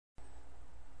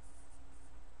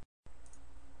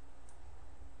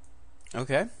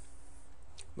Okay,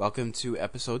 welcome to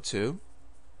episode 2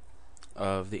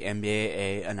 of the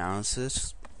NBA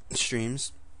analysis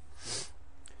streams.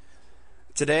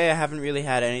 Today I haven't really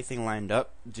had anything lined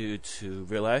up due to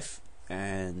real life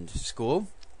and school,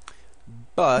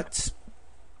 but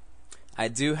I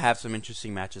do have some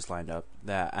interesting matches lined up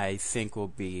that I think will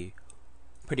be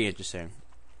pretty interesting.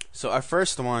 So our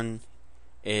first one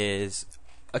is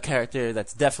a character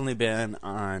that's definitely been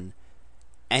on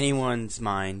anyone's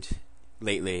mind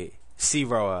lately,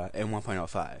 Roa in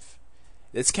 1.05.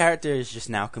 This character is just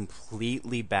now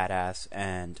completely badass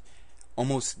and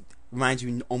almost reminds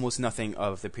you almost nothing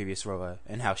of the previous Roa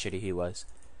and how shitty he was.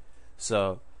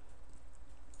 So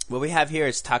what we have here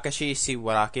is Takashi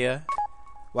Warakia.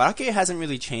 Warakia hasn't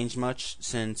really changed much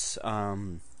since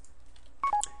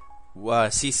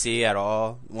CC at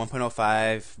all.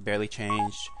 1.05 barely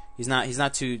changed. He's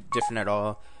not too different at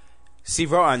all.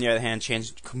 Roa on the other hand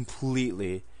changed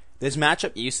completely. This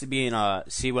matchup used to be in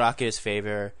Warakia's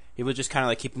favor. He would just kind of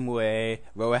like keep him away.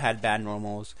 Roa had bad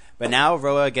normals. But now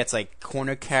Roa gets like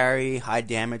corner carry, high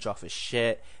damage off his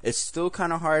shit. It's still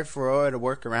kind of hard for Roa to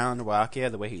work around Warakia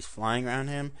the way he's flying around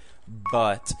him.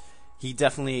 But he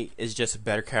definitely is just a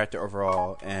better character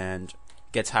overall and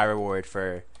gets high reward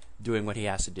for doing what he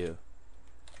has to do.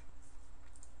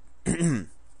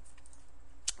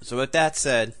 So with that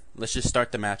said, let's just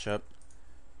start the matchup.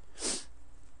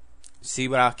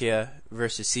 Warakia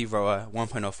versus Roa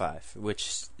 1.05,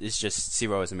 which is just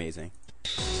Roa is amazing.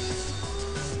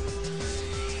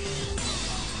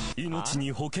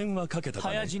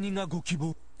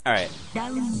 Alright.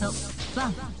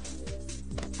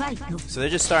 So they're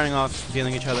just starting off,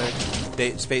 feeling each other,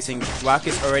 spacing.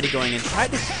 Rocket's already going in.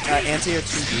 Tried to anti-air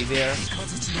 2B there,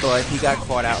 but he got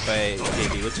caught out by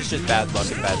JB, which is just bad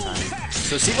luck and bad timing.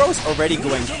 So Roa's already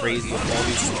going crazy with all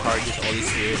these charges, all these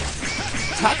spheres.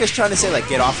 Taka's trying to say, like,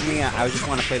 get off of me, I just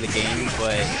want to play the game,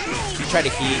 but he tried to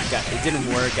heat, it didn't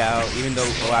work out, even though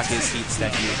Roakia's heat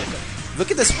stacking was different.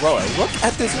 Look at this Roa. Look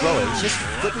at this Roa. He's just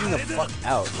flipping the fuck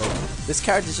out. Like, this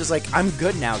character's just like, I'm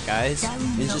good now, guys. And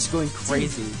he's just going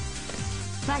crazy.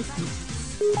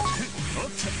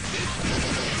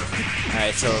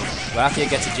 Alright, so Rokia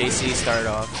gets a JC started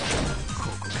off.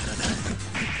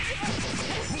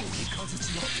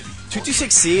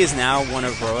 226C is now one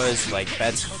of Roa's like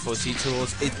best FOC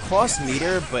tools. It costs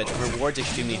meter, but rewards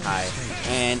extremely high,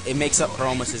 and it makes up for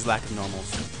almost his lack of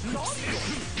normals.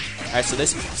 Alright, so they're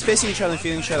spacing each other,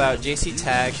 feeling each other out. JC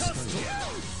tags,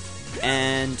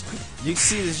 and you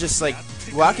see there's just like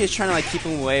Rocky is trying to like keep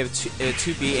him away with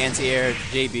 2B anti-air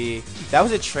JB. That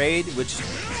was a trade, which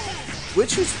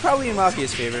was probably in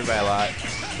Rocky's favor by a lot.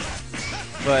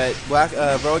 But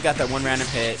Roa got that one random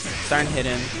hit, starting to hit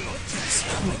him.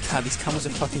 Oh my god, these combos are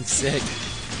fucking sick.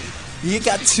 You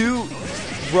got 2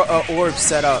 orbs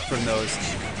set up from those.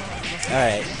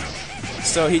 Alright.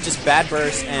 So he just bad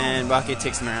bursts and Rocket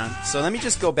takes him around. So let me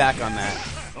just go back on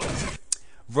that.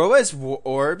 Roa's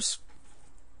orbs,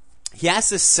 he has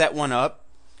to set one up,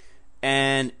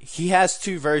 and he has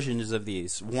 2 versions of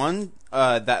these. One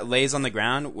that lays on the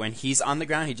ground. When he's on the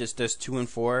ground, he just does 2 and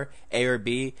 4, A or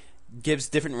B. Gives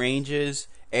different ranges.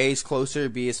 A is closer,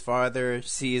 B is farther,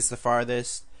 C is the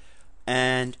farthest.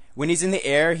 And when he's in the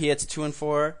air, he hits 2 and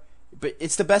 4. But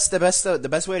it's the best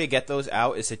way to get those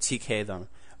out is to TK them.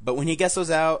 But when he gets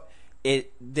those out,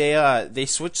 they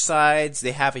switch sides.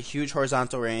 They have a huge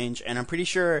horizontal range, and I'm pretty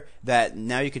sure that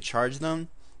now you could charge them,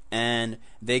 and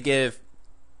they give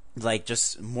like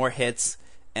just more hits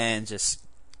and just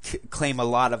claim a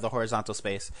lot of the horizontal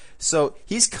space. So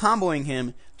he's comboing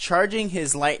him, charging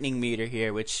his lightning meter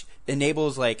here, which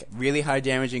enables like really high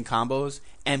damaging combos,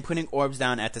 and putting orbs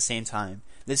down at the same time.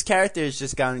 This character has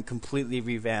just gotten completely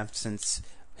revamped since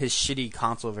his shitty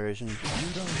console version.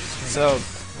 So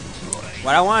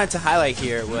what I wanted to highlight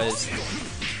here was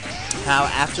how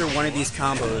after one of these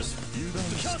combos,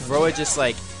 Roa just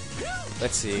like,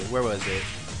 let's see, where was it?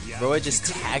 Roa just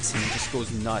tags him and just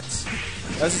goes nuts.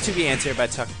 That was a 2B answer by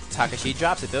Takashi. He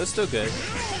drops it though, it's still good.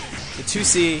 The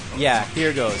 2C, yeah, here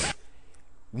it goes.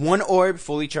 1 orb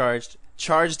fully charged,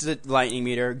 charged the lightning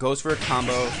meter, goes for a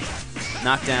combo,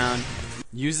 knockdown,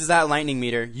 uses that lightning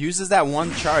meter, uses that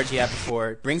 1 charge he had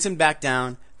before, brings him back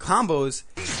down, combos,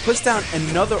 puts down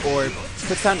another orb,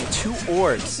 puts down 2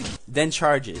 orbs, then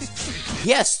charges.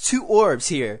 He has 2 orbs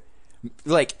here,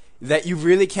 like, that you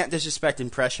really can't disrespect in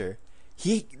pressure.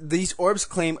 These orbs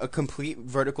claim a complete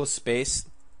vertical space,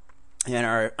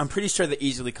 and I'm pretty sure they're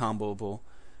easily comboable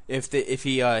if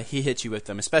he hits you with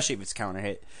them, especially if it's counter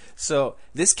hit. So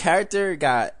this character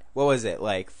got, what was it,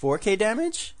 like 4k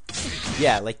damage?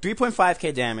 Yeah, like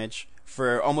 3.5k damage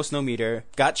for almost no meter,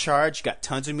 got charged, got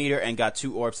tons of meter, and got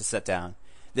 2 orbs to set down.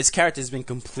 This character has been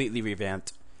completely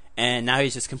revamped, and now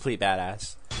he's just complete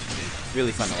badass.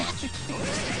 Really fun to watch.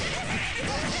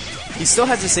 He still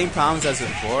has the same problems as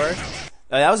before.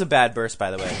 That was a bad burst,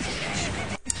 by the way.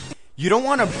 You don't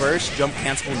want to burst jump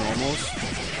cancelable normals.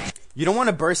 You don't want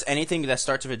to burst anything that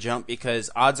starts with a jump, because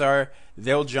odds are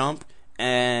they'll jump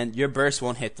and your burst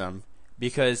won't hit them,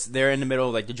 because they're in the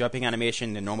middle, like the jumping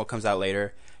animation, the normal comes out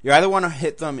later. You either want to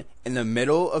hit them in the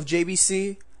middle of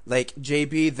JBC, like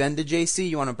JB then to JC,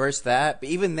 you want to burst that. But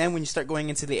even then, when you start going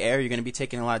into the air, you're going to be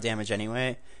taking a lot of damage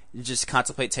anyway. You just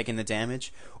contemplate taking the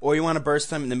damage. Or you want to burst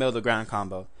them in the middle of the ground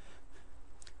combo.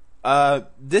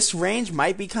 This range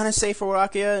might be kind of safe for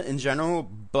Rokunaya in general,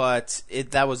 but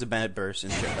that was a bad burst.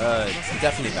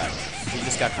 Definitely bad. He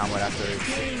just got comboed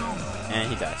after, and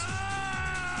he dies.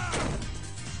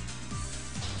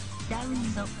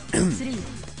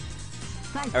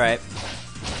 Alright,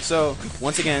 so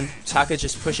once again, Taka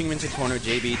just pushing him into the corner,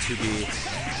 JB, 2B.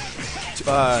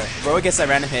 Roa gets that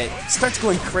random hit, starts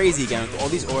going crazy again with all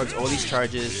these orbs, all these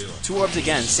charges. 2 orbs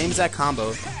again, same exact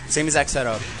combo, same exact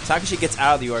setup. Takashi gets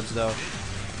out of the orbs though.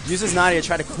 Uses Nadia to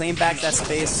try to claim back that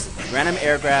space. Random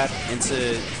air grab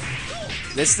into...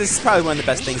 This is probably one of the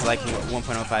best things like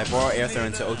 1.05. Raw air throw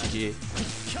into OTG.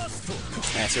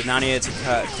 Alright, so Nadia to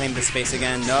claim the space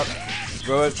again. Nope.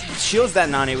 Roa shields that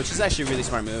Nani, which is actually a really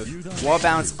smart move. Wall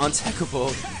bounce,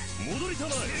 untechable.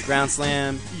 Ground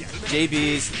slam.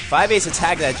 JB's 5-8 to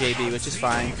tag that JB, which is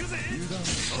fine.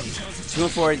 Going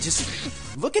forward,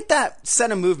 just look at that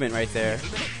set of movement right there.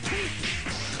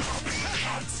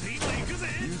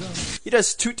 He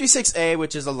does 236A,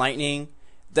 which is a lightning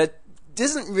that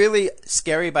isn't really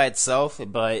scary by itself,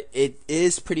 but it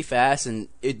is pretty fast and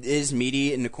it is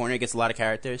meaty in the corner. It gets a lot of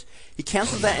characters. He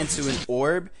cancels that into an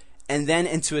orb and then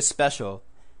into a special.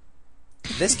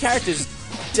 This character is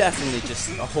definitely just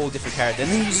a whole different character.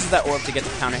 And then he uses that orb to get the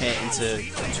counter hit into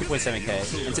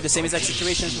 2.7k, into the same exact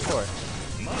situation as before.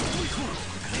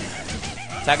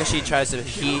 Takashi tries to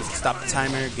heat, stop the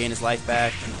timer, gain his life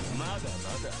back.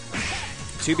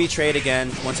 2B trade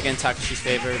again, once again Takashi's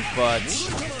favor, but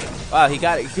wow, he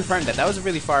confirmed that. That was a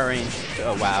really far range.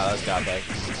 Oh wow, that was godlike.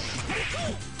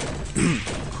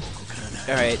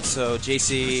 Alright, so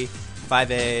JC,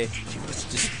 5A,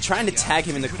 just trying to tag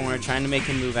him in the corner, trying to make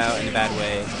him move out in a bad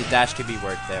way. The dash could be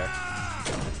worked there.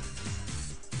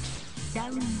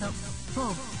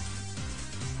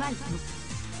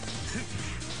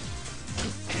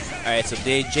 Alright, so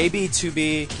JB,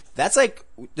 2B, that's like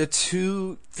the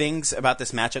two things about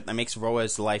this matchup that makes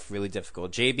Roa's life really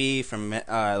difficult. JB from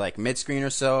like mid-screen or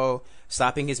so,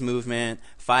 stopping his movement,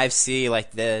 5C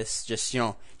like this, just, you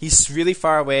know, he's really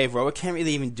far away. Roa can't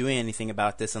really even do anything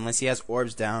about this unless he has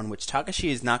orbs down, which Takashi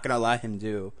is not going to allow him to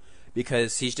do,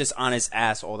 because he's just on his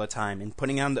ass all the time. And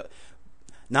putting on the...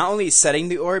 Not only setting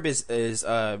the orb leaves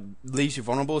you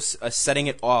vulnerable, setting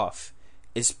it off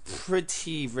is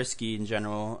pretty risky in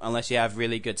general, unless you have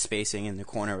really good spacing in the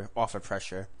corner off of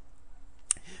pressure.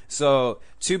 So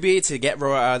 2B to get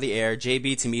Roa out of the air,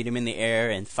 JB to meet him in the air,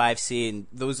 and 5C and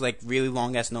those like really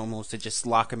long ass normals to just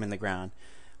lock him in the ground.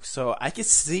 So I could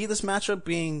see this matchup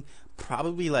being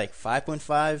probably like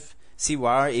 5.5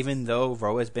 CWR, even though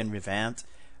Roa's been revamped.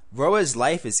 Roa's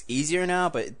life is easier now,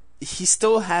 but he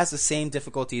still has the same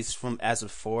difficulties from as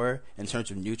before in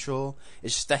terms of neutral.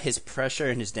 It's just that his pressure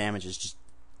and his damage is just,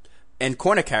 and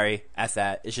corner carry at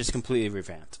that, is just completely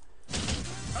revamped.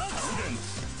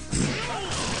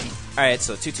 Alright,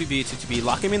 so 2-2B, 2-2B,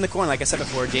 lock him in the corner, like I said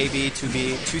before. JB,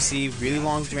 2B, 2C, really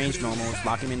long range normals,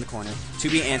 lock him in the corner.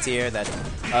 2B anti-air that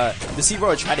the C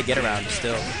Roa tried to get around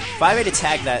still. 5A to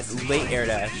tag that late air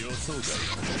dash.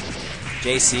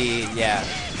 JC, yeah.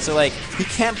 So like he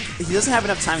doesn't have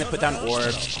enough time to put down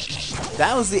orb.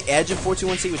 That was the edge of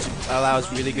 421C, which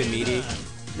allows really good meaty.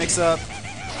 Mix up,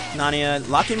 Nania,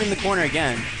 lock him in the corner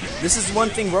again. This is one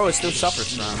thing Roa still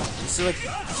suffers from. So like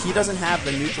he doesn't have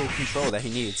the neutral control that he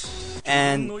needs.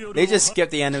 And they just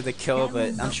skipped the end of the kill,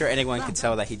 but I'm sure anyone could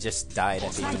tell that he just died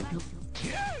at the end.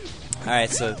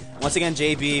 Alright, so once again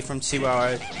JB from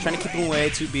CWR, trying to keep him away,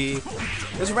 2B.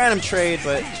 It was a random trade,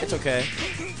 but it's okay.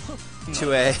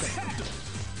 2A.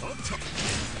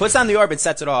 Puts down the orb and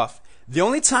sets it off. The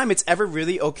only time it's ever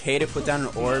really okay to put down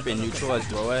an orb in neutral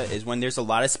as Roa is when there's a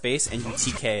lot of space and you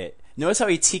TK it. Notice how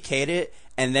he TK'd it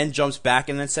and then jumps back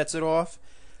and then sets it off?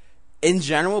 In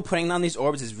general, putting down these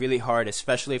orbs is really hard,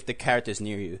 especially if the character's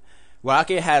near you.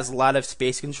 Rocket has a lot of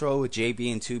space control with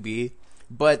JB and 2B,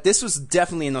 but this was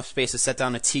definitely enough space to set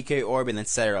down a TK orb and then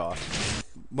set it off.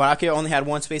 Rocket only had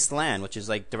one space to land, which is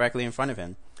like directly in front of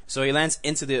him. So he lands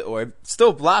into the orb,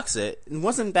 still blocks it. It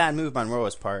wasn't a bad move on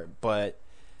Roa's part, but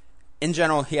in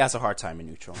general, he has a hard time in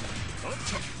neutral.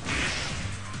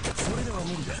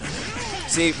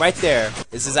 See, right there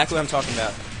is exactly what I'm talking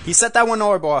about. He set that one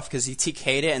orb off because he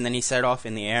TK'd it, and then he set it off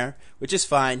in the air, which is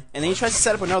fine. And then he tries to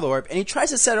set up another orb, and he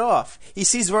tries to set it off. He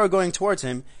sees Roa going towards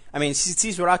him. I mean, he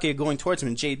sees Rokunaya going towards him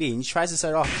in JB, and he tries to set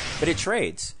it off, but it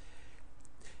trades.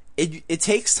 It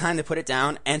takes time to put it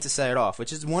down and to set it off,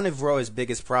 which is one of Roa's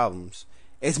biggest problems.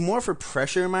 It's more for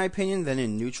pressure, in my opinion, than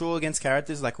in neutral against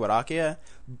characters like Rokunaya,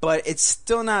 but it's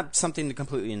still not something to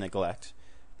completely neglect.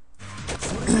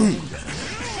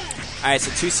 Alright, so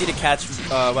 2C to catch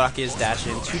Rokunaya's dash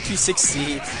in,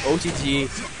 226C,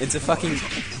 OTG, into fucking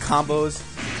combos.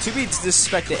 2B to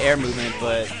disrespect the air movement,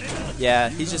 but yeah,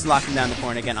 he's just locking down the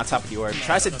corner again on top of the orb.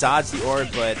 Tries to dodge the orb,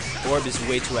 but the orb is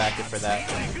way too active for that.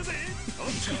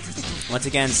 Once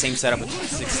again, same setup with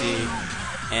 260,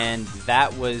 and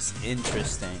that was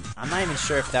interesting. I'm not even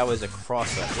sure if that was a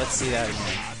cross-up. Let's see that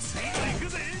again.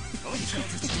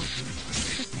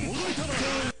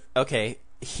 Okay,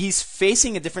 he's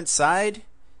facing a different side.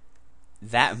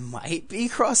 That might be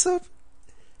cross-up?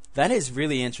 That is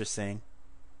really interesting.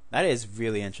 That is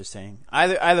really interesting.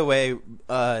 Either way,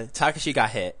 Takashi got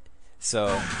hit.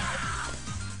 So,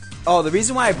 oh, the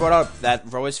reason why I brought up that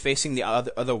Roa is facing the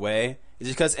other way is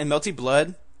because in Melty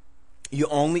Blood, you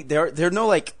only there are no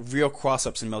like real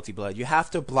cross-ups in Melty Blood. You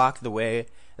have to block the way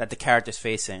that the character's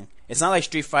facing. It's not like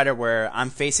Street Fighter where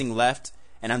I'm facing left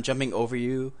and I'm jumping over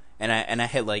you and I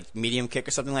hit like medium kick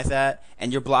or something like that,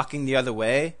 and you're blocking the other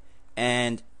way,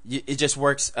 and it just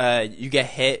works. You get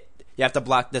hit. You have to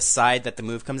block the side that the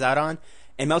move comes out on.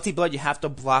 In Melty Blood, you have to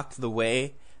block the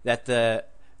way that the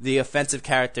offensive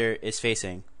character is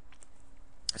facing.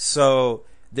 So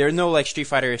there are no like Street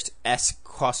Fighter-esque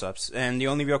cross-ups, and the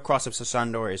only real cross-ups are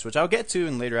Sandori's, which I'll get to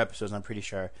in later episodes, I'm pretty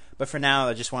sure. But for now,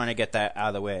 I just wanted to get that out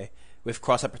of the way with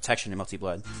cross-up protection in Melty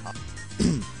Blood.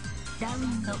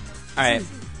 Alright.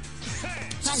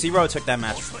 So Zero took that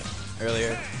match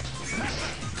earlier.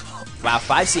 Wow,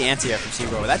 5C anti-air from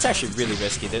Zero. That's actually really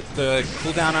risky. The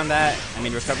cooldown on that, I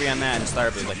mean recovery on that, and the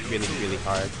startup is like really, really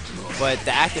hard. But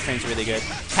the active frame's really good.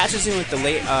 Catches him with the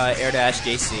late air dash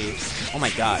JC. Oh my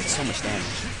god, so much damage.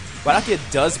 Rokunaya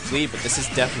does bleed, but this is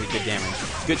definitely good damage.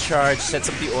 Good charge, sets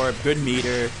up the orb, good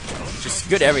meter, just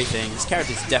good everything. This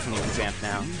character is definitely revamped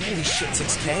now. Holy shit,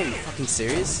 6K? Are you fucking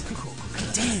serious?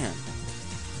 Damn.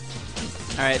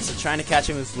 Alright, so trying to catch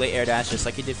him with late air dash just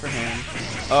like he did for him.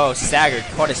 Oh, staggered.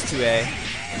 Caught his 2A.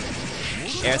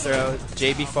 Air throw.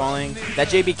 JB falling. That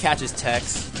JB catches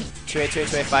Tex. 2A, 2A,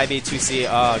 2A, 5B, 2C.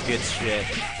 Oh, good shit.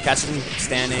 Catches him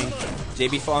standing.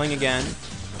 JB falling again.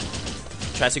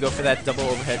 Tries to go for that double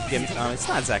overhead gimmick. It's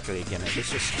not exactly a gimmick. It's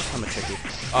just kind of tricky.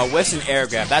 Oh, whiffs an air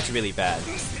grab. That's really bad.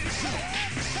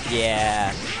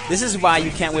 Yeah. This is why you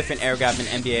can't whiff an air grab in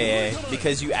NBAA,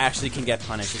 because you actually can get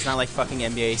punished. It's not like fucking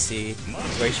NBAC,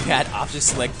 where you had option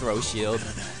select throw shield.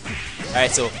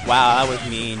 Alright, so, wow, that was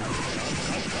mean.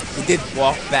 He did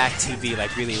walk back to be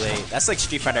like really late. That's like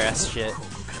Street Fighter S shit.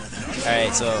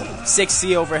 Alright, so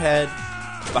 6C overhead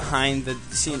behind the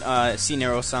C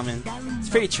Nero summon. It's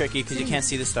pretty tricky because you can't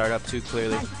see the startup too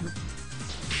clearly.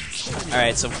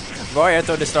 Alright, so raw air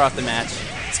throw to start off the match.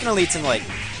 It's gonna lead to like,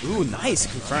 ooh, nice,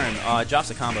 confirmed. Drops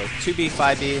a combo. 2B,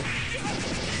 5B.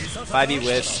 5B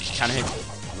whiffs, counter hit,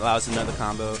 allows another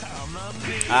combo.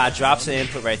 Drops the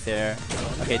input right there.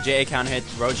 Okay, JA counter hit,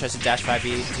 Road tries to dash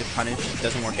 5B to punish,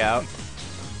 doesn't work out.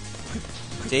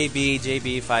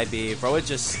 JB, 5B. Road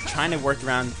just trying to work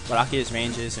around Rokunaya's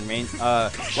ranges and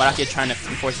Rokunaya trying to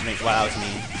enforce his range. Wow, that was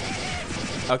mean.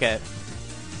 Okay.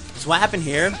 So what happened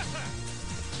here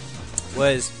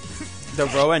was the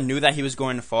Roa knew that he was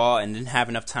going to fall and didn't have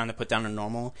enough time to put down a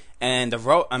normal. And the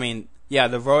Roa knew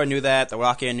that, the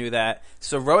Rokunaya knew that.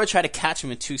 So Roa tried to catch him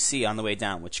with 2C on the way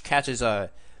down, which catches a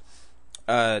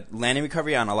landing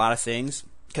recovery on a lot of things.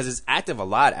 Because it's active a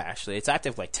lot, actually. It's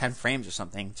active like 10 frames or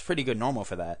something. It's pretty good normal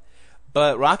for that.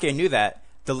 But Rokunaya knew that,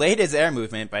 delayed his air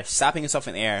movement by stopping himself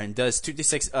in the air, and does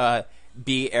 2d6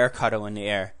 B air cuddle in the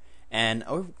air. And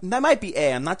that might be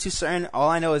A. I'm not too certain. All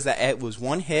I know is that it was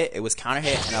one hit, it was counter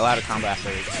hit, and allowed a combo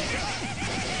afterwards.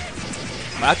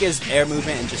 Rokunaya's air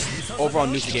movement and just overall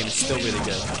neutral game is still really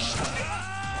good.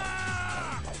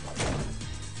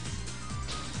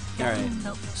 Alright,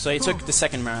 so he took the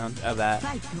second round of that.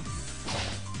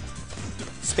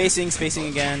 Spacing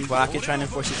again. Rokunaya trying to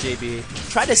enforce his JB.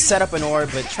 Tried to set up an orb,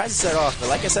 but tried to set off. But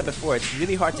like I said before, it's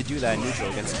really hard to do that in neutral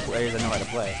against players that know how to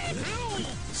play.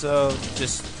 So,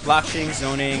 just blocking,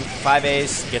 zoning,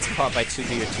 5As, gets caught by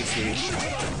 2B or 2C.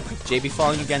 JB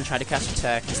falling again, trying to catch a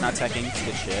tech. He's not teching, it's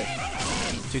good shit.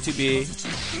 2-2-B.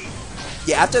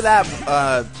 Yeah, after that,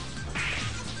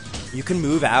 you can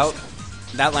move out.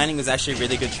 That landing was actually a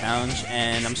really good challenge,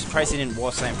 and I'm surprised he didn't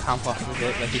wall slam comp off of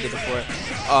it like he did before.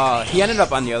 He ended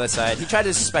up on the other side. He tried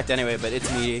to suspect anyway, but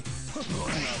it's me.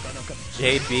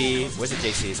 JB. Where's it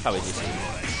JC? It's probably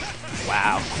JC.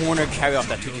 Wow. Corner carry off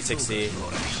that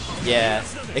 2-2-6C. Yeah.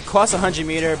 It costs 100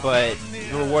 meter, but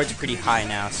the reward's pretty high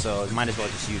now, so you might as well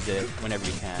just use it whenever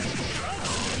you can.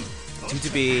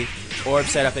 2-2-B. Orb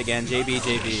set up again.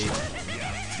 JB.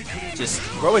 Just,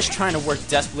 Ro is trying to work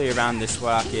desperately around this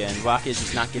Rocky, and Rocky is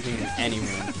just not giving him any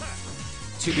room.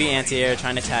 2B anti-air,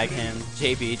 trying to tag him.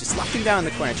 JB, just locked him down in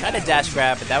the corner. Tried to dash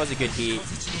grab, but that was a good heat.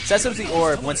 Sets up the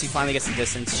orb once he finally gets the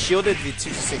distance. Shielded the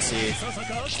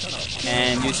 2-6C.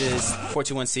 And uses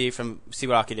 4-2-1C from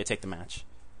C-Rocky to take the match.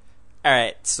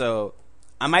 Alright, so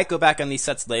I might go back on these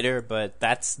sets later, but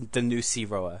that's the new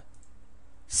C-Roa.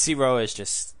 C-Roa is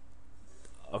just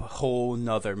a whole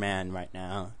nother man right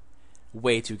now.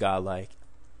 Way too godlike.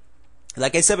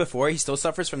 Like I said before, he still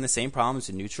suffers from the same problems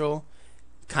in neutral.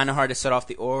 Kind of hard to set off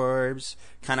the orbs.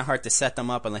 Kind of hard to set them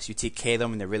up unless you TK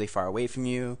them and they're really far away from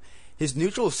you. His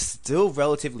neutral is still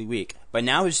relatively weak, but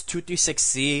now his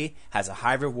 2-3-6C has a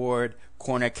high reward,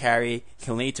 corner carry,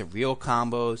 can lead to real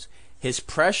combos. His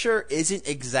pressure isn't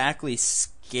exactly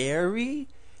scary,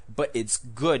 but it's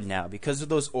good now because of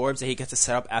those orbs that he gets to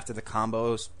set up after the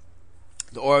combos.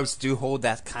 The orbs do hold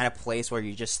that kind of place where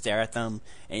you just stare at them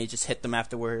and you just hit them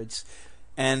afterwards.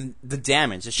 And the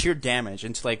damage, the sheer damage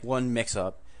into like one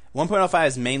mix-up. 1.05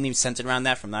 is mainly centered around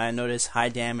that from that I noticed. High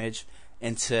damage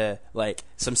into like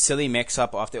some silly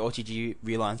mix-up off the OTG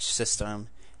relaunch system.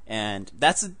 And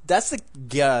that's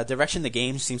the direction the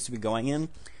game seems to be going in,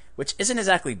 which isn't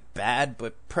exactly bad,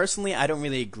 but personally I don't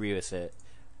really agree with it.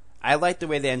 I liked the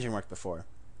way the engine worked before.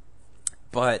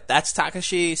 But that's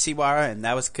Takashi Siwara, and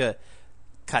that was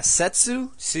Kasetsu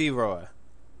C-Roa.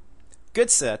 Good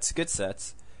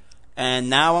sets. And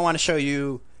now I want to show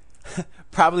you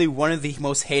probably one of the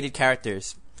most hated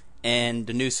characters in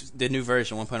the new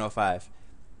version 1.05.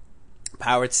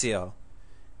 Powered Seal.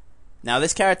 Now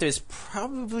this character has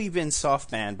probably been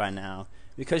soft banned by now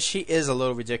because she is a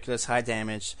little ridiculous, high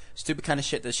damage, stupid kind of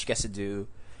shit that she gets to do.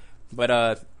 But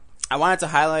I wanted to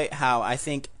highlight how I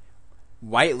think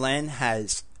White Len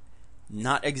has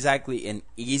not exactly an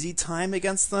easy time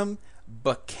against them,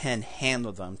 but can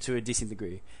handle them to a decent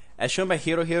degree. As shown by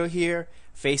Hiro here,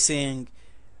 facing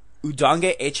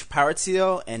Udonge H Powered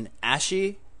Seal and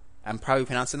Ashi, I'm probably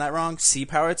pronouncing that wrong, C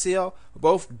Powered Seal.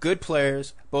 Both good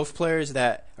players, both players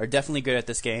that are definitely good at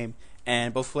this game,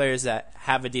 and both players that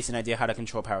have a decent idea how to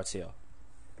control Powered Seal.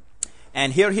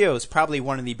 And Hiro is probably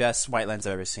one of the best White Lens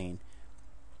I've ever seen.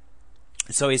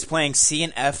 So he's playing C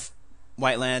and F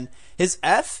White Len. His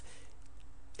F,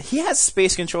 he has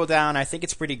space control down. I think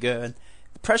it's pretty good.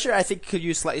 Pressure, I think, could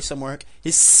use slightly some work.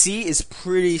 His C is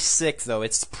pretty sick, though.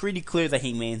 It's pretty clear that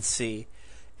he mains C.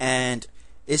 And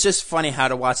it's just funny how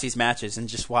to watch these matches and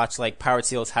just watch, like, Powered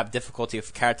Seals have difficulty with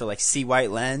a character like C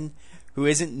White Len, who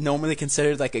isn't normally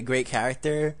considered, like, a great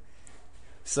character.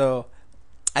 So,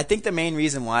 I think the main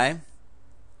reason why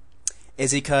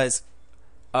is because,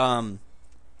 White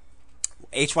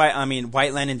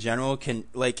Len in general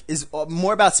is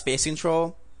more about space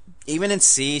control. Even in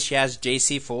C, she has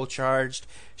JC full charged.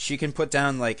 She can put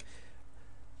down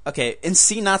in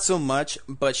C not so much,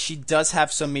 but she does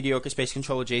have some mediocre space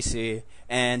control with JC,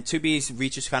 and 2B's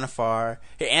reaches kind of far.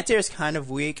 Her anti-air is kind of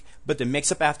weak, but the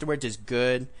mix-up afterwards is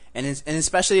good, and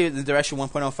especially the direction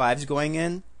 1.05 is going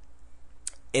in,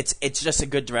 it's just a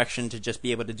good direction to just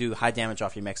be able to do high damage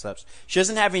off your mix-ups. She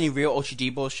doesn't have any real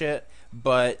OGD bullshit,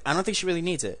 but I don't think she really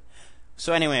needs it.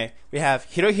 So anyway, we have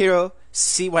Hiro,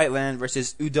 C White Len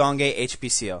versus Udonge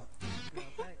HPCL.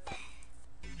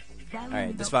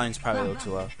 Alright, this volume's probably a little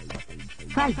too low.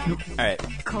 Alright.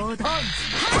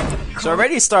 So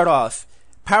already to start off,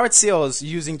 Powered Seal is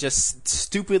using just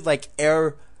stupid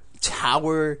air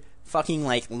tower fucking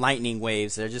lightning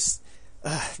waves. They're just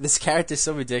this character's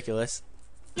so ridiculous.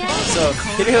 So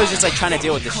Hiro is just trying to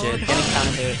deal with this shit, getting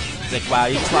counter hit. He's like, wow,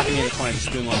 you're just locking me in the corner,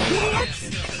 just doing one move.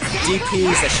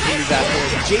 DPs that she can use after.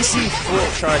 JC full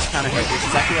charge counter hit, which is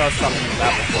exactly what I was talking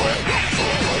about before.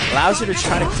 Allows her to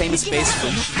try to claim space,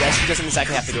 which she doesn't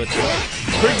exactly have to go through.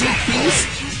 Her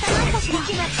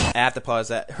DPs, I have to pause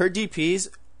that. Her DPs,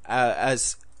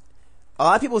 as a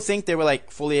lot of people think they were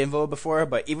fully invo before,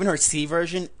 but even her C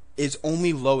version is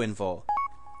only low invo.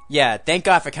 Yeah, thank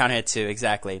God for counter hit too,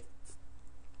 exactly.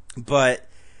 But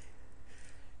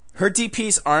Her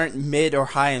DPs aren't mid or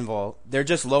high invul, they're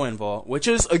just low invul, which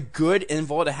is a good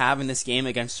invul to have in this game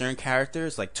against certain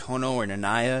characters like Tono or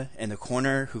Nanaya in the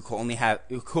corner who could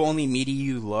only meaty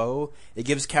you low. It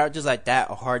gives characters like that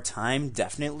a hard time,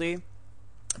 definitely.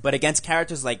 But against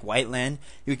characters like Whiteland,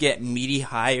 you get meaty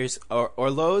highs or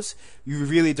lows, you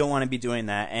really don't want to be doing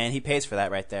that, and he pays for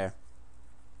that right there.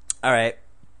 Alright.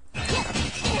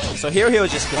 So Hero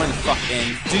was just going the fuck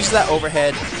in, due to that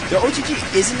overhead. The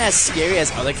OGG isn't as scary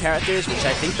as other characters, which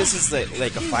I think this is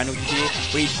like a final OGG,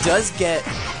 but he does get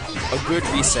a good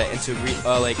reset into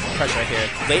like pressure right here.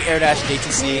 Late air dash,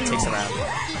 J2C, takes it around.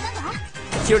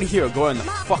 Hero going the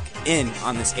fuck in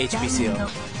on this HBCO.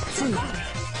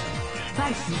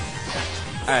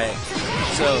 Alright,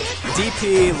 so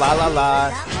DP, la la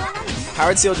la.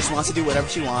 Powered Seal just wants to do whatever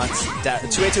she wants.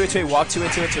 2A, 2A, 2A, walk 2A,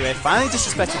 2A, 2A. Finally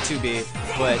disrespected 2B,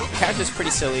 but character's pretty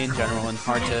silly in general and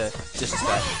hard to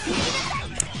disrespect.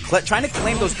 Trying to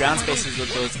claim those ground spaces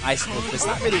with those icicles, but it's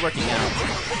not really working out.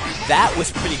 That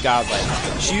was pretty godlike.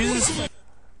 She uses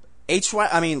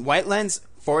Whiteland's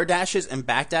forward dashes and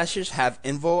back dashes have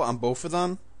invul on both of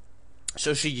them,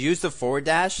 so she used the forward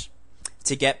dash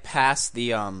to get past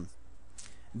the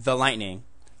lightning.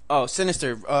 Oh,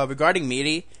 Sinister, regarding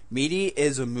Meaty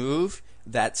is a move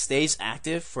that stays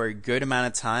active for a good amount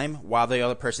of time while the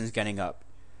other person's getting up.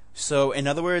 So, in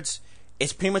other words,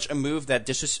 it's pretty much a move that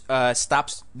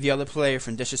stops the other player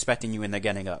from disrespecting you when they're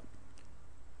getting up.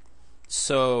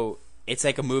 So, it's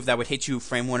like a move that would hit you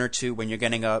frame 1 or 2 when you're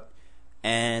getting up,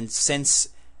 and since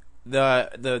the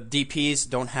DPs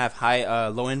don't have high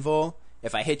low invul,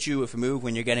 if I hit you with a move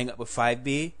when you're getting up with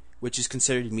 5B, which is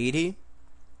considered meaty,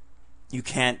 you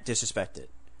can't disrespect it.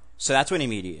 So that's what a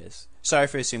meaty is. Sorry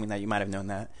for assuming that. You might have known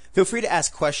that. Feel free to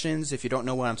ask questions if you don't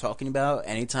know what I'm talking about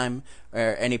anytime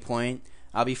or any point.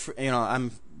 I'll be,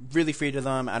 I'm really free to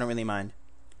them. I don't really mind.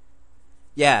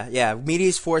 Yeah.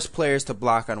 Meaties force players to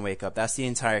block on wake up. That's the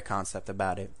entire concept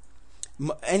about it.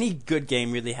 Any good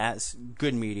game really has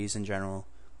good meaties in general.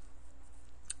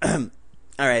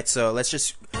 Alright, so let's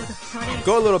just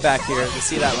go a little back here to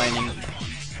see that lightning.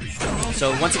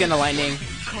 So once again the lightning.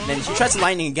 Then she tries to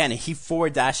lightning again, and he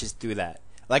forward dashes through that.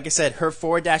 Like I said, her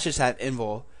forward dashes have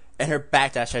invul, and her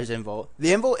back dash has invul. The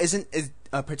invul isn't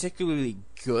particularly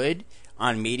good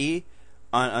on meaty,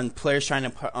 on players trying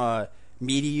to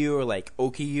meaty you or like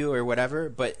oki you or whatever.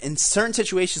 But in certain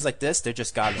situations like this, they're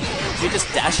just godly. So he just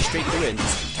dashes straight through it and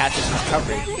just catches his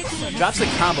recovery, drops the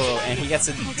combo, and he gets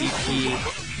a DP.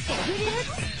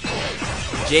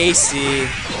 JC.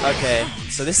 Okay,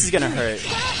 so this is gonna hurt.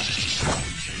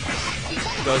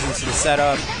 Goes into the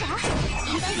setup.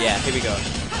 Yeah, here we go.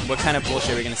 What kind of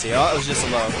bullshit are we gonna see? Oh, it was just a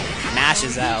low. Nash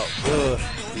is out. Ugh.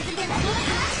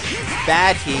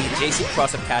 Bad heat. JC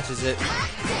cross up catches it.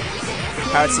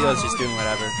 Powered Seal is just doing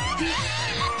whatever.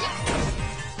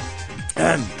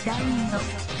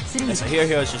 So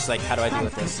Hero is just like, how do I deal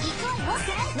with this?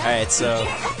 Alright, so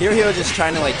Hero just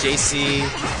trying to like JC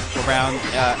around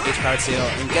H Powered Seal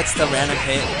and gets the random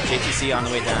hit JTC on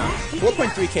the way down.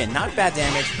 4.3k, not bad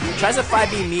damage. Tries a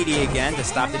 5B meaty again to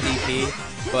stop the DP,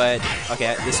 but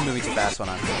okay, this is moving too fast. Hold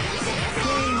on.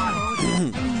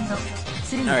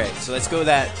 Alright, so let's go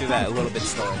through that a little bit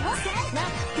slower.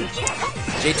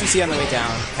 J2C on the way down,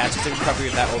 catches the recovery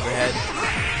of that overhead.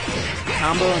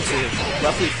 Combo into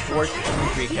roughly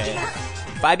 4.3k.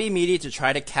 5B meaty to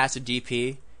try to cast a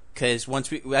DP, because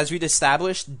as we'd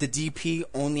established, the DP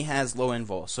only has low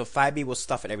invul, so 5B will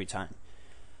stuff it every time.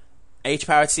 H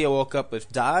Powered Seal woke up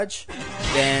with dodge,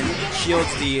 then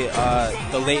shields the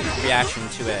late reaction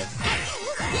to it.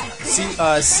 C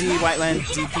Whiteland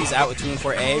DP's out with 2 and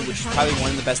 4A, which is probably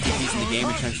one of the best DPs in the game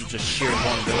in terms of just sheer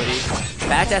vulnerability.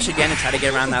 Backdash again to try to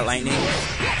get around that lightning.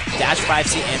 Dash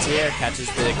 5C anti-air, catches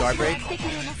the guard break.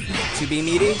 2B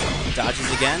meaty, dodges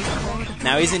again.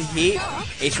 Now he's in heat.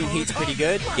 H1 heat's pretty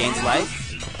good, gains life.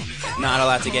 Not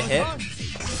allowed to get hit.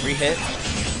 Free hit.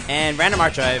 And random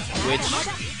art drive, which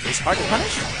is hard to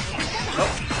punish. Oh,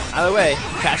 either way,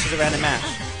 catches a random match.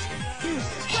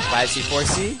 5C,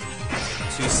 4C.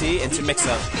 2C into mix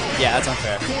up. Yeah, that's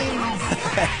unfair.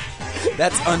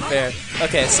 That's unfair.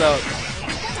 Okay, so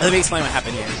let me explain what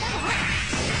happened here.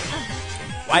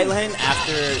 Whiteland,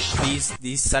 after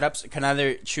these setups, can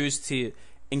either choose to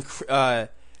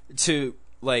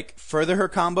like further her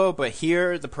combo, but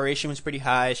here the paration was pretty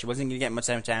high. She wasn't gonna get much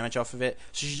damage off of it,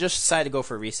 so she just decided to go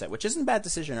for a reset, which isn't a bad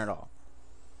decision at all.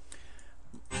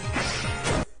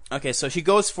 Okay, so she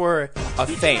goes for a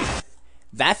feint.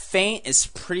 That feint is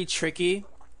pretty tricky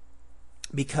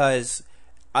because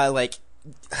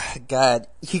God,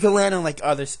 he can land on like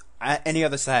any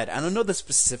other side. I don't know the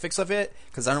specifics of it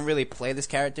because I don't really play this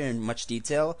character in much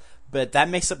detail, but that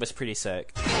mix-up was pretty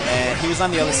sick. And he was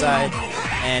on the other side,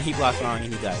 and he blocked wrong,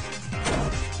 and he died.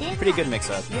 Pretty good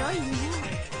mix-up.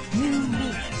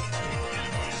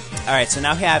 Alright, so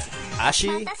now we have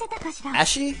Ashi?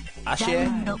 Ashe? I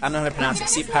don't know how to pronounce it.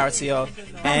 C Power Seal.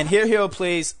 And Hero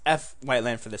plays F White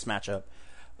Land for this matchup.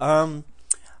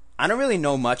 I don't really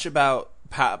know much about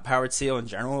Powered Seal in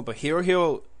general, but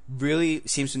Hero really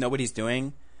seems to know what he's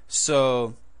doing.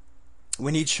 So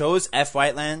when he chose F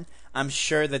White Land, I'm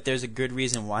sure that there's a good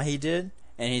reason why he did,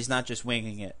 and he's not just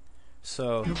winging it.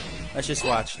 So let's just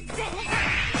watch.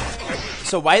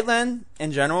 So White Land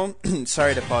in general,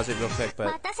 sorry to pause it real quick,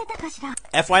 but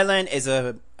F White Land is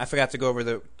I forgot to go over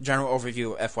the general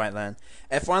overview of F White Land.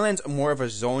 F White Land's more of a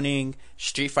zoning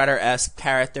Street Fighter-esque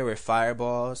character with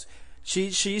fireballs.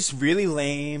 She's really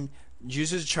lame,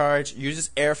 uses charge, uses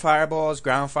air fireballs,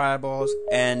 ground fireballs,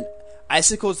 and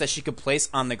icicles that she could place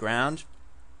on the ground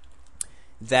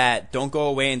that don't go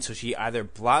away until she either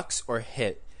blocks or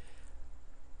hit.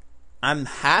 I'm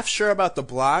half sure about the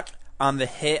block. On the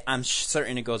hit, I'm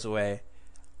certain it goes away.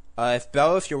 If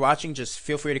Belle, if you're watching, just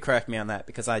feel free to correct me on that,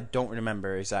 because I don't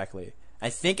remember exactly. I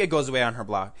think it goes away on her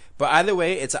block. But either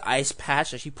way, it's an ice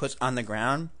patch that she puts on the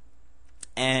ground,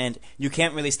 and you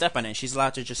can't really step on it. She's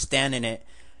allowed to just stand in it.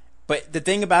 But the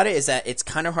thing about it is that it's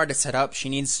kind of hard to set up. She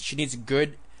needs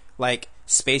good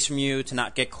space from you to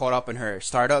not get caught up in her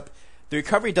startup. The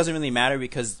recovery doesn't really matter,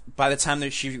 because by the time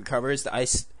that she recovers, the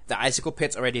icicle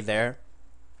pit's already there.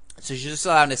 So she's just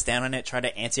allowed to stand on it, try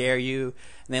to anti-air you,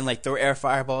 and then throw air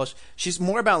fireballs. She's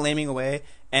more about laming away,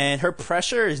 and her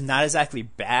pressure is not exactly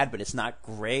bad, but it's not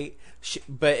great.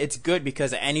 But it's good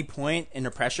because at any point in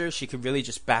her pressure, she could really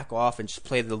just back off and just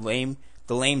play the lame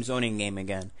zoning game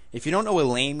again. If you don't know what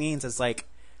lame means, it's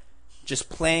just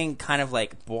playing kind of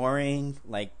boring,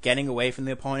 getting away from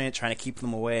the opponent, trying to keep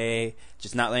them away,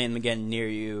 just not letting them get near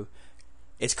you.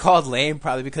 It's called lame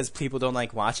probably because people don't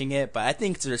like watching it, but I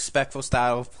think it's a respectful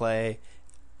style of play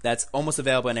that's almost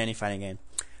available in any fighting game.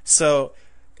 So,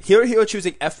 Hero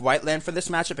choosing F White Land for this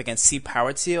matchup against C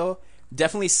Powered Seal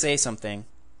definitely say something.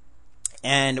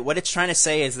 And what it's trying to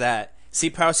say is that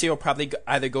C Powered Seal probably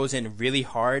either goes in really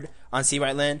hard on C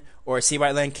White Land, or C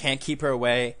White Land can't keep her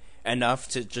away enough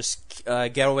to just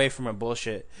get away from her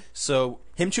bullshit. So,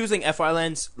 him choosing F White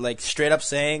Land's straight up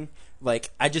saying,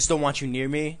 I just don't want you near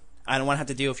me. I don't want to have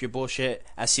to deal with your bullshit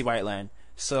at C White Land.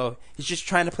 So he's just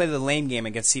trying to play the lame game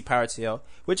against C Powered Seal,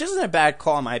 which isn't a bad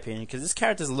call in my opinion, because this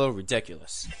character's a little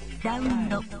ridiculous. So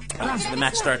the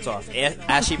match starts off.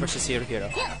 Ashe versus Hero.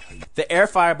 The air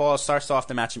fireball starts off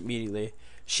the match immediately.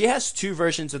 She has two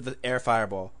versions of the air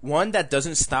fireball. One that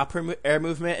doesn't stop her air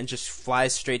movement and just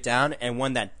flies straight down, and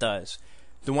one that does.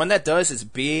 The one that does is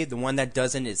B, the one that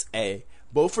doesn't is A.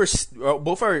 Both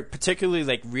are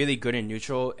particularly really good in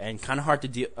neutral and kind of hard to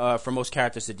deal for most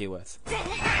characters to deal with.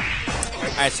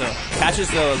 Alright, so catches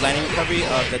the landing recovery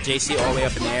of the JC all the way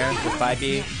up in the air with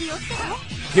 5B.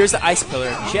 Here's the ice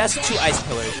pillar. She has two ice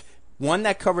pillars. One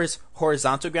that covers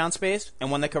horizontal ground space and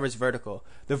one that covers vertical.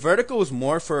 The vertical is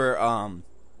more for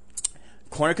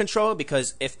corner control,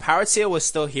 because if Powered Seal was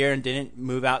still here and didn't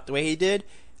move out the way he did,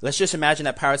 let's just imagine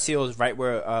that Powered Seal is right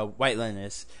where White Land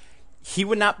is. He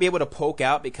would not be able to poke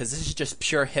out because this is just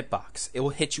pure hitbox. It will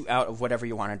hit you out of whatever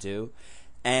you want to do,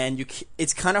 and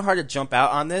it's kind of hard to jump out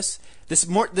on this.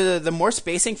 The more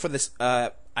spacing for this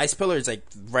ice pillar is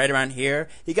right around here.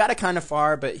 He got it kind of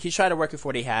far, but he tried to work with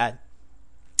what he had.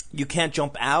 You can't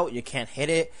jump out. You can't hit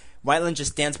it. White Land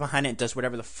just stands behind it and does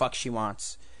whatever the fuck she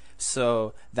wants.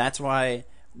 So that's why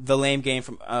the lame game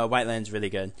from White Land is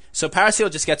really good. So Power Seal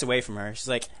just gets away from her. She's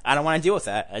like, I don't want to deal with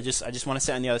that. I just want to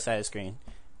sit on the other side of the screen.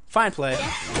 Fine play.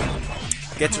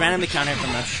 Gets randomly countered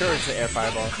from the sure to air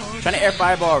fireball. Trying to air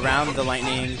fireball around the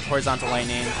lightning, horizontal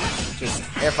lightning. Just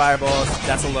air fireballs.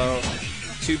 That's a low.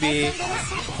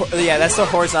 2B. Yeah, that's the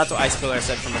horizontal ice pillar I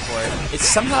said from before. It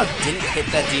somehow didn't hit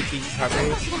that DP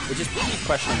recovery, which is pretty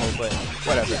questionable, but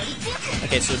whatever.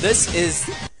 Okay, so this is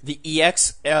the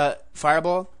EX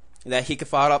fireball that he could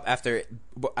follow up after,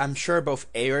 I'm sure, both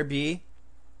A or B.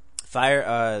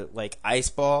 Fire, ice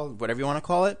ball, whatever you want to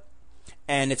call it.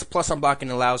 And it's plus on block and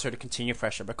allows her to continue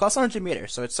pressure, but costs 100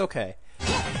 meters, so it's okay.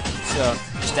 So,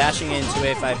 just dashing in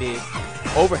 2A,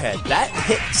 5B. Overhead. That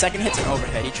second hit's an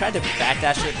overhead. He tried to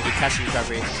backdash it, but he catches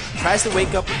recovery. Tries to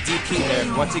wake up with DP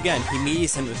there. Once again, he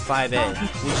meets him with 5A,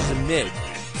 which is a mid,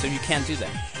 so you can't do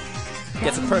that.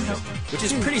 Gets a perfect, which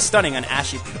is pretty stunning on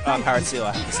Ashe Powered Seal,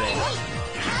 I have to say.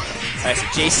 Alright, so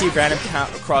JC random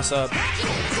cross up.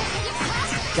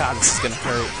 God, this is gonna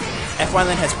hurt. F White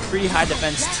Land has pretty high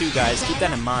defense too, guys. Keep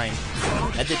that in mind.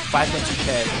 That did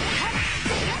 5.2k.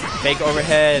 Fake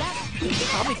overhead.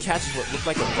 Probably catches what looked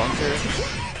like a bunker.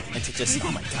 into just,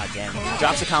 oh my god damn.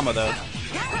 Drops a combo though.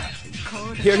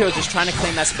 Here he'll just trying to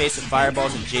claim that space with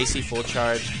fireballs and JC full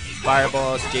charge.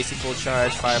 Fireballs, JC full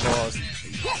charge, fireballs.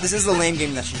 This is the lame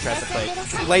game that she tries to play.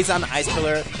 Lays on the ice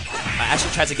pillar.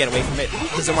 Actually tries to get away from it.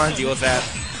 Doesn't want to deal with that.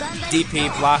 DP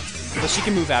blocked, but she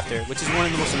can move after, which is one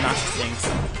of the most obnoxious things.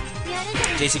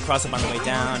 JC cross up on the way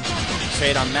down.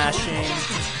 Trade on mashing.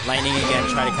 Lightning again,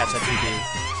 try to catch that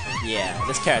 2B. Yeah,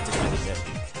 this character's really good.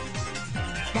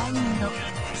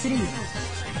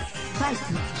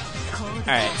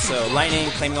 Alright, so Lightning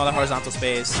claiming all the horizontal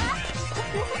space.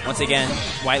 Once again,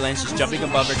 White Lens just jumping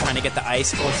above her, trying to get the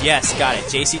icicles. Yes, got it.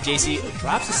 JC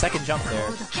drops a second jump there.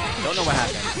 Don't know what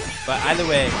happened. But either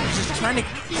way, just trying to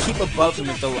keep above him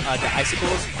with the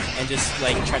icicles and just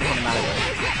like try to hit him out of there.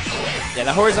 Yeah,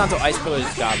 the horizontal ice pillar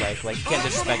is godlike. Like, you can't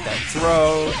disrespect that.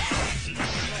 Throw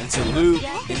into loop,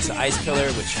 into ice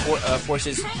pillar, which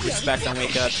forces respect on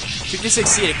wake up.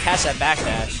 56C to catch that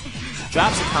backdash.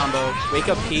 Drops a combo. Wake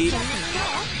up heat.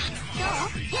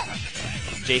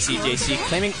 JC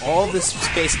claiming all this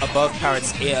space above powered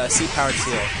C powered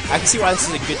seal. I can see why this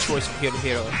is a good choice for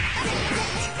Hero.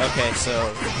 Okay,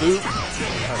 so loop.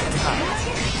 Oh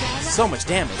god, so much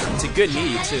damage. It's a good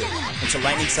meaty too. It's a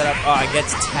lightning setup. Oh, I get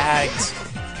tagged.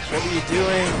 What are you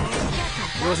doing?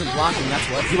 He wasn't blocking. That's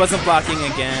what. He wasn't blocking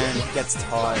again. Gets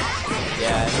taught.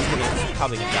 Yeah, he's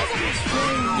probably gonna die for this.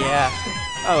 Yeah.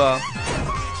 Oh well.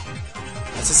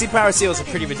 So C powered seal is a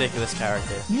pretty ridiculous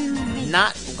character.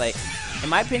 Not like. In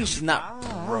my opinion, she's not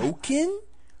broken,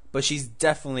 but she's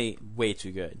definitely way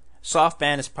too good. Soft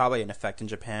ban is probably an effect in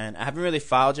Japan. I haven't really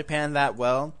followed Japan that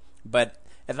well, but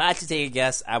if I had to take a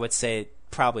guess, I would say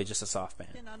probably just a soft ban.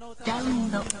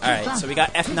 Alright, so we got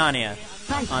F Nania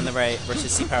on the right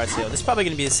versus C Powered Seal. This is probably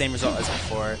going to be the same result as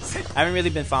before. I haven't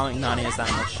really been following Nanias that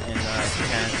much in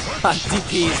Japan.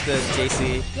 DP is the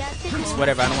JC. It's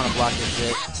whatever, I don't want to block this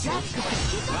shit.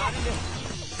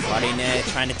 Warine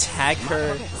trying to tag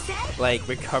her like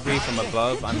recovery from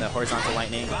above on the horizontal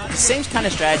lightning. The same kind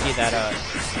of strategy that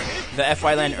the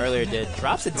FY Land earlier did.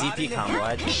 Drops a DP combo.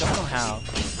 I don't know how.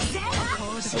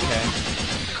 Okay.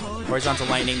 Horizontal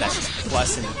lightning, that's just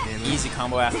plus an easy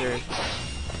combo after.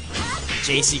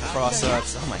 JC cross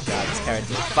ups. Oh my god, this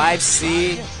character.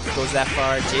 5C goes that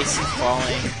far. JC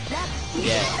falling.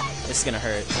 Yeah, this is gonna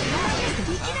hurt.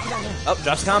 Oh,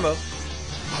 drops a combo.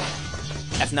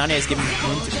 F Nania is giving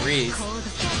room to breathe.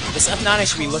 This F Nania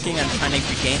should be looking at trying to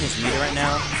regain his meter right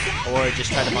now, or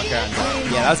just try to bunker out.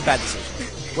 Yeah, that was a bad decision.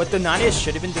 What the Nania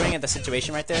should have been doing at the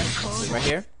situation right there, right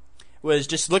here, was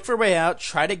just look for a way out,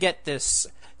 try to get this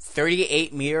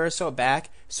 38 meter or so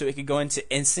back, so it could go into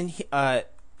instant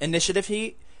initiative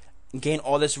heat, and gain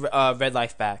all this red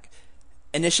life back.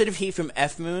 Initiative heat from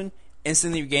F Moon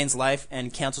instantly regains life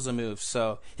and cancels a move.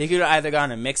 So he could have either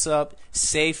gotten a mix up,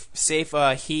 safe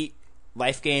heat,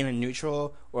 life gain and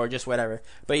neutral, or just whatever.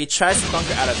 But he tries to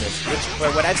bunker out of this, which, for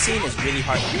what I've seen, is really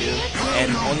hard to do,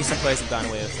 and only some players have gone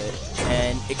away with it.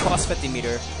 And it costs 50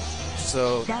 meter,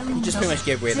 so he just pretty much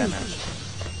gave away that match.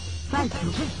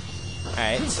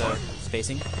 Alright, so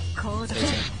spacing,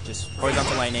 just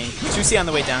horizontal lightning. 2C on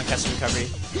the way down, catch recovery.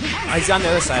 He's on the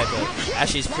other side, but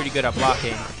actually he's pretty good at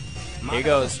blocking. Here he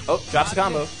goes. Oh, drops a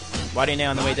combo. Warine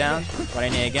on the way down.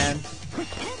 Warine again.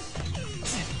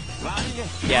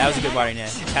 Yeah, that was a good Warine.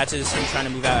 Catches him trying to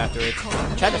move out afterwards.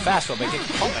 Tried to fast roll, but get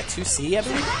caught by 2C, I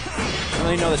believe? I don't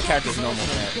really know this character's normal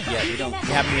yet. Yeah, we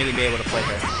haven't really been able to play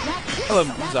her. Hello,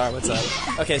 Zara, what's up?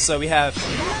 Okay, so we have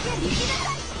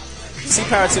C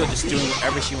Powered Seal just doing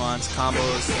whatever she wants.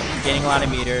 Combos, gaining a lot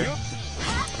of meter.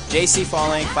 JC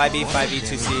falling, 5B,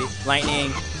 2C.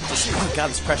 Lightning, just, oh god,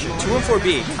 this pressure. 2 and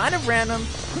 4B, kind of random,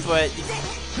 but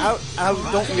I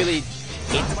don't really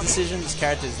hate the decision. This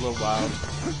character is a little wild.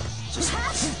 Just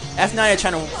F9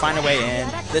 trying to find a way in.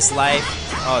 This life,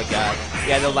 oh god.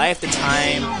 Yeah, the life, the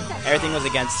time, everything was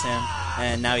against him,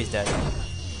 and now he's dead.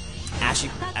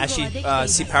 Actually,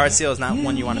 C Powered Seal is not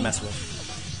one you want to mess with.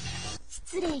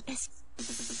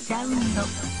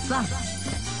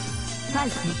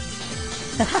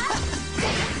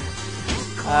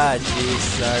 Ah,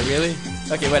 jeez, really?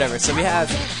 Okay, whatever. So we have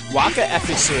Waka F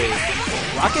Usui.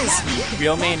 Waka's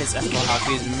real main is F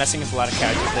Haku. He's been messing with a lot of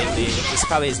characters lately. This is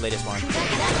probably his latest one.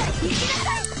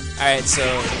 Alright, so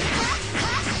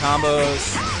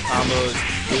combos,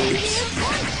 boots.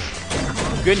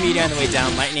 Good media on the way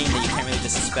down. Lightning that you can't really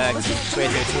disrespect. 2A,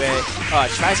 2A. Oh,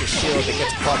 it tries to shield, but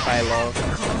gets caught by low.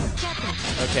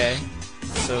 Okay.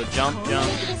 So jump,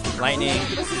 lightning.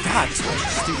 God, this one's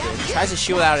stupid. Tries to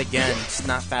shield out again, just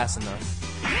not fast enough.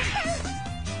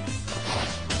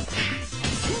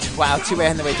 Wow, 2A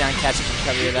on the way down, catching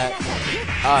recovery of that.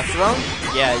 Throne?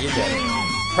 Yeah, you're dead.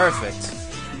 Perfect.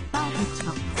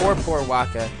 Poor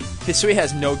Waka. Hisui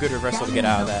has no good reversal to get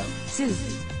out of that.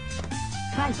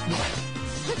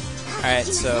 Alright,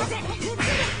 so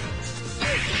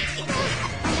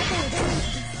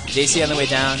JC on the way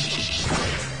down.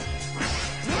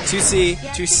 2C,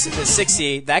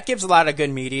 6C. That gives a lot of good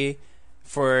meaty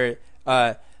for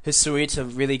Hisui to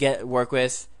really work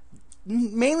with.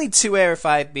 Mainly 2A or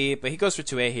 5B, but he goes for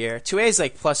 2A here. 2A is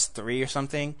like +3 or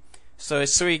something, so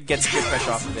Hisui gets good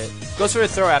pressure off of it. Goes for a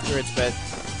throw afterwards, but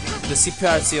the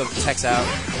CPR seal protects out.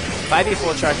 5B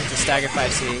full charge into stagger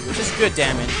 5C, which is good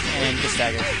damage and good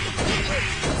stagger.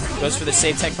 Goes for the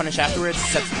save tech punish afterwards,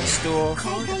 sets the stool.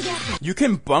 You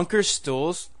can bunker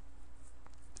stools,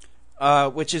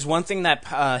 which is one thing that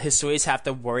Hisuis have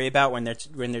to worry about when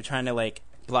they're trying to like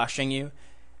block string you,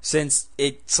 since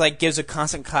it's like gives a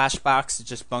constant clash box to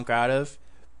just bunker out of.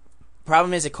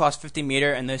 Problem is it costs 50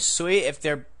 meter, and the Hisui, if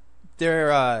they're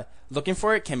looking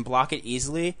for it, can block it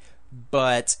easily,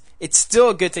 but it's still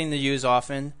a good thing to use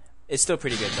often. It's still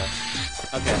pretty good though.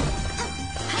 Okay.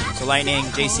 So Lightning,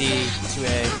 JC,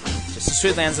 2A. Just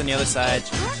Hisui lands on the other side.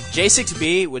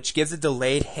 J6B, which gives a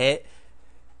delayed hit.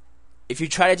 If you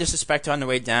try to disrespect her on the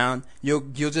way down, you'll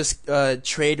just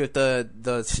trade with the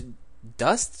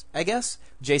dust, I guess,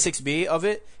 J6B of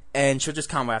it, and she'll just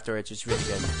combo after it, which is really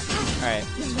good. Alright,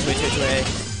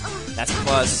 2A. That's a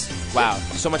plus. Wow,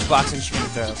 so much blocks and she can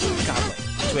throw.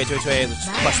 2A, which is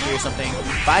 +3 or something.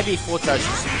 5B full charge,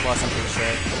 just plus, I'm pretty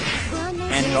sure.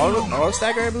 And an auto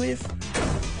stagger, I believe?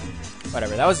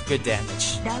 Whatever, that was good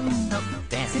damage. Damn.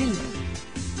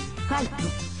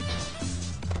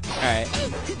 Alright,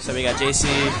 so we got JC,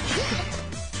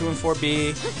 2 and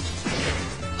 4B.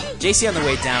 JC on the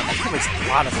way down, that covers a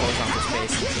lot of floors on this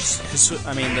space.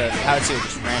 The power 2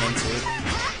 just ran into it.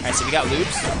 Alright, so we got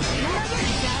loops.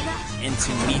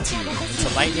 Into Meaty. Into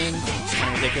Lightning, it's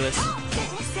kind of ridiculous.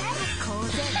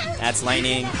 That's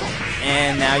Lightning.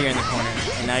 And now you're in the corner.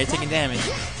 And now you're taking damage.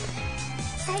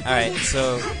 Alright,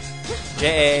 so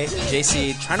JA,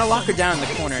 JC, trying to lock her down in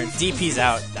the corner. DP's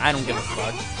out. I don't give a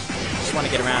fuck. Just want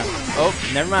to get around. Oh,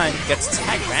 never mind. Gets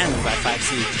tagged randomly by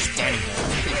 5C. Just standing there.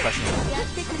 It's pretty questionable.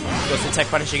 Goes for tech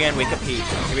punish again. Wake up Pete.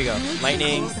 Here we go.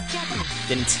 Lightning.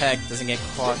 Didn't tech. Doesn't get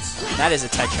caught. That is a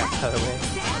tech trap, by the way.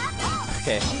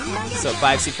 Okay. So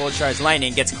 5C full charge.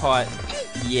 Lightning gets caught.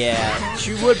 Yeah.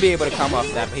 She would be able to come off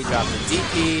that, but he dropped it.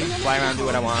 DP. Fly around, do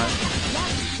what I want.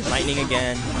 Lightning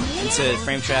again. Into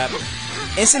frame trap.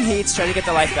 Instant heats. Try to get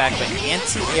the life back, but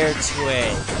anti-air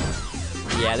 2A.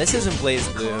 Yeah, this isn't Blaze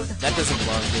Blue. That doesn't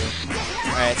belong here.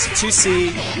 Alright, so 2C.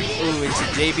 Ooh, into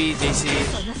JB, JC.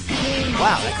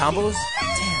 Wow, that combos?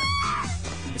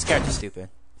 Damn. This character's stupid.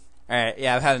 Alright,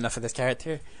 yeah, I've had enough of this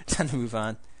character. Time to move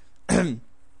on.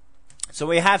 So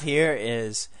what we have here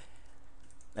is...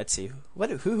 Let's see.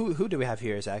 Who do we have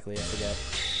here exactly? I forget.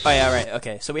 Oh yeah, right.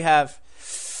 Okay, so we have...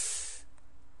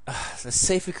 the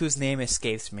Seifiku's name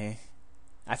escapes me.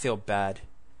 I feel bad.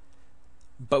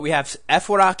 But we have F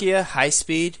Warakia, high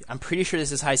speed. I'm pretty sure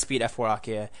this is high speed F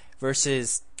Warakia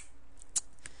versus...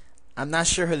 I'm not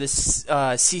sure who this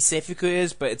C Seifuku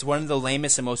is, but it's one of the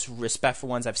lamest and most respectful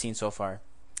ones I've seen so far.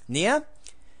 Nia?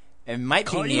 It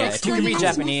might be Nia. If you can read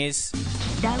Japanese,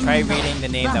 try reading the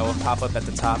name that will pop up at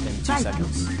the top in 2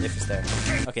 seconds, if it's there.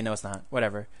 Okay, no it's not.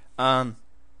 Whatever.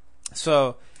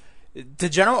 So, the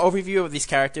general overview of these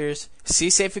characters, C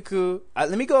Seifuku...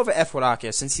 let me go over F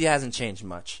Warakia, since he hasn't changed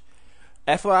much.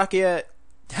 F Warakia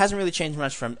hasn't really changed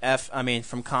much from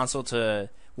from console to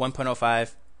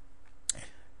 1.05.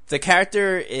 The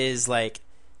character is like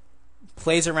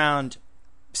plays around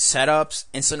setups,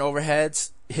 instant overheads.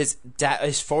 His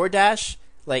forward dash,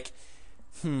 like,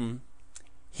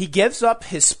 he gives up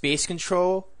his space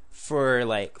control for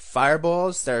like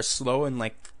fireballs that are slow and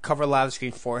like cover a lot of the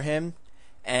screen for him,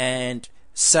 and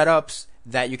setups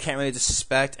that you can't really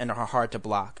disrespect and are hard to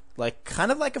block. Like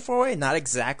kind of like a 4-way, not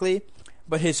exactly.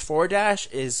 But his forward dash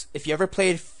is, if you ever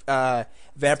played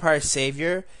Vampire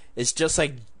Savior, it's just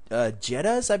like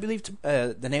Jetta's, I believe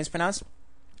the name's pronounced,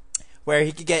 where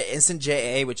he could get instant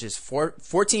JA, which is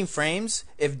 14 frames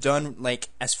if done like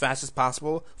as fast as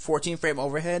possible, 14 frame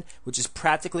overhead, which is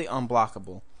practically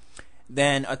unblockable.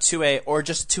 Then a 2A, or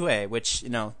just 2A, which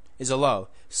is a low.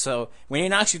 So when he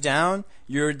knocks you down,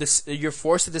 you're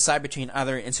forced to decide between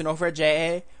either instant overhead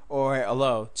JA or a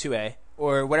low 2A.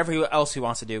 Or whatever else he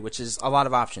wants to do, which is a lot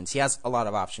of options. He has a lot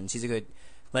of options. He's a good,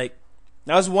 that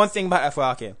was one thing about F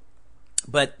Warakia.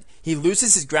 But he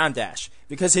loses his ground dash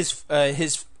because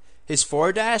his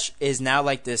forward dash is now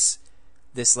like this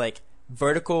like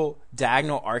vertical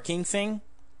diagonal arcing thing,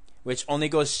 which only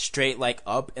goes straight like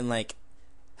up and like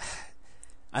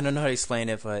I don't know how to explain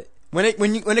it, but when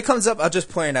it comes up, I'll just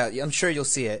point it out. I'm sure you'll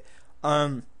see it.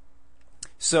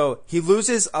 So he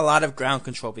loses a lot of ground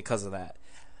control because of that.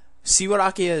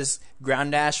 Shiwaraki's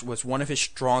ground dash was one of his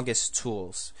strongest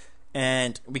tools.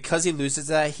 And because he loses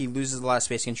that, he loses a lot of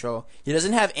space control. He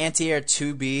doesn't have anti-air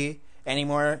 2B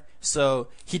anymore, so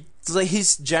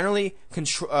he's generally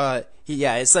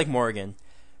it's like Morgan.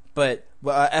 But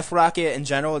F Rocket in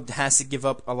general has to give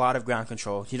up a lot of ground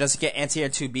control. He doesn't get anti-air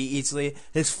 2B easily.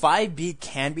 His 5B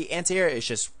can be anti-air, it's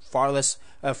just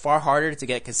far harder to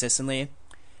get consistently.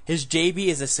 His JB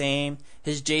is the same.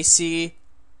 His JC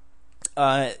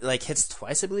hits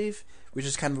twice, I believe, which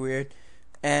is kind of weird.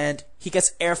 And he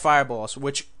gets air fireballs,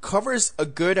 which covers a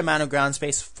good amount of ground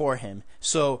space for him.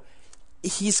 So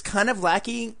he's kind of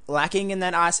lacking in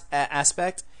that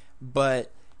aspect,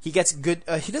 but he gets good.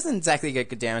 He doesn't exactly get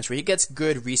good damage, but he gets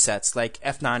good resets, like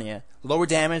F Nania. Lower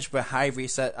damage, but high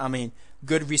reset.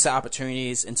 Good reset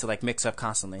opportunities into like mix up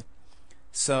constantly.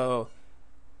 So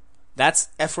that's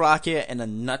F Rocket in a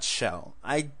nutshell.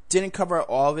 I didn't cover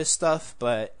all of his stuff,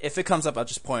 but if it comes up, I'll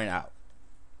just point it out.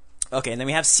 Okay, and then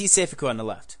we have C Seifuku on the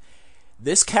left.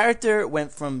 This character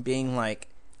went from being like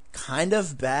kind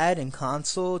of bad in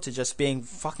console to just being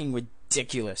fucking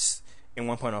ridiculous in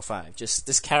 1.05. Just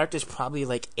this character's probably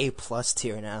like A+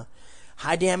 tier now.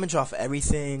 High damage off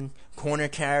everything, corner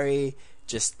carry,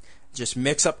 just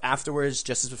mix up afterwards,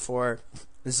 just as before.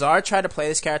 Zar tried to play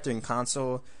this character in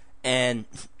console, and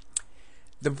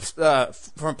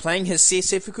from playing his C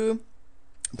Seifuku,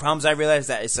 problems I realized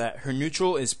is that her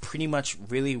neutral is pretty much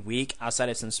really weak outside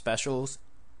of some specials.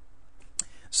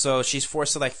 So she's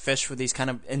forced to like fish for these kind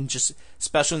of and just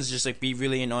specials just like be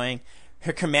really annoying.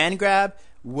 Her command grab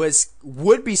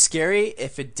would be scary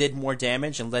if it did more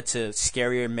damage and led to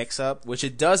scarier mix up, which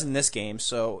it does in this game.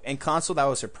 So in console that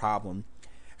was her problem.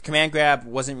 Her command grab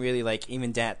wasn't really like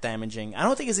even that damaging. I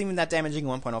don't think it's even that damaging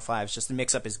in 1.05. It's just the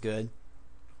mix up is good.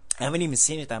 I haven't even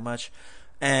seen it that much.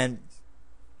 And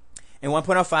in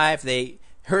 1.05,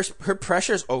 her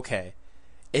pressure's okay.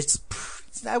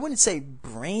 I wouldn't say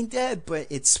brain dead, but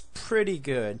it's pretty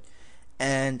good.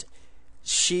 And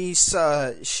she used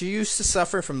to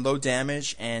suffer from low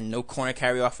damage and no corner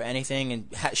carry off of anything, and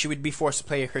she would be forced to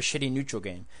play her shitty neutral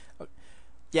game.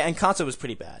 Yeah, and console was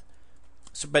pretty bad.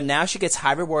 But now she gets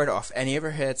high reward off any of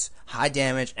her hits, high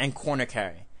damage, and corner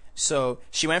carry. So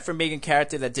she went from being a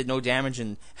character that did no damage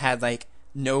and had like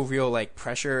no real like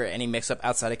pressure or any mix up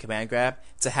outside of command grab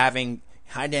to having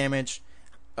high damage,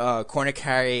 corner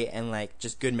carry, and like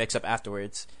just good mix up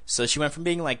afterwards. So she went from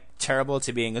being like terrible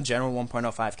to being a general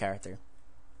 1.05 character.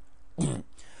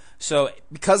 So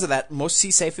because of that, most C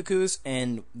Seifukus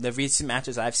in the recent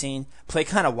matches I've seen play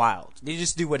kind of wild. They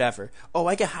just do whatever. Oh,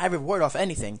 I get high reward off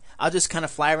anything. I'll just kind of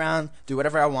fly around, do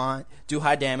whatever I want, do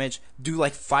high damage, do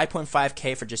like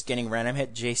 5.5k for just getting random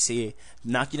hit JC,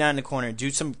 knock you down in the corner,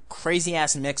 do some crazy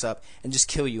ass mix up, and just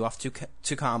kill you off two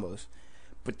combos.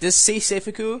 But this C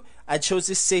Seifuku, I chose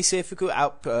this C Seifuku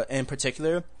out in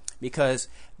particular because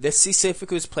this C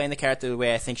Seifuku is playing the character the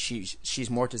way I think she's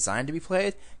more designed to be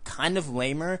played. Kind of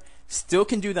lamer. Still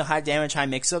can do the high damage, high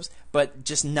mix-ups, but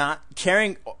just not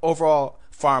carrying overall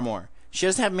far more. She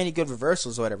doesn't have many good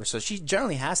reversals or whatever, so she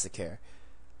generally has to care.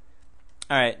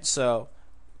 Alright, so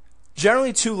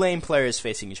generally two lane players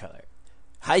facing each other.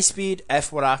 High Speed, F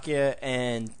Warakia,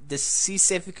 and this C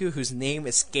Seifuku whose name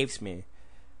escapes me.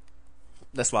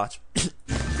 Let's watch.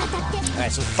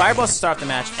 Alright, so Fireballs to start off the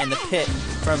match, and the Pit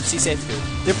from C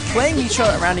Seifuku. They're playing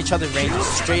around each other's ranges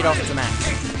straight off the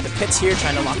match. The Pit's here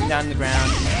trying to lock him down in the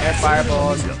ground, air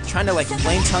Fireballs, trying to like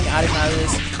flame tongue out of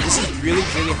this. This is really,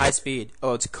 really high speed.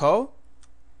 Oh, it's Ko?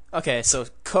 Okay, so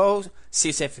Ko, C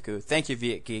Seifuku. Thank you,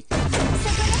 Viet Geek.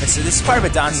 Okay, so this is part of a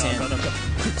Dansian.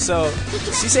 So,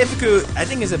 C Seifuku, I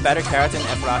think, is a better character than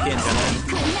F Rocket in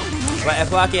general. But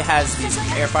F Rocket has these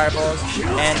air Fireballs,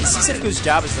 and C Seifuku's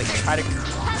job is like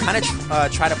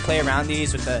try to play around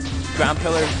these with the ground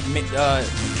pillar,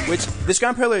 which this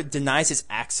ground pillar denies his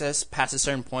access past a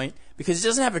certain point because he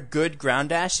doesn't have a good ground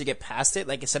dash to get past it,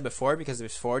 like I said before, because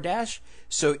there's forward dash.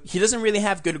 So he doesn't really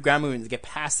have good ground movement to get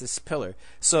past this pillar.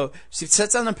 So he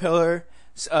sits on the pillar,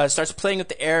 starts playing with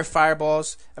the air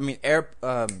Fireballs,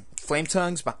 flame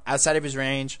tongues outside of his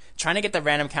range, trying to get the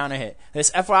random counter hit.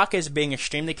 This F Rocket is being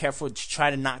extremely careful to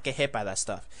try to not get hit by that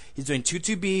stuff. He's doing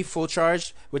 2-2B full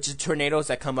charge, which is tornadoes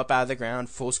that come up out of the ground,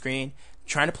 full screen,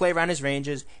 trying to play around his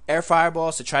ranges, air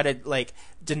Fireballs to try to like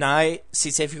deny C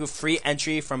Seifuku free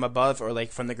entry from above or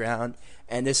like from the ground.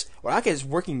 And this Rocket is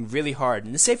working really hard,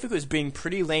 and this Seifuku is being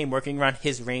pretty lame working around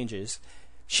his ranges.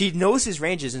 She knows his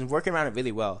ranges and working around it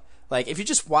really well. Like if you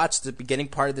just watch the beginning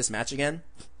part of this match again,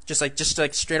 just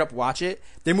like straight up watch it.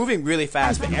 They're moving really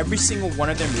fast, but every single one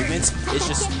of their movements is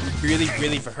just really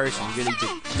rehearsed and really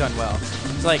done well.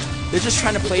 So like they're just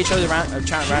trying to play each other around,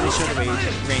 trying to round each other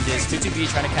ranges. 2-2-B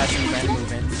trying to catch some random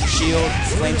movement. Shield,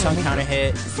 flame tongue counter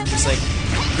hit, just like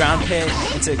ground hit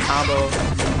into a combo,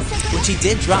 which he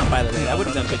did drop by the way. That would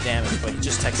have done good damage, but he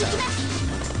just techs out.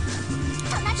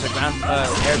 So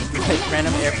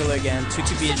random air pillar again.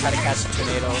 2-2-B to try to catch the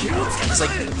tornado. It's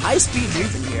like high speed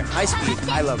movement here. High speed,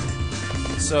 high level.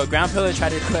 So ground pillar tried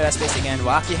to clear that space again.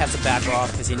 Rocky has to back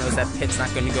off because he knows that pit's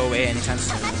not going to go away anytime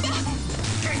soon.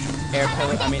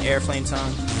 Air flame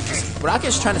tongue. Rocky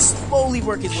is trying to slowly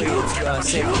work his way to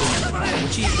save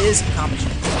which he is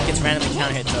accomplishing. He gets randomly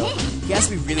counter hit though. He has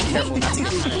to be really careful not to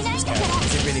get counter hit this guy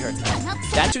because it really hurts him.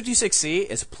 That 226C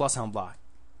is plus helm block.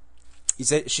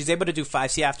 She's able to do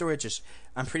 5C afterwards, just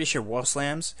I'm pretty sure wall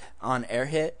slams on air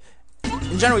hit.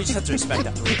 In general, you just have to respect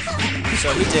afterwards.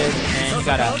 So he did, and he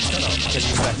got out because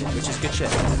he respected, which is good shit.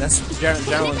 That's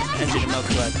general engine of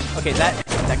Melty Blood. Okay,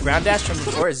 that ground dash from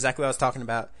before is exactly what I was talking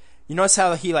about. You notice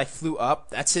how he like flew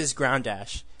up? That's his ground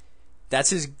dash.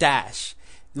 That's his dash,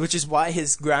 which is why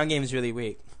his ground game is really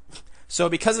weak. So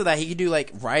because of that, he could do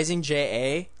like rising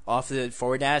JA off the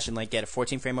forward dash and like get a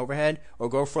 14 frame overhead, or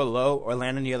go for a low, or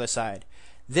land on the other side.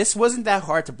 This wasn't that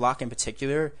hard to block in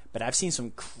particular, but I've seen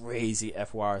some crazy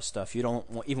FWAR stuff you don't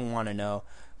even want to know.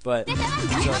 But so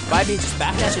 5B just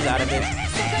backdashes out of it.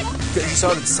 You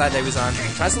saw the side that he was on.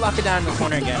 Tries to lock it down in the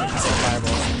corner again. Fireball.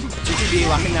 2-2-B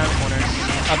locking down the corner.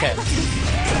 Okay,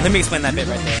 let me explain that bit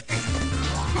right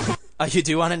there. Oh, you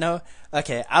do want to know?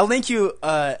 Okay, I'll link you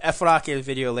F-Rocket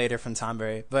video later from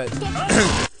Tomberry. But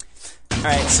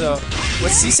alright, so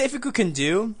what C Seifuku can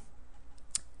do,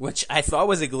 which I thought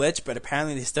was a glitch, but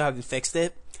apparently they still haven't fixed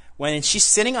it. When she's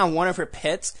sitting on one of her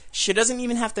pits, she doesn't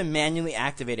even have to manually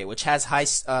activate it, which has high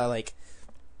like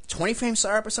 20 frame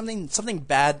startup or something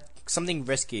bad, something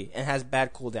risky, and has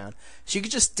bad cooldown. She could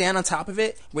just stand on top of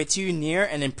it, wait till you're near,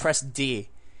 and then press D,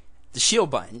 the shield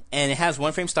button, and it has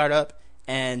 1 frame startup.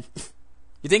 And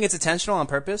you think it's intentional on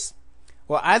purpose?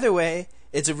 Well, either way,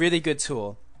 it's a really good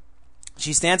tool.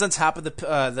 She stands on top of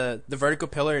the vertical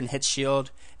pillar and hits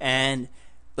shield, and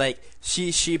like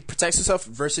she protects herself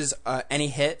versus any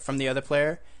hit from the other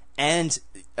player, and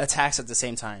attacks at the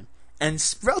same time. And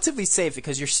it's relatively safe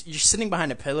because you're sitting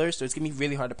behind a pillar, so it's gonna be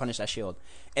really hard to punish that shield.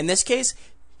 In this case,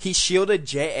 he shielded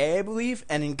JA, I believe,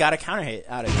 and then got a counter hit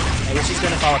out of it, and which he's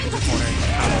gonna follow up into the corner.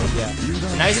 Yeah.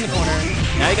 So now he's in the corner.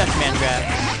 Now you got command grab,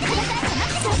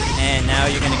 and now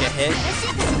you're gonna get hit.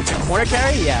 It's a corner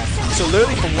carry, yeah. So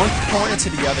literally from one corner to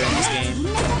the other in this game,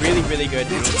 really good.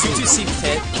 It's a 2-2-C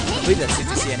hit. I believe that's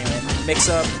 2-2-C anyway. Mix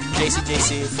up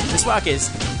JC. This rock is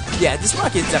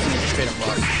definitely a straight up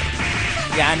rock.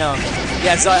 Yeah, I know.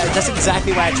 Yeah, so that's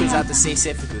exactly why I chose out the Sei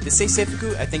Seifuku. The Sei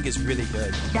Seifuku, I think, is really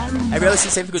good. I rarely see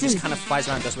Seifuku just kind of flies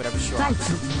around and does whatever she wants.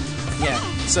 Yeah,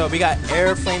 so we got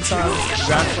air flame tongue,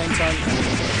 ground flame tongue,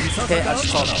 hit, I'll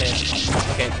just call it hit.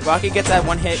 Okay, Rocky gets that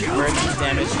one hit, very huge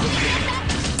damage.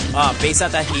 Base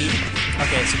out that heat.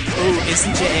 Okay, so, ooh,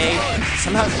 instant JA.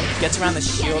 Somehow gets around the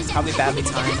shield, probably badly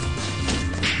timed.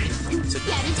 So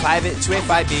 2A,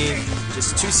 5B,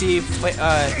 just 2C,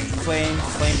 flame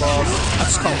balls. I'll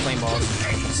just call them flame balls.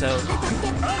 So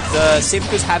the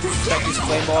Seifukus have these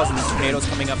flame balls and the tornadoes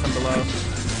coming up from below.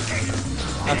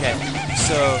 Okay,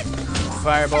 so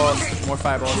fireballs, more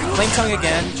fireballs. Flame tongue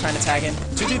again, trying to tag in.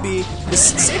 2-2-B.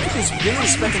 This Seifuku is really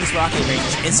respecting this rocket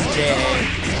range. Instant JA.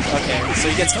 Okay, so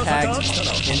he gets tagged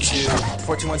into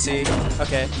 421C.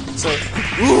 Okay, so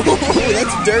ooh,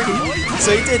 that's dirty.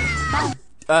 So he did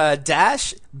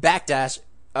dash, backdash,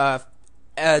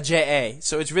 JA.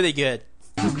 So it's really good.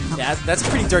 Yeah, that's a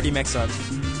pretty dirty mix-up.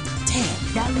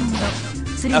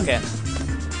 Damn. Okay.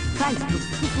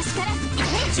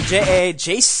 So JA,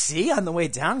 JC on the way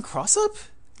down, cross-up?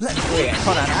 Wait,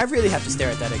 hold on, I really have to stare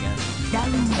at that again.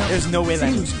 There's no way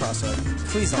that moves cross-up.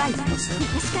 Please don't move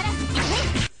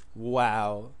cross-up.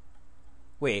 Wow.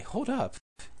 Wait, hold up.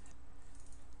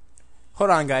 Hold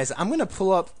on, guys. I'm gonna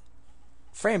pull up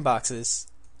frame boxes.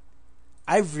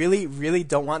 I really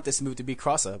don't want this move to be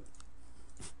cross-up.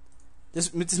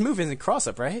 This move isn't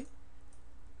cross-up, right?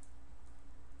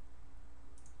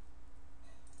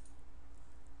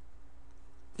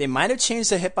 They might have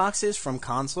changed the hitboxes from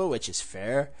console, which is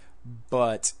fair,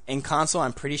 but in console,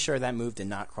 I'm pretty sure that move did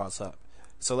not cross up.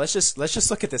 So let's just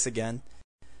look at this again.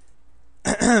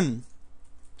 All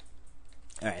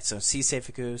right, so C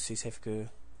Seifuku.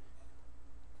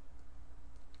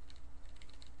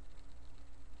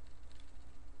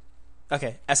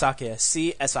 Okay, Asakia.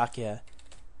 C Asakia.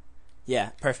 Yeah,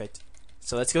 perfect.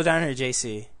 So let's go down here to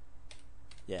JC.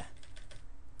 Yeah.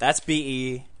 That's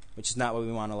BE. which is not what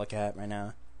we want to look at right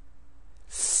now.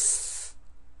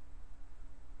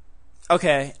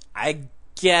 Okay, I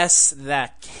guess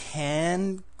that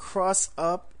can cross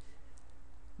up.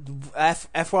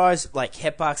 FY's like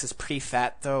hitbox is pretty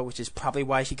fat though, which is probably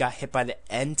why she got hit by the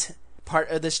end part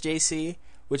of this JC,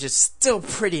 which is still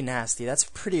pretty nasty. That's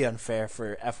pretty unfair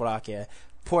for F-Warakia.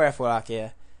 Poor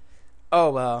F-Warakia.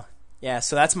 Oh well. Yeah,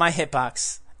 so that's my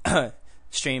hitbox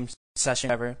stream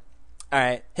session ever.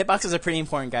 Alright, hitboxes are pretty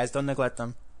important, guys. Don't neglect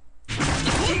them.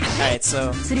 Alright, so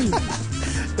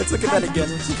let's look at that again,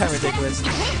 which is kind of ridiculous.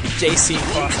 JC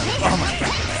crossover. Oh my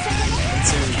god.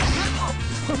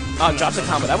 Oh, drops a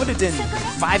combo. That would have been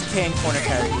 5k in corner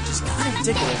carry, which is kind of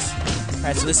ridiculous.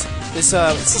 Alright, so this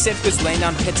Safeco is laying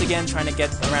down hits again, trying to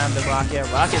get around the Rocket.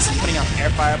 Rocket is putting out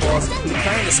air fireballs,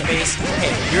 clearing the space.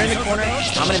 Hey, you're in the corner,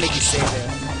 I'm gonna make you stay there.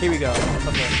 Here we go.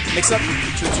 Okay, mix up,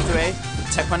 2-2-2-A.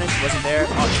 Tech punish, wasn't there.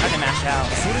 Oh, trying to mash out.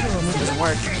 Doesn't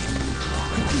work.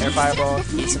 Air fireball,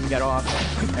 needs him to get off.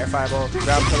 Air fireball,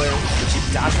 ground pillar, which he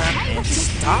dodged around and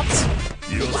stopped.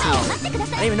 Wow, I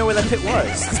didn't even know where that pit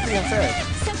was. That's pretty unfair.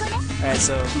 Alright,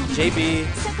 so JB,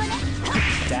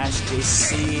 dash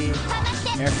JC,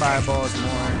 air fireballs,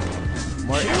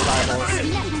 more air fireballs.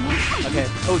 Okay,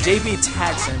 oh, JB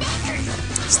tags him.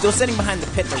 Still sitting behind the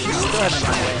pit though, he still hasn't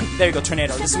run away. There you go,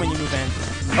 tornado, this is when you move in.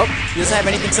 Oh, he doesn't have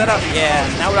anything set up. Yeah,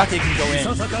 now Rocket can go in.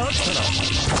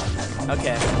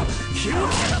 Okay.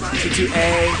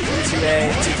 2-2-A,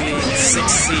 2-A, 2B,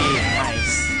 6C,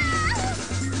 nice.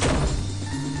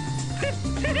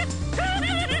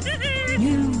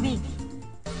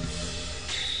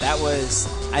 That was,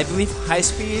 I believe, high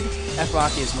speed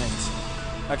F-Rocky's wins.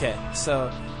 Okay,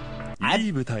 so I'm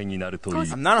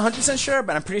not 100% sure,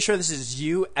 but I'm pretty sure this is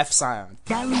you, F-Scion.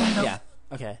 Yeah,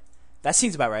 okay. That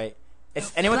seems about right.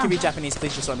 If anyone can read Japanese,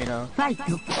 please just let me know. I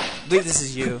believe this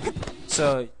is you.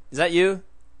 So, is that you?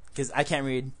 Because I can't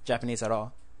read Japanese at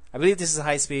all. I believe this is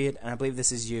high speed, and I believe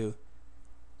this is you.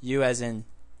 You as in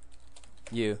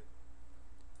you.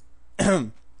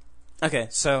 Okay,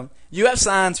 so UF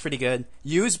Scien's pretty good.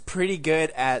 Yu's pretty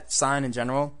good at Scion in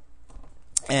general,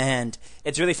 and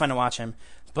it's really fun to watch him.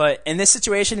 But in this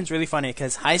situation, it's really funny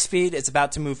because high speed is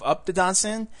about to move up the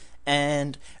Dansen,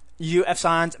 and UF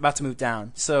Scien's about to move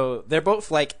down. So they're both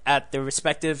like at their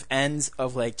respective ends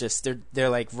of like just they're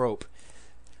like rope.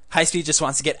 High speed just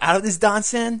wants to get out of this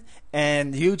Dansen,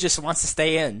 and Yu just wants to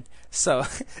stay in. So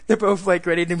they're both like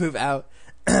ready to move out.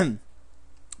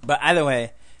 But either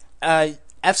way,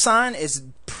 F-San is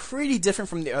pretty different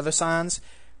from the other Sans.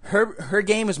 Her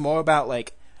game is more about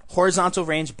like horizontal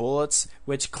range bullets,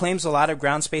 which claims a lot of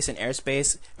ground space and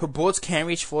airspace. Her bullets can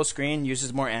reach full screen,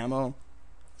 uses more ammo.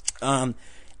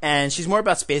 And she's more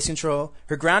about space control.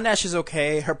 Her ground dash is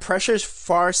okay. Her pressure is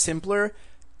far simpler.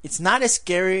 It's not as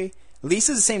scary.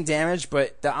 Lisa's the same damage,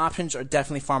 but the options are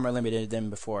definitely far more limited than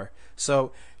before.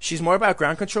 So she's more about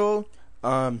ground control,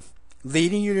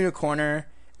 leading you to the corner,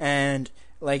 and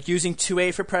like using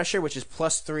 2A for pressure, which is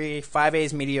 +3, 5A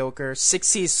is mediocre,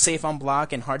 6C is safe on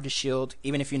block and hard to shield,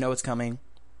 even if you know it's coming.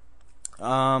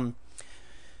 Let's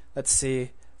see,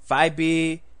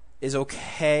 5B is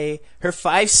okay. Her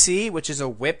 5C, which is a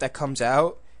whip that comes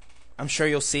out, I'm sure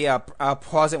you'll see, I'll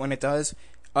pause it when it does.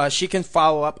 She can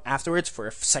follow up afterwards for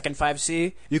a second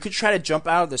 5C. You could try to jump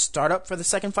out of the startup for the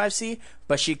second 5C,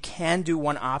 but she can do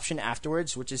one option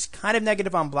afterwards, which is kind of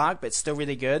negative on block, but still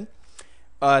really good.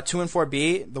 2 and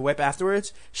 4B, the whip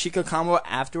afterwards, she could combo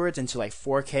afterwards into like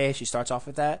 4K. She starts off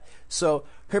with that. So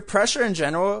her pressure in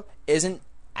general isn't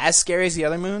as scary as the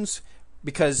other moons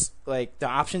because like the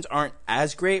options aren't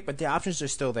as great, but the options are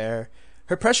still there.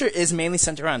 Her pressure is mainly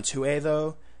centered around 2A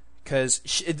though, because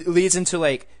it leads into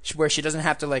like where she doesn't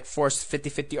have to like force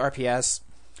 50-50 RPS,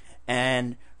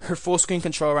 and her full screen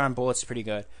control around bullets is pretty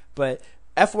good. But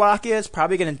F-Waka is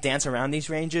probably going to dance around these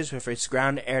ranges with its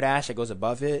ground air dash that goes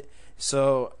above it.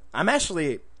 So I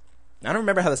don't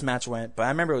remember how this match went, but I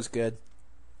remember it was good.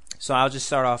 So I'll just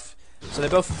start off. So they're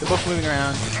both moving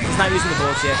around. He's not using the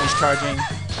bullets yet. He's charging.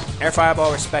 Air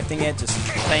fireball, respecting it, just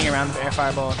playing around with air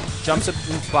fireball. Jumps up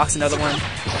and blocks another one.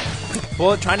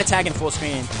 Bullet trying to tag in full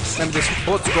screen. Remember, this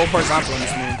bullet to go horizontal in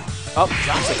this move. Oh,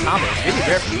 drops the combo. Really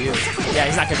rare for you. Yeah,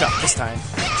 he's not gonna drop this time.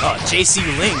 Oh, JC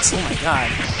Lynx. Oh my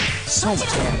god. So much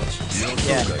damage.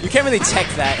 Yeah, you can't really tech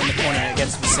that in the corner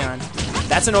against Vision.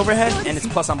 That's an overhead, and it's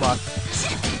plus on block.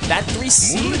 That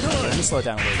 3C... Okay, let me slow it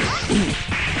down a little bit.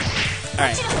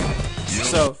 Alright.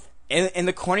 So, in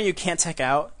the corner, you can't tech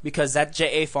out, because that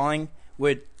JA falling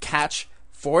would catch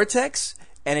forward techs,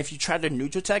 and if you tried to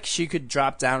neutral tech, she could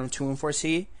drop down 2 and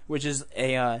 4C, which is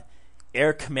a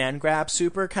air command grab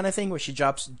super kind of thing where she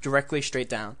drops directly straight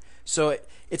down. So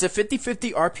it's a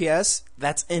 50-50 RPS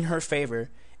that's in her favor.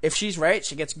 If she's right,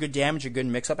 she gets good damage or good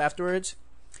mix-up afterwards.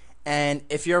 And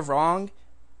if you're wrong,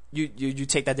 you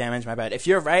take that damage, my bad. If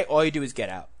you're right, all you do is get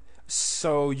out.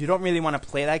 So you don't really want to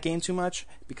play that game too much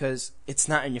because it's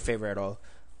not in your favor at all.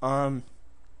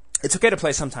 It's okay to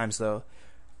play sometimes, though.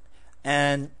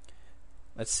 And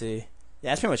let's see.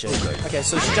 Yeah, that's pretty much it. Okay,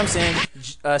 so she jumps in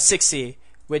 6C,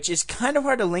 which is kind of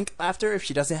hard to link after if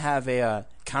she doesn't have a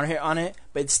counter hit on it,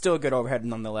 but it's still a good overhead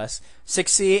nonetheless.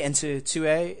 6C into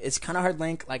 2A, it's kind of hard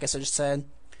link, like I just said,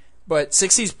 but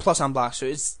 6C is plus on block, so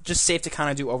it's just safe to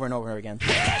kind of do over and over again.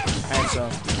 Alright, so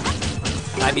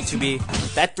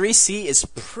 5B2B. That 3C is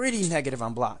pretty negative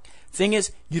on block. Thing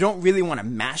is, you don't really want to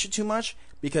mash it too much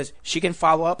because she can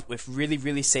follow up with really,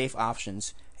 really safe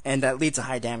options. And that leads to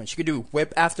high damage. She could do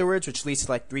whip afterwards, which leads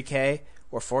to like 3K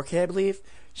or 4K, I believe.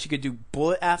 She could do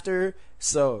bullet after.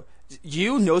 So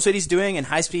Yu knows what he's doing, and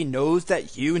High Speed knows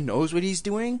that Yu knows what he's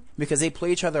doing because they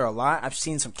play each other a lot. I've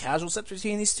seen some casual sets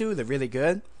between these two. They're really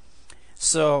good.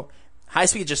 So High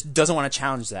Speed just doesn't want to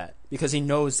challenge that because he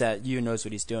knows that Yu knows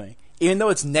what he's doing. Even though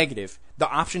it's negative, the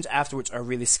options afterwards are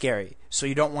really scary. So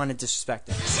you don't want to disrespect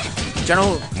him.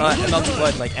 General Melty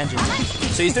Blood, like engine.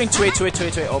 So he's doing 2A, 2A,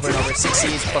 2A, 2A over and over. 6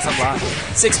 C's plus on block.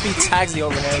 6B tags the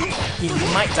overhead. He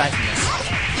might die from this.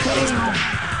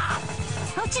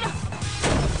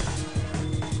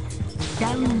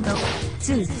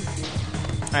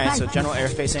 Alright, so general air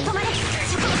facing.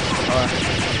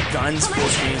 Guns full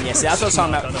screen. Yes, that's what I was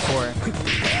talking about before.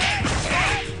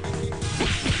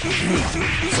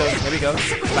 So here we go.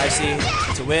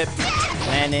 5C to whip.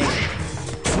 Landing.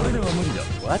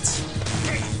 What?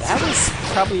 That was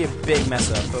probably a big mess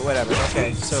up, but whatever.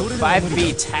 Okay, so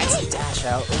 5B tags the dash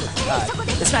out. Oh my god.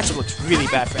 This matchup looks really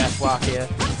bad for F block here.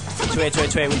 2A, 2A,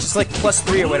 2A, which is like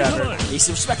 +3 or whatever. He's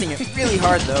respecting it really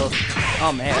hard though.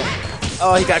 Oh man.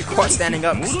 Oh, he got caught standing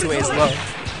up because 2A is low.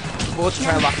 Bullets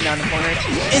trying to lock him down in the corner.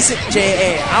 Instant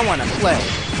JA. I want to play.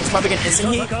 It's probably going to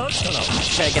instant heat.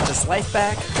 Try to get this life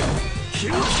back.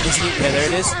 Instant heat. Yeah, there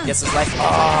it is. Gets his life.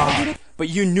 Oh. But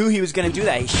you knew he was going to do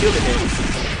that. He shielded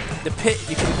it. The pit,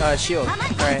 you can shield.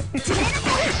 Alright.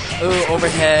 Ooh,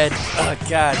 overhead. Oh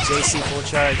god. JC full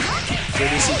charge.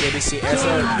 JBC, air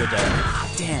throw. You're dead.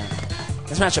 Damn.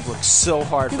 This matchup looks so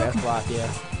hard for F block,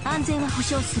 yeah.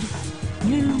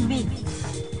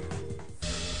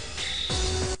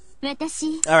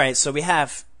 Alright, so we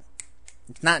have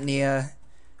not Nia.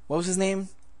 What was his name?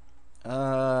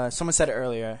 Someone said it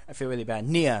earlier. I feel really bad.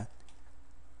 Nia.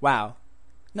 Wow.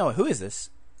 No, who is this?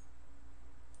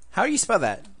 How do you spell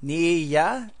that?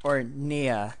 Nia or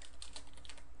Nia?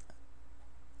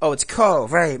 Oh, it's Ko.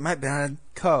 Right, my bad.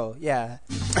 Ko, yeah.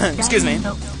 Excuse me.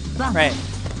 Right.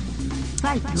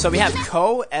 So we have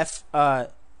Ko F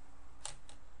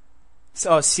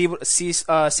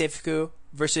Seifuku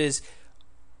versus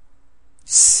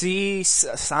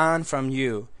C-san from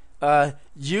Yu.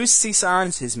 Yu C-san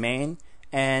is his main,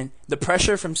 and the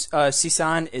pressure from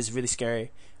C-san is really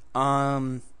scary.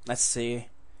 Let's see.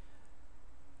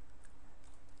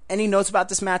 Any notes about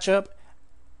this matchup?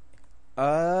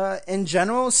 In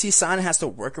general, C-san has to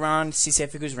work around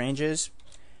C-Seifuku's ranges.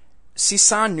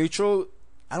 C-san neutral,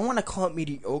 I don't want to call it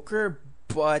mediocre,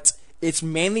 but it's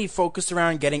mainly focused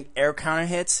around getting air counter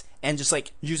hits and just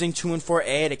like using 2 and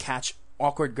 4A to catch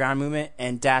awkward ground movement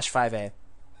and dash 5A.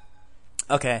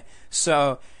 Okay,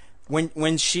 so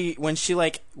when she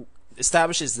like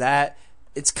establishes that,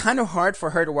 it's kind of hard for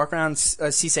her to work around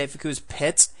C-Seifuku's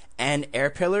pits and air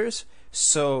pillars.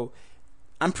 So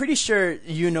I'm pretty sure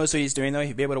Yu knows what he's doing though.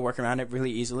 He'll be able to work around it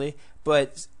really easily.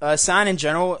 But San in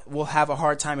general will have a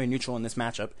hard time in neutral in this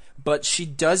matchup. But she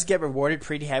does get rewarded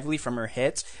pretty heavily from her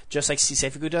hits, just like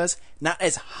C-Seifuku does. Not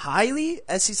as highly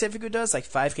as C-Seifuku does, like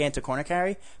 5K into corner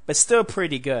carry, but still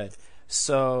pretty good.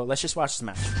 So let's just watch this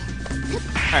match.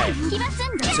 Alright,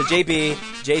 so JB,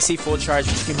 JC full charge,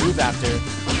 which you can move after,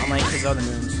 unlike his other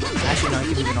moves. Actually, no,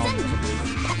 he can move in all moves, I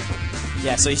believe.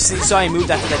 Yeah, so you saw he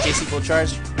moved after that JC full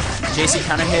charge. JC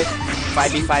counter hit,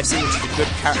 5B, 5C, which is a good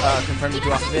confirm to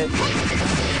do off of it.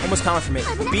 Almost common for me.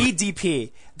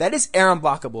 BDP, that is air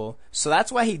unblockable, so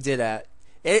that's why he did that.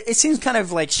 It seems kind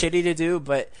of like shitty to do,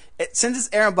 but since it's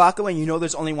air unblockable and you know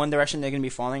there's only one direction they're going to be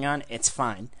falling on, it's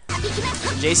fine.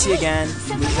 JC again,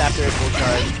 moves after a full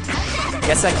charge.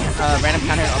 Gets that random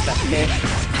counter off that pit.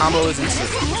 Combos into,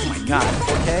 oh my god,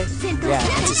 4K?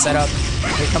 Yeah, into setup.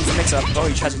 Here comes the mix up. Oh,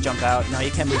 he tries to jump out. No, he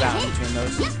can't move out in between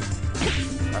those.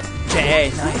 JA,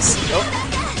 nice.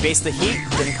 Oh, base the heat.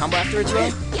 Didn't combo afterwards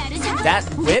though. That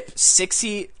whip,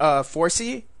 6C,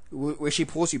 4C, where she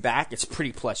pulls you back, it's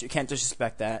pretty plush. You can't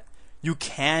disrespect that.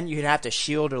 you'd have to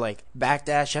shield or like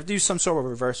backdash. You have to do some sort of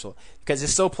reversal because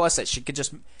it's so plus that she could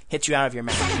just hit you out of your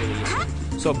match really easily.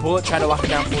 So Bullet tried to lock her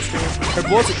down full screen. Her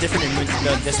bullets are different in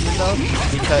this move though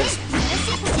because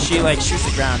she like shoots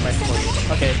the ground right before you.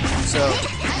 Okay, so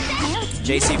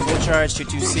JC full charge,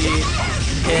 2-2C,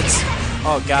 hits.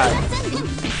 Oh god.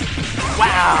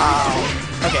 Wow!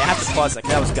 Okay, I have to pause that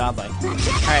because that was godlike.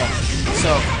 Alright,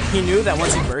 so he knew that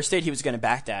once he bursted, he was going to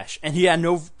backdash. And he had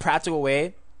no practical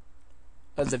way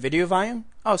of the video volume?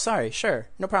 Oh, sorry, sure,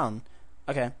 no problem.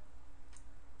 Okay.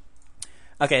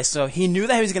 Okay, so he knew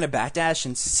that he was going to backdash,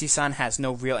 and Sisan has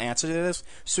no real answer to this,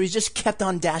 so he just kept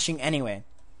on dashing anyway.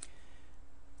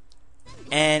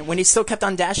 And when he still kept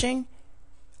on dashing,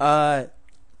 the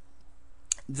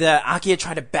Akia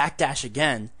tried to backdash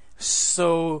again.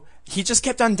 So he just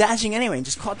kept on dashing anyway and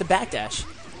just caught the backdash.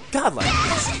 Godlike.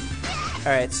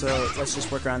 Alright, so let's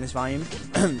just work around this volume.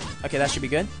 Okay, that should be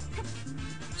good.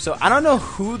 So I don't know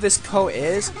who this Ko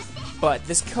is, but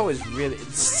this Ko is really,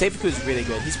 Seifuku is really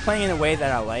good. He's playing in a way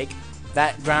that I like.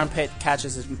 That ground pit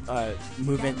catches his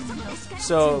movement.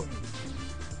 So,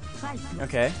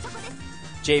 okay.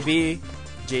 JB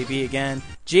again.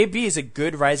 JB is a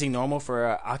good rising normal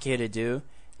for Akia to do,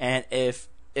 and if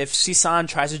Sisan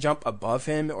tries to jump above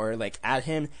him or like at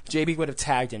him, JB would have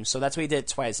tagged him. So that's what he did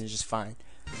twice, and it's just fine.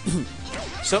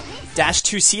 So dash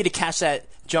 2C to catch that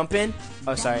jump in.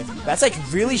 Oh, sorry. That's like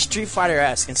really Street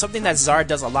Fighter-esque and something that Zard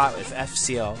does a lot with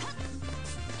FCL.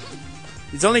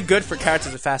 It's only good for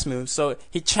characters with fast moves. So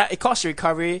it cost you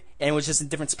recovery, and it was just a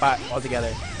different spot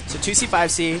altogether. So 2C,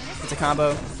 5C, it's a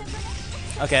combo.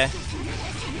 Okay.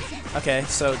 Okay,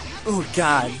 so, oh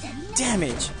god,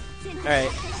 damage. Alright.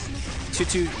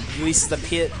 2-2 releases the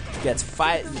pit, gets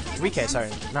 3k, sorry,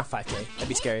 not 5k, that'd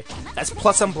be scary. That's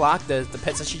plus unblock, the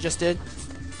pits that she just did.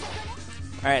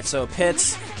 Alright, so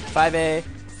pits, 5A,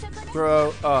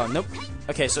 throw, oh, nope.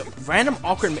 Okay, so random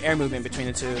awkward air movement between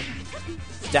the two.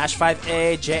 Dash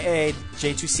 5A, JA,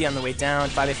 J2C on the way down,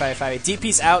 5A, 5A, 5A.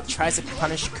 DP's out, tries to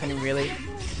punish, couldn't really.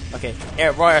 Okay,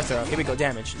 raw air throw, here we go,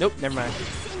 damage. Nope, never mind.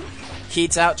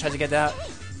 Heat's out, tries to get that.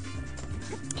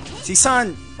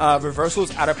 Sisan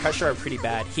reversals out of pressure are pretty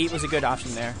bad. Heat was a good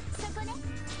option there.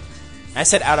 I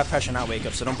said out of pressure, not wake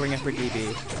up, so don't bring up for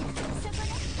DB.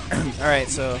 Alright,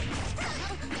 so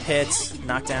hits,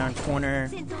 knockdown,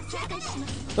 corner.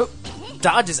 Oh,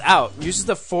 dodge is out. Uses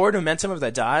the forward momentum of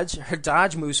the dodge. Her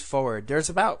dodge moves forward. There's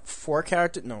about 2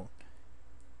 characters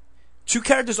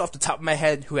off the top of my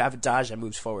head who have a dodge that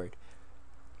moves forward.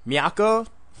 Miyako,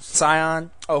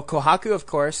 Sion, oh, Kohaku, of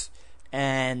course,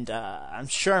 and I'm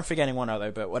sure I'm forgetting one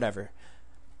other, but whatever.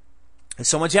 And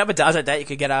so once you have a dodge like that, you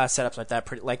could get out of setups like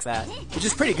that, which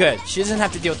is pretty good. She doesn't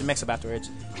have to deal with the mix-up afterwards.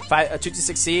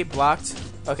 2-6C, blocked.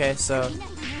 Okay, so,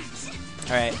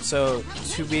 alright, so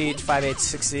 2B, 5A,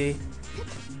 6C.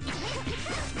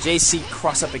 JC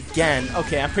cross up again.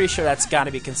 Okay, I'm pretty sure that's got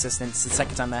to be consistent. It's the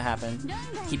second time that happened.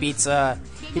 He beats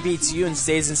you and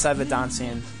stays inside the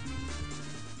Dansian.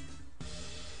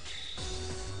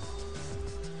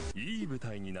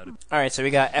 Alright, so we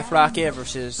got F Rocket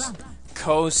versus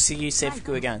Ko C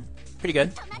Seifuku again. Pretty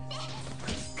good.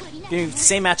 Doing the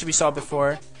same matchup we saw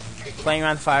before. Playing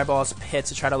around the fireballs, hits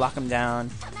to try to lock him down.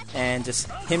 And just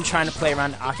him trying to play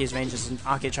around Aki's ranges and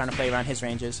Aki trying to play around his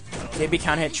ranges. JB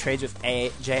counter hit trades with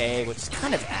JA, which is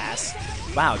kind of ass.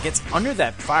 Wow, gets under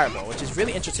that fireball, which is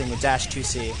really interesting with dash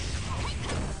 2C.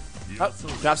 Oh,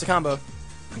 drops a combo.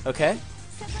 Okay.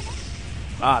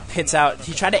 Pits out.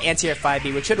 He tried to anti-air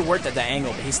 5B, which should have worked at that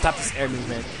angle, but he stopped his air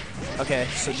movement. Okay,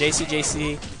 so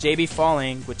JC, JB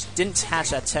falling, which didn't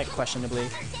catch that tech questionably.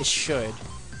 It should.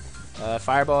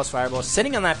 Fireballs.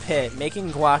 Sitting on that pit,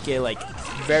 making Guake, like,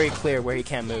 very clear where he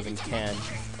can't move and can.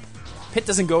 Pit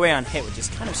doesn't go away on hit, which is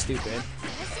kind of stupid.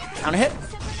 Counter hit.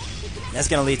 That's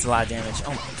going to lead to a lot of damage.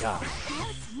 Oh my god.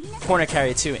 Corner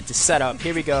carry too into setup.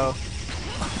 Here we go.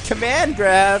 Command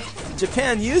grab.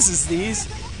 Japan uses these.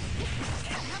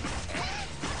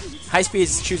 High Speed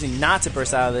is choosing not to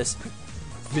burst out of this.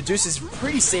 Reduces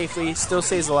pretty safely. Still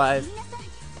stays alive.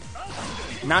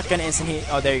 Not going to instant heat.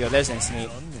 Oh, there you go. There's instant heat.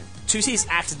 2C's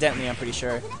accidentally, I'm pretty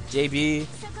sure. JB.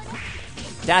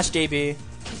 Dash JB.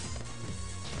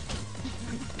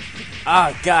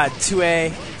 Oh, God.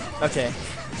 2A. Okay.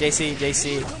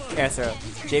 JC. Air throw.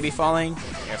 JB falling.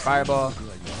 Air fireball.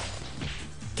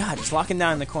 God, he's locking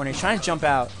down in the corner. He's trying to jump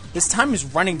out. This time is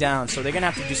running down, so they're going to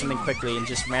have to do something quickly and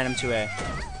just random 2A.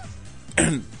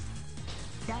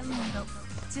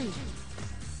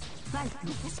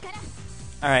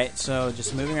 Alright, so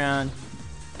just moving around.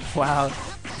 Wow.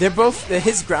 They're both,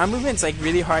 his ground movement's like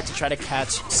really hard to try to catch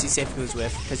C Seifuku's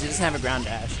with because he doesn't have a ground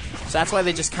dash. So that's why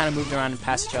they just kind of moved around and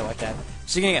passed each other like that.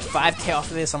 She's gonna get 5k off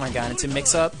of this. Oh my god. Into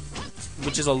mix-up,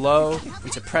 which is a low.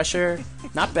 Into pressure.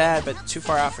 Not bad, but too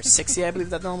far out for 60, I believe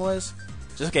that normal is.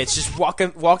 Okay, it's just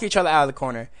walk each other out of the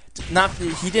corner.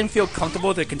 He didn't feel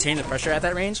comfortable to contain the pressure at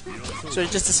that range, so he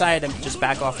just decided to just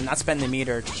back off and not spend the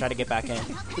meter to try to get back in,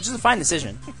 which is a fine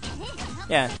decision.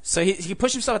 Yeah, so he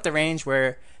pushed himself at the range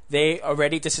where they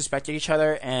already disrespected each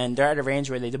other, and they're at a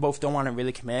range where they both don't want to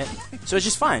really commit, so it's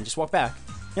just fine, just walk back.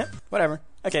 Yep, whatever.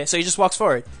 Okay, so he just walks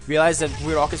forward, realized that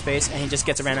weird awkward space, and he just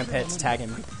gets a random pit to tag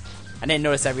him. I didn't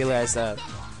notice that, realized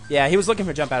yeah, he was looking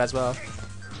for jump out as well.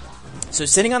 So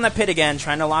sitting on that pit again,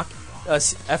 trying to lock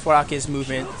F-Rocket's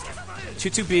movement.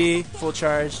 2-2B, full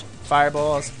charge,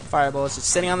 fireballs, just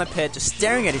sitting on the pit, just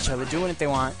staring at each other, doing what they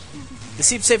want. The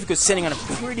Seifuku's sitting on a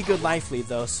pretty good life lead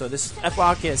though, so this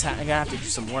F-Rocket is gonna have to do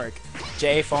some work.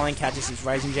 JA falling, catches his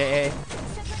rising JA.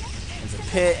 Into the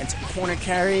pit, into the corner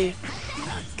carry.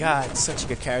 Oh, God, such a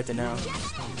good character now.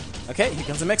 Okay, here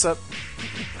comes the mix-up.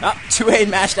 Oh, 2A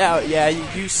mashed out. Yeah,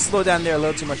 you slowed down there a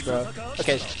little too much, bro.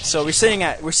 Okay, so we're seeing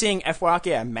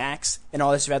F-Rocket at max and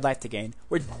all this red life to gain.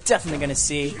 We're definitely gonna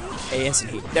see a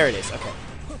instant heat. There it is. Okay,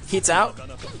 heats out.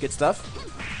 Good stuff.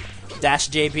 Dash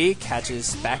JB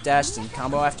catches backdash and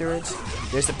combo afterwards.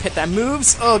 There's the pit that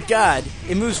moves. Oh God,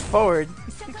 it moves forward.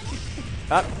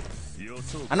 Up.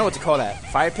 I don't know what to call that.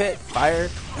 Fire pit. Fire.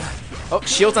 Oh,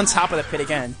 shields on top of the pit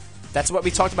again. That's what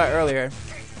we talked about earlier.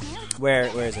 Where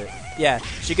is it? Yeah,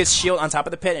 she gets shield on top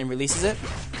of the pit and releases it.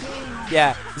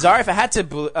 Yeah, Zara, if I had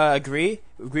to agree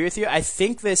with you, I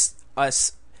think this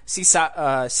CS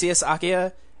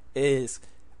Akia is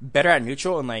better at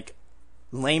neutral and like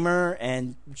lamer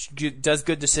and does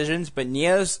good decisions, but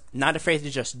Nia's not afraid to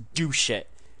just do shit.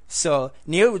 So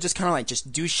Nia would just kind of like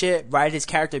just do shit, ride his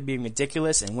character being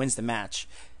ridiculous, and wins the match.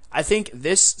 I think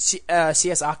this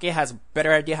CS Akia has a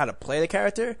better idea how to play the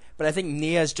character, but I think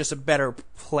Nia is just a better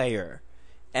player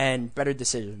and better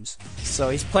decisions. So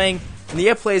he's playing.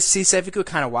 Nia plays Seifuku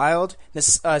kind of wild.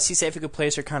 This Seifuku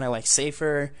plays her kind of like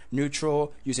safer,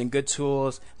 neutral, using good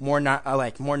tools, more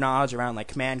knowledge around like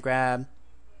command grab.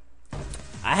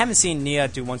 I haven't seen Nia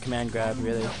do one command grab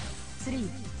really.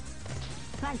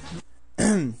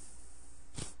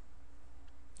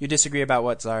 You disagree about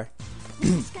what, Zar?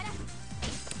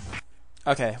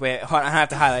 Okay, wait, hold on, I have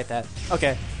to highlight that.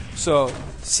 Okay, so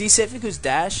Seifuku's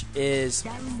dash is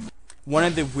one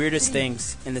of the weirdest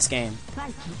things in this game.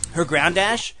 Her ground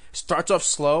dash starts off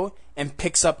slow and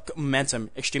picks up momentum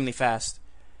extremely fast.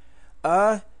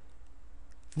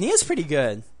 Nia's pretty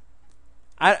good.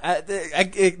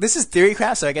 This is theory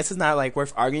craft, so I guess it's not like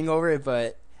worth arguing over it,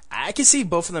 but I can see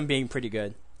both of them being pretty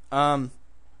good.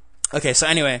 Okay, so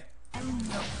anyway,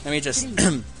 let me just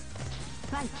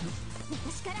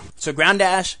so ground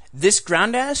dash. This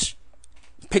ground dash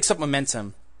picks up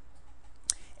momentum.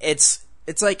 It's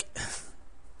like,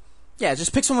 yeah, it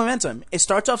just picks up momentum. It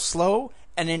starts off slow,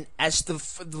 and then as the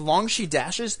longer she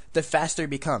dashes, the faster it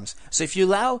becomes. So if you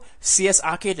allow CS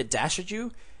Ake to dash at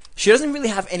you, she doesn't really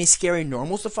have any scary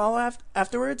normals to follow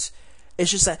afterwards.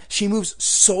 It's just that she moves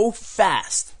so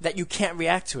fast that you can't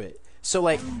react to it. So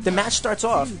like the match starts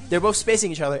off, they're both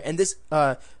spacing each other, and this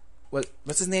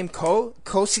what's his name? Ko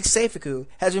Seifuku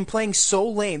has been playing so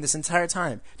lame this entire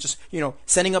time. Just,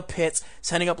 setting up pits,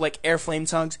 setting up like air flame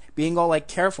tongues, being all like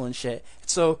careful and shit.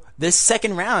 So this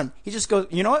second round, he just goes,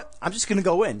 you know what? I'm just gonna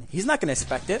go in. He's not gonna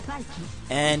expect it,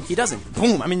 and he doesn't.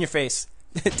 Boom! I'm in your face.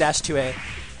 Dash 2A.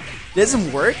 It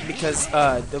doesn't work because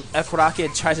the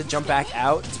F-Rocket tries to jump back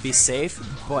out to be safe,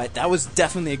 but that was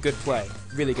definitely a good play.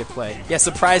 Really good play. Yeah,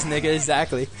 surprise, nigga.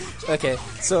 Exactly. Okay,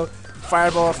 so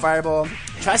fireball.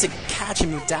 Tries to catch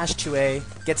him with dash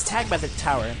 2A. Gets tagged by the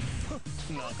tower.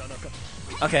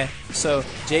 Okay, so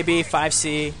JB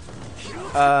 5C.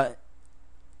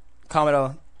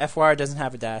 Commodore FR doesn't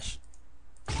have a dash.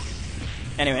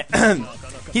 Anyway,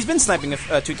 he's been sniping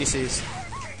 2TCs.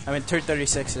 I mean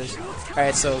 36s.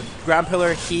 Alright, so ground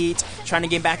pillar, heat, trying to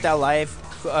gain back that life,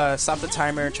 stop the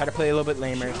timer, try to play a little bit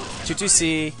lamer.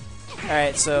 2-2C.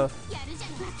 Alright, so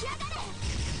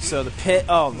the pit,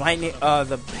 lightning,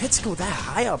 the pits go that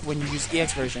high up when you use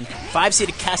EX version. 5C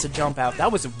to cast a jump out.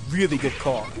 That was a really good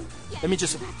call. Let me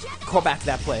just call back to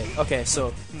that play. Okay,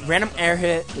 so random air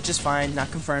hit, which is fine,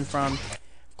 not confirmed from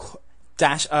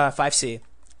dash 5C.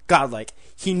 Godlike.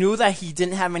 He knew that he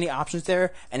didn't have many options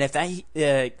there, and if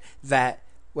that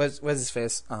was his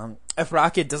face,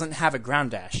 F-Rocket doesn't have a ground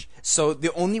dash. So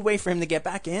the only way for him to get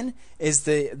back in is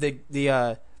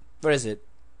the what is it?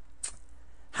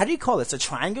 How do you call this? A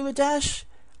triangular dash?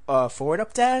 Forward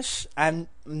up dash? I'm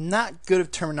not good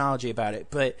at terminology about it,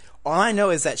 but all I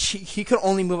know is that he could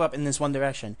only move up in this one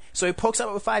direction. So he pokes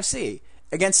up with 5C,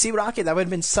 against C with Akia, that would have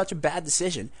been such a bad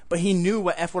decision. But he knew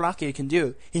what F with Akia can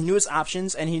do. He knew his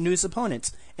options, and he knew his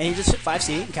opponents. And he just hit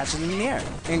 5C and catches them in the air.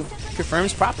 And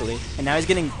confirms properly. And now he's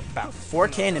getting about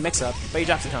 4K in the mix-up, but he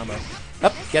drops the combo.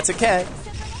 Up, gets a K.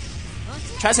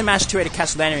 Tries to mash 2A to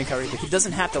catch landing recovery, but he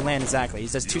doesn't have to land exactly. He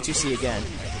does 2-2C again.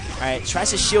 Alright, tries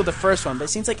to shield the first one, but it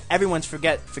seems like everyone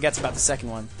forgets about the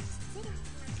second one.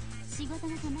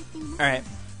 Alright.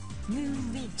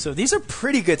 So these are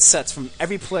pretty good sets from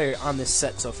every player on this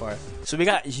set so far. So we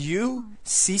got Yu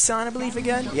C-San, I believe,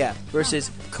 again? Yeah, versus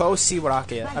Ko C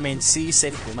Warakia. I mean, C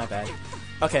Seifuku, my bad.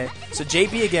 Okay, so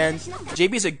JB again.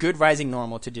 JB is a good rising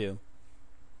normal to do.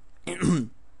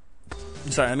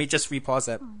 Sorry, let me just repause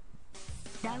that.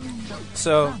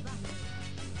 So,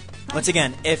 once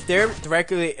again, if they're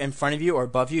directly in front of you or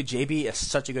above you, JB is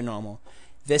such a good normal.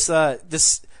 This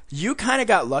you kind of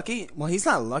got lucky. Well, he's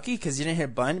not lucky because he didn't hit a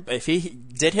button, but if he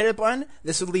did hit a button,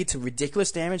 this would lead to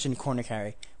ridiculous damage and corner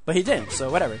carry. But he didn't,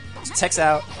 so whatever. So techs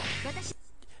out,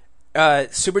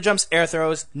 super jumps, air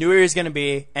throws, knew where he was going to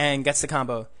be, and gets the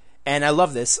combo. And I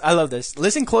love this. I love this.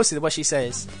 Listen closely to what she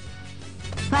says.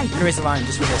 I'm going to raise the volume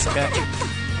just for this, okay?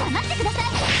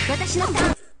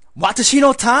 Watashi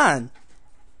no tan!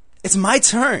 It's my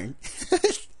turn!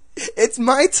 It's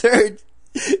my turn!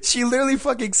 She literally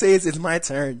fucking says it's my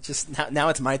turn. Just now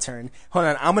it's my turn. Hold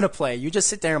on, I'm gonna play. You just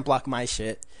sit there and block my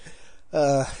shit.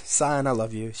 Cyan, I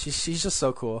love you. She's just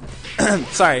so cool.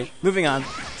 Sorry, moving on.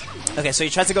 Okay, so he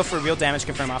tries to go for real damage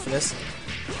confirm off of this.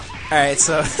 Alright,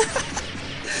 so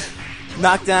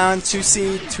knockdown,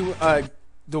 2C,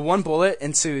 the one bullet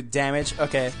into damage.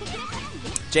 Okay.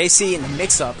 JC in the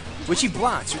mix-up, which he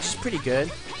blocks, which is pretty good.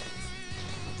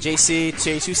 JC,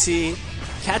 J2C,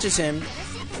 catches him.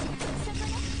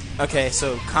 Okay,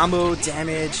 so combo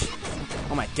damage.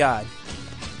 Oh my god.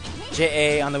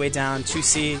 JA on the way down,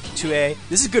 2C, 2A.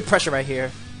 This is good pressure right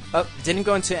here. Oh, didn't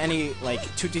go into any, like,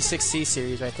 2D6C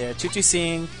series right there.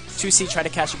 2-2-C'ing, 2C try to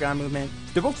catch the ground movement.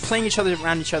 They're both playing each other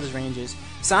around each other's ranges.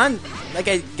 San, like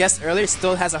I guessed earlier,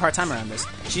 still has a hard time around this.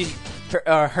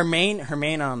 Her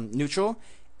main neutral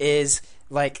is,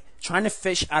 like, trying to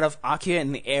fish out of Akia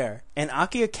in the air. And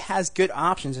Akia has good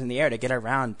options in the air to get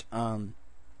around, Yu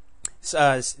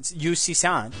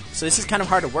C-San. So this is kind of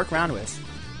hard to work around with.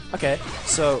 Okay,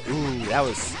 so, ooh, that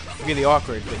was really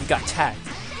awkward, but he got tagged.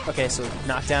 Okay, so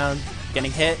knockdown,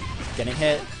 getting hit.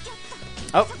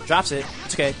 Oh, drops it.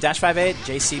 It's okay. Dash 5-8,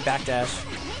 JC backdash.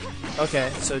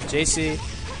 Okay, so JC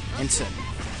into...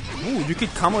 Ooh, you could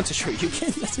combo into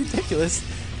Shoryuken? That's ridiculous.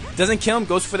 Doesn't kill him,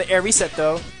 goes for the air reset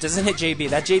though. Doesn't hit JB.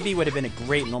 That JB would have been a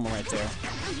great normal right there.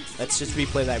 Let's just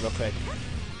replay that real quick.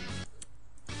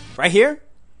 Right here,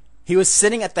 he was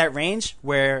sitting at that range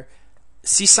where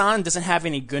C-San doesn't have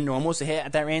any good normals to hit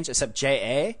at that range except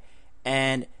JA,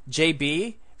 and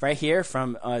JB right here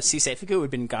from C Seifuku would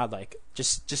have been godlike.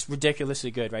 Just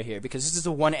ridiculously good right here, because this is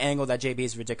the one angle that JB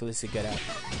is ridiculously good at.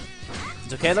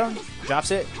 It's okay though,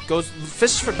 drops it, goes,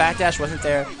 fishes for backdash, wasn't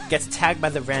there, gets tagged by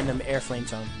the random air flame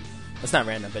tone. It's not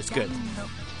random, but it's good.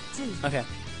 Okay.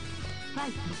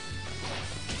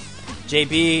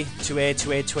 JB,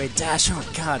 2A dash, oh my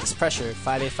god, this pressure.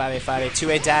 5A,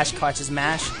 2A dash, catches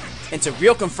mash, into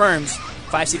real confirms,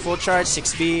 5C full charge,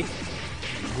 6B,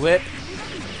 whip,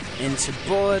 into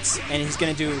bullets, and he's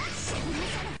gonna do...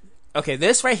 Okay,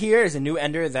 this right here is a new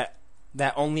ender that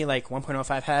only like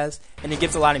 1.05 has, and it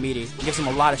gives a lot of meaty. It gives him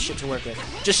a lot of shit to work with.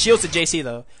 Just shields the JC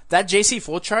though. That JC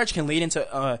full charge can lead into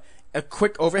a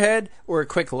quick overhead or a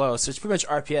quick low, so it's pretty much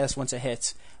RPS once it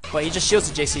hits. But he just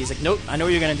shields the JC. He's like, nope, I know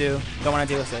what you're gonna do. Don't want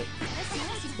to deal with it.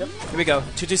 Yep, here we go.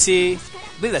 2-2-C. I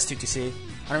believe that's 2-2-C.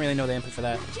 I don't really know the input for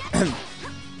that.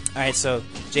 Alright, so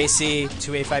JC,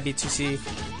 2A, 5B,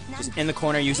 2C. Just in the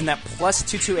corner using that plus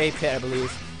 2-2A pit, I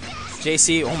believe.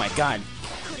 JC, oh my god.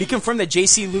 He confirmed the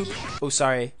JC loop. Oh,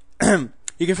 sorry.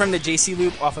 He confirmed the JC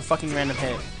loop off a fucking random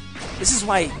hit. This is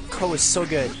why Ko is so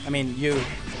good. I mean, Yu.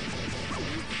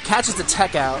 Catches the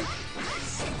tech out.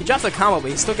 He drops the combo,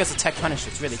 but he still gets the tech punish.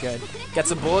 It's really good. Gets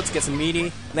the bullets, gets the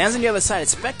meaty. Lands on the other side.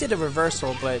 Expected a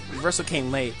reversal, but reversal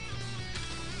came late.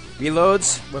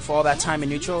 Reloads with all that time in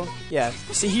neutral. Yeah.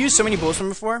 See, he used so many bullets from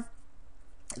before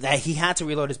that he had to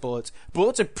reload his bullets.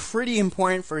 Bullets are pretty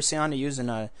important for Sion to use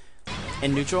in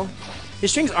neutral.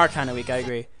 His strings are kind of weak, I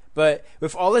agree. But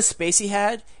with all this space he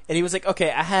had, and he was like, okay,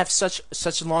 I have such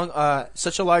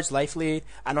a large life lead.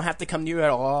 I don't have to come to you at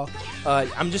all.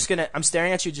 I'm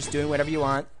staring at you, just doing whatever you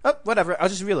want. Oh, whatever. I'll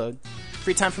just reload.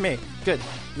 Free time for me. Good.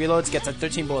 Reloads, gets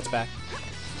 13 bullets back.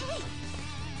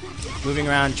 Moving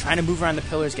around, trying to move around the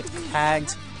pillars, gets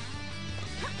tagged.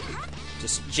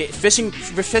 Just fishing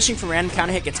for random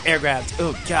counter hit, gets air grabbed.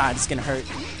 Oh god, it's gonna hurt.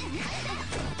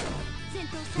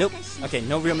 Nope. Okay,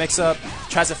 no real mix-up.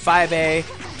 Tries a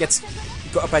 5A, gets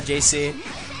go up by JC.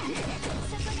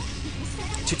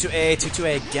 2-2A,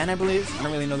 2-2A again, I believe. I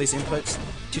don't really know these inputs.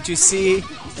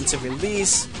 2-2C, into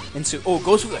release, into... Oh,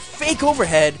 goes with a fake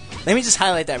overhead. Let me just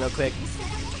highlight that real quick.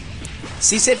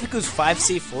 C Seifiku's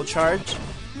 5C full charge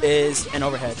is an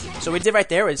overhead. So what we did right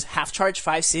there was half charge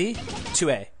 5C,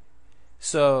 2A.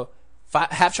 So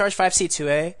half charge 5C,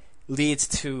 2A leads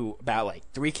to about like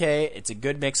 3K. It's a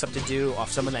good mix-up to do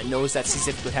off someone that knows that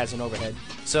C Seifiku has an overhead.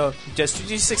 So just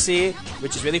 2-2-6C,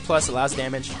 which is really plus, allows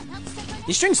damage.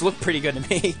 These strings look pretty good to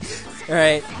me.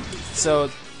 Alright,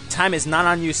 so time is not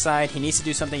on Yu's side. He needs to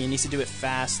do something. He needs to do it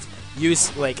fast.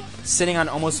 Yu's like sitting on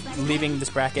almost leaving this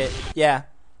bracket. Yeah.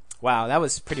 Wow, that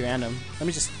was pretty random. Let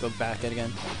me just go back it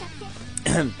again.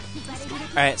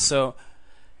 Alright, so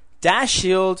dash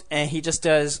shield, and he just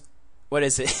does... What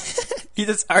is it? He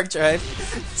does arc drive.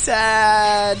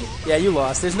 Sad. Yeah, you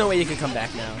lost. There's no way you can come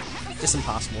back now. Just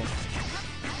impossible.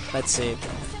 Let's see.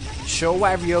 Show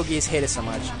why Ryogi's hated so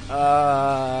much.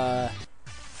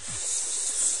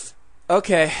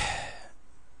 Okay.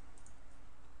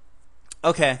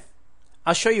 Okay.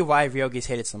 I'll show you why Ryogi's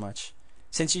hated so much.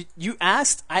 Since you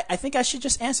asked, I think I should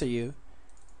just answer you.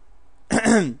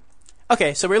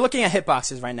 Okay, so we're looking at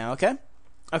hitboxes right now, okay?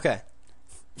 Okay.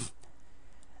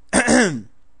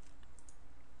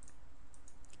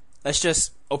 Let's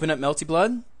just open up Melty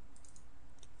Blood.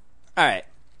 Alright.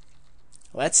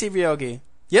 Let's see Ryogi.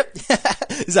 Yep.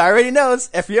 Zai already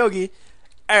knows. F Ryogi.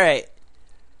 Alright.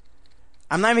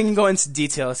 I'm not even going to go into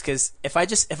details, because if I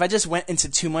just went into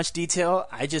too much detail,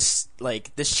 I just,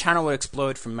 like, this channel would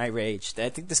explode from my rage. I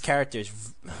think this character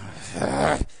is...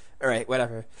 Alright,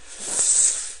 whatever.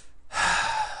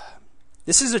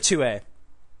 This is a 2A.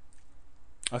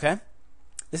 Okay?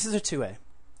 This is a 2A.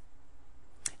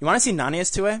 You want to see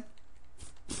Nania's 2A?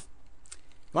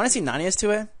 You want to see Nania's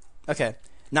 2A? Okay.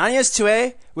 Nania's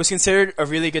 2A was considered a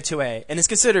really good 2A, and is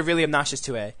considered a really obnoxious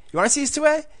 2A. You want to see his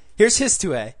 2A? Here's his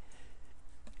 2A.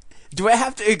 Do I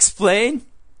have to explain?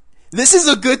 This is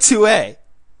a good 2A.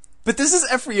 But this is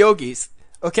F Ryogi's.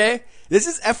 Okay? This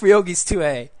is F Ryogi's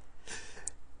 2A.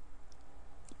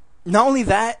 Not only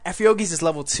that, F Ryogi's is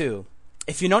level 2.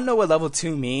 If you don't know what level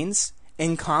 2 means,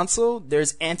 in console,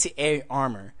 there's anti-A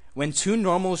armor. When two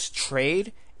normals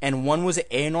trade, and one was an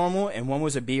A normal and one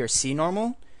was a B or C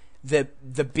normal, the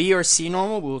B or C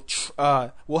normal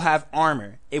will have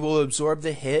armor. It will absorb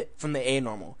the hit from the A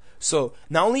normal. So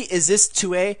not only is this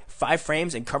 2A 5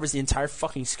 frames and covers the entire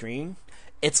fucking screen,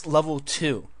 it's level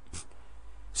 2.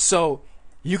 So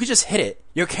you could just hit it.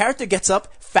 Your character gets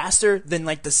up faster than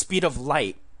like the speed of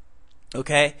light.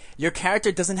 Okay? Your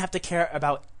character doesn't have to care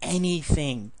about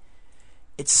anything.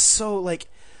 It's so like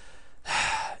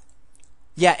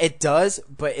yeah, it does,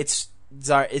 but it's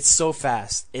so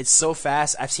fast. It's so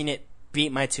fast. I've seen it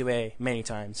beat my 2A many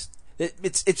times.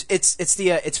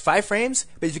 It's 5 frames,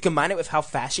 but if you combine it with how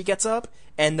fast she gets up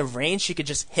and the range she could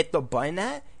just hit the button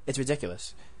at, it's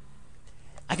ridiculous.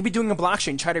 I could be doing a block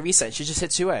string, try to reset. She just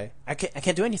hits 2A. I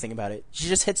can't do anything about it. She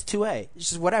just hits 2A. It's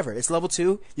just whatever. It's level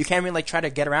 2. You can't really like try to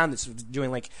get around this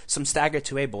doing like some staggered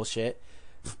 2A bullshit.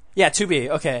 Yeah, 2B.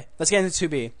 Okay, let's get into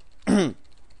 2B.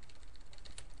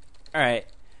 All right,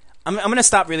 I'm gonna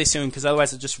stop really soon because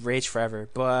otherwise I'll just rage forever.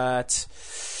 But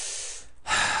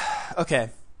okay,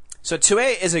 so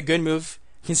 2A is a good move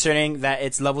considering that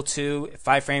it's level 2,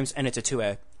 5 frames, and it's a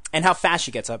 2A. And how fast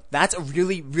she gets up. That's a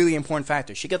really, really important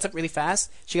factor. She gets up really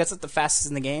fast. She gets up the fastest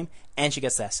in the game, and she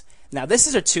gets S. Now, this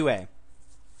is her 2A.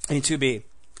 I mean, 2B.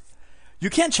 You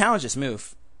can't challenge this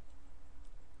move.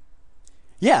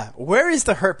 Yeah, where is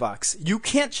the hurt box? You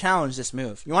can't challenge this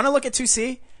move. You want to look at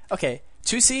 2C? Okay,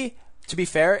 2C, to be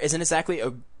fair, isn't exactly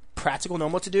a practical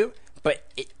normal to do, but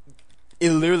it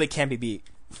literally can be beat.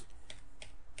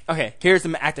 Okay, here's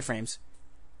the active frames.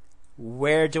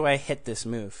 Where do I hit this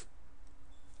move?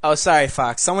 Oh, sorry,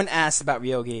 Fox. Someone asked about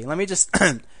Ryogi. Let me just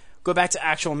go back to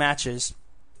actual matches.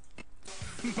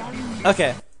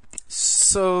 Okay,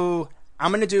 so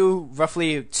I'm gonna do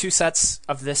roughly 2 sets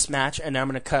of this match, and then I'm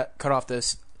gonna cut off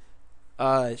this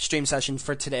stream session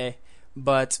for today.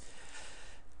 But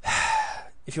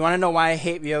if you want to know why I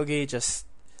hate Ryogi, just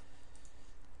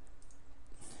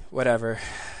whatever.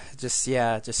 Just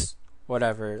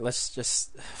whatever. Let's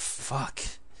just fuck.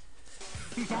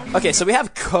 Okay, so we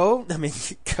have Ko.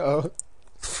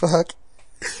 Fuck.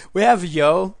 We have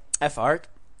Yo, F Arc,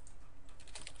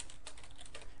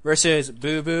 versus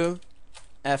Boo Boo,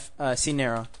 F C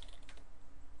Nero.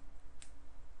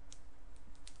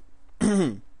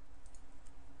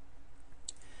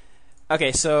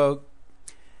 Okay, so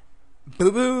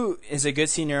Boo Boo is a good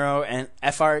C Nero, and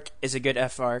F Arc is a good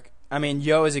F Arc. I mean,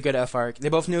 Yo is a good F arc. They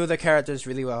both knew their characters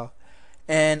really well.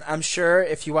 And I'm sure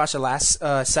if you watch the last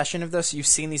session of this, you've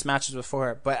seen these matches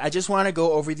before. But I just want to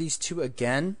go over these two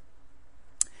again.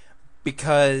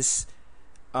 Because,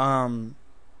 why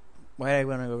do I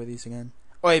want to go over these again?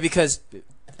 Oh, yeah, because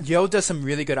Yo does some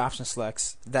really good option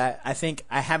selects that I think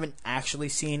I haven't actually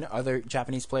seen other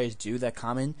Japanese players do that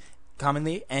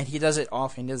commonly. And he does it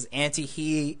often. He does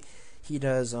anti-heat. He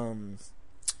does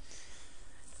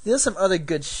there's some other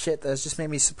good shit that's just made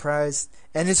me surprised.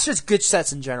 And it's just good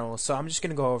sets in general, so I'm just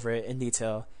going to go over it in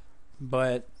detail.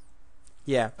 But,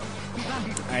 yeah.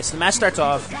 Alright, so the match starts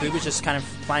off. Booba's just kind of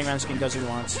flying around the screen, does what he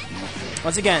wants.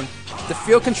 Once again, the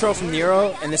field control from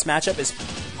Nero in this matchup is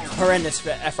horrendous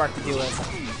for F-Arc to deal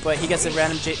with. But he gets a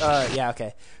random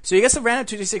So he gets a random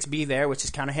 2d6B there, which is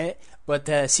counter hit. But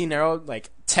the C Nero, like,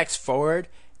 techs forward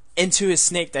into his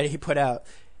snake that he put out.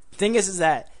 Thing is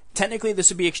that technically this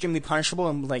would be extremely punishable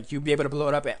and like you'd be able to blow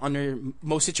it up under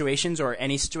most situations or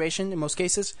any situation in most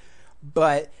cases.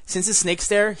 But since the snake's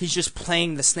there, he's just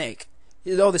playing the snake.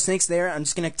 Oh, the snake's there, I'm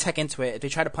just going to tech into it. If they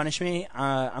try to punish me,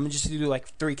 I'm going to just do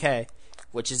like 3k,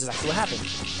 which is exactly what happened.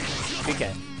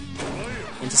 3k.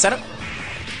 Into setup.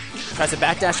 Tries to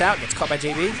backdash out, gets caught by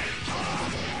JB.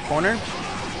 Corner.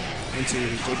 Into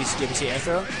JBC air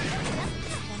throw.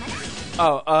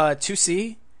 Oh,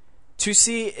 2C.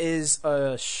 2C is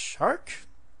a shark?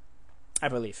 I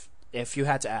believe. If you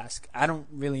had to ask. I don't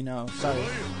really know. Sorry.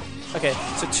 Okay,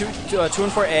 so 2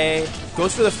 and 4A.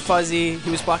 Goes for the fuzzy.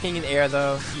 He was blocking in air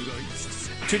though.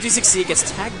 2D6C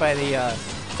gets tagged by the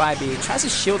 5B. Tries to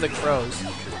shield the crows.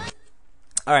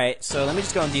 Alright, so let me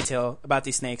just go in detail about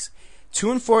these snakes.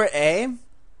 2 and 4A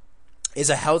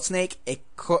is a held snake. It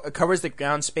covers the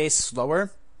ground space slower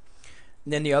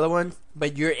than the other one,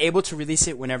 but you're able to release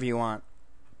it whenever you want.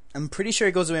 I'm pretty sure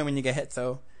it goes away when you get hit,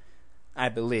 though. I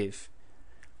believe.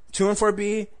 2 and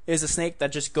 4B is a snake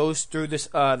that just goes through this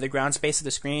the ground space of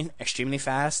the screen extremely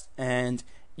fast, and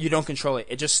you don't control it.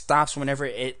 It just stops whenever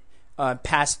it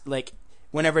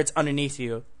whenever it's underneath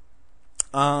you.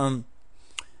 Let's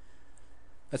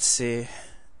see.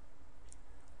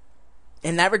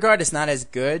 In that regard, it's not as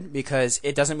good because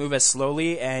it doesn't move as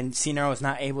slowly, and C-Nero is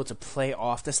not able to play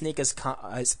off the snake as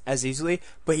easily,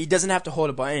 but he doesn't have to hold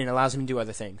a button, and it allows him to do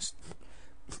other things.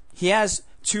 He has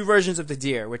two versions of the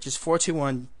deer, which is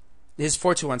 421, his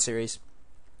 421 series.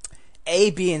 A,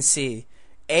 B, and C.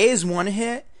 A is one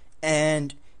hit,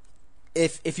 and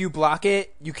if you block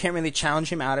it, you can't really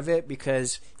challenge him out of it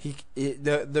because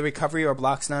the recovery or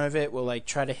blocks none of it will like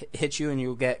try to hit you and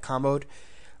you'll get comboed.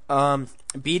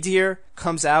 B deer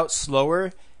comes out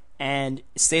slower and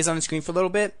stays on the screen for a little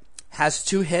bit, has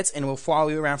 2 hits, and will follow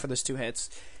you around for those 2 hits.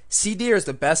 C deer is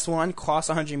the best one, costs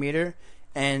 100 meter,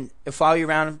 and it'll follow you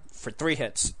around for 3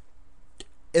 hits.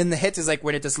 And the hits is like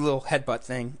when it does a little headbutt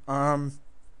thing.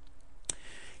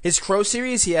 His crow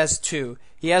series, he has 2.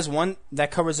 He has one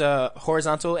that covers a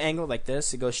horizontal angle like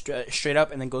this. It goes straight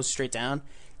up and then goes straight down.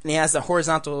 And he has the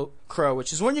horizontal crow,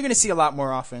 which is one you're going to see a lot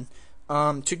more often.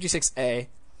 2d6A.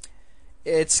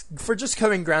 It's for just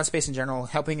covering ground space in general,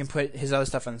 helping him put his other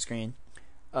stuff on the screen.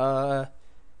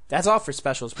 That's all for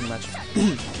specials, pretty much.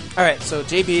 Alright, so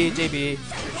JB,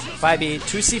 5B,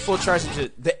 2C full charge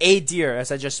into the A deer,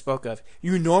 as I just spoke of.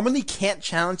 You normally can't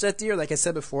challenge that deer, like I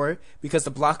said before, because the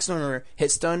block stun or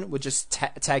hit stun would just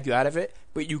tag you out of it,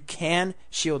 but you can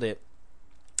shield it.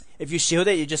 If you shield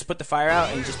it, you just put the fire out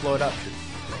and you just blow it up.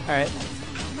 Alright,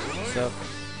 so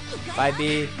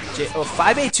 5B,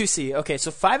 5A, 2C. Okay,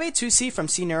 so 5A, 2C from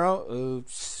C-Nero.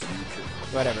 Oops.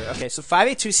 Whatever. Okay, so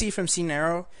 5A, 2C from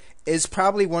C-Nero is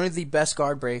probably one of the best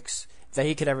guard breaks that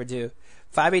he could ever do.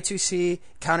 5A, 2C,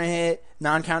 counter hit,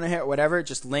 non-counter hit, whatever,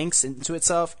 just links into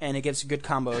itself, and it gives good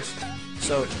combos.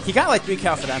 So, he got like 3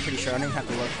 cal for that, I'm pretty sure. I don't even have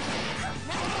to look.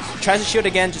 Tries to shield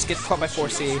again, just gets caught by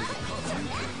 4C.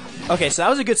 Okay, so that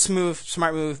was a good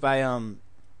smart move by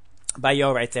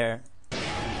Yo right there.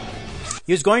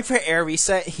 He was going for air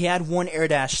reset. He had 1 air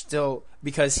dash still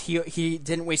because he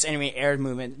didn't waste any air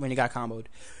movement when he got comboed.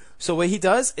 So what he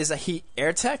does is that he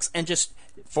air techs and just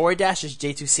forward dashes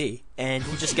J2C, and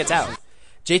he just gets out.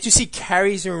 J2C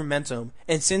carries your momentum,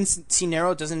 and since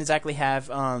C-Nero doesn't exactly have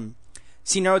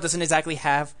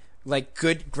like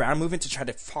good ground movement to try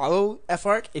to follow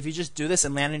F-Arc, if you just do this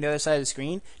and land on the other side of the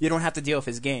screen, you don't have to deal with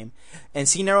his game. And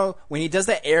C-Nero, when he does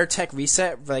that air tech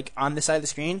reset like on the side of the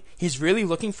screen, he's really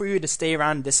looking for you to stay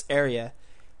around this area.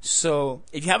 So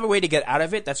if you have a way to get out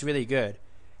of it, that's really good.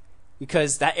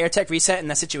 Because that air tech reset in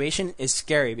that situation is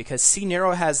scary, because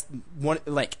C-Nero has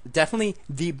definitely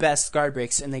the best guard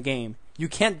breaks in the game. You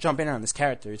can't jump in on this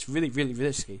character. It's really, really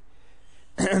risky.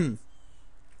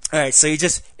 Alright, so you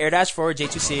just air dash forward,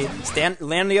 J2C,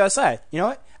 land on the other side. You know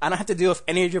what? I don't have to deal with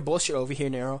any of your bullshit over here,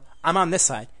 Nero. I'm on this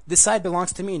side. This side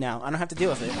belongs to me now. I don't have to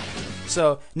deal with it.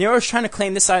 So, Nero's trying to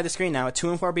claim this side of the screen now with 2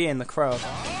 and 4B and the Crow.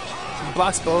 He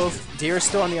blocks both. Deer is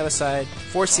still on the other side.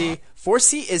 4C.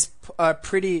 4C is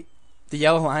pretty... The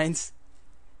yellow lines.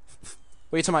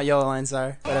 What are you talking about yellow lines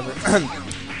are? Whatever.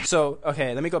 So,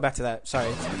 okay, let me go back to that. Sorry.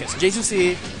 Okay, so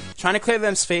J2C, trying to clear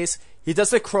them space. He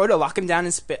does the Crow to lock him down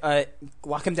in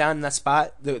that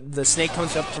spot. The snake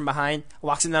comes up from behind,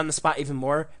 locks him down in the spot even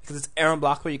more because it's air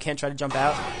unblockable. You can't try to jump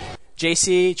out.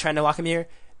 JC trying to lock him here.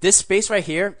 This space right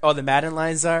here. Oh, the Madden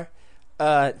lines are.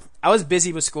 I was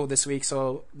busy with school this week,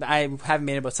 so I haven't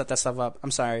been able to set that stuff up.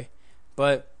 I'm sorry,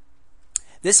 but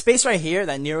this space right here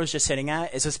that Nero's just hitting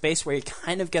at is a space where he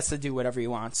kind of gets to do whatever he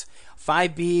wants.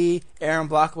 5B, air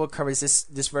unblockable, covers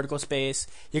this vertical space.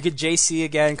 You could JC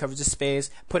again, covers this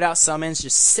space. Put out summons,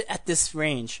 just sit at this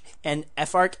range. And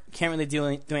FARC can't really do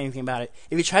anything about it.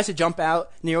 If he tries to jump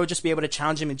out, Nero will just be able to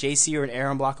challenge him in JC or an air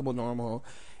unblockable normal.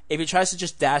 If he tries to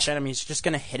just dash at him, he's just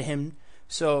going to hit him.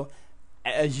 So,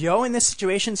 Yo in this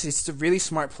situation, since he's a really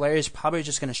smart player, is probably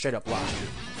just going to straight up block.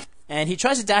 And he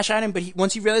tries to dash at him, but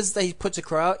once he realizes that he puts a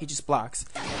Crow out, he just blocks.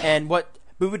 And what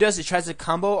Boo Boo does, he tries to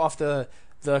combo off the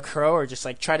Crow or just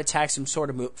like try to tag some sort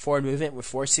of forward movement with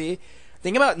 4C. The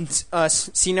thing about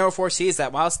C Nero 4C is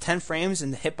that while it's 10 frames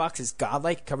and the hitbox is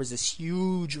godlike, it covers this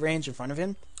huge range in front of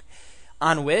him.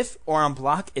 On whiff or on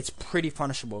block, it's pretty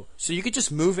punishable. So you could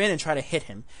just move in and try to hit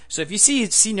him. So if you see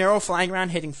C Nero flying around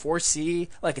hitting 4C,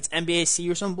 like it's NBA C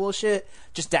or some bullshit,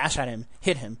 just dash at him,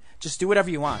 hit him. Just do whatever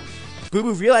you want. Boo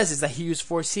Boo realizes that he used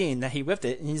 4C and that he whiffed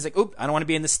it, and he's like, oop, I don't want to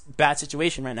be in this bad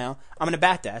situation right now. I'm going to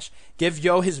backdash. Give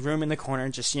Yo his room in the corner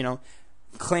and just,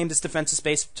 claim this defensive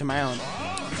space to my own.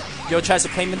 Yo tries to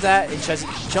claim that, and tries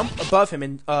to jump above him,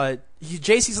 and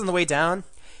JC's on the way down.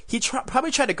 He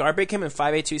probably tried to guard break him in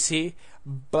 5A 2C,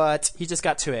 but he just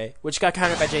got 2A, which got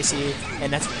countered by JC,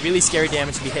 and that's really scary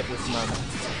damage to be hit with from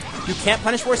him. You can't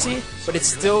punish 4C, but it's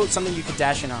still something you could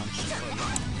dash in on.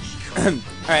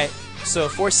 Alright, so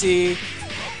 4C,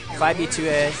 5B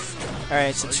 2A.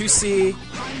 Alright, so 2C.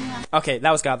 Okay,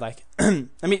 that was godlike.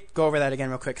 Let me go over that again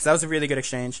real quick, because that was a really good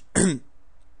exchange.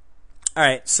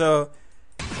 Alright, so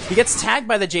he gets tagged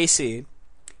by the JC.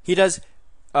 He does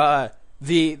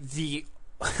the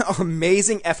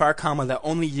amazing FR combo that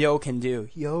only Yo can do.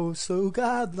 Yo, so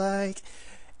godlike.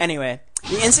 Anyway,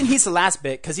 the instant he's the last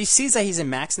bit, because he sees that he's in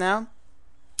max now,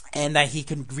 and that he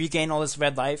can regain all his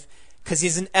red life, because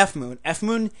he's an F-Moon.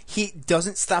 F-Moon, he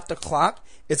doesn't stop the clock.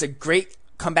 It's a great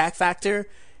comeback factor.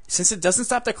 Since it doesn't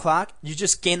stop the clock, you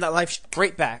just gain that life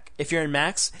straight back if you're in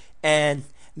max, and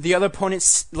the other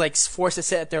opponent's forced to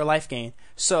sit at their life gain.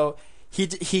 So he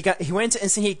went into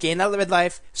instant heat, gained that red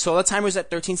life, saw the timer was at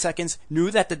 13 seconds,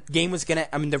 knew that the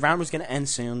round was gonna end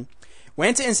soon.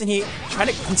 Went into instant heat, tried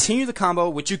to continue the combo,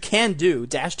 which you can do,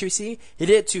 dash 2C. He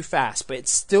did it too fast, but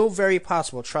it's still very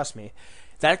possible, trust me.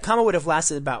 That combo would have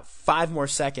lasted about 5 more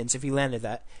seconds if he landed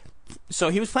that. So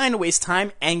he was planning to waste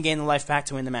time and gain the life back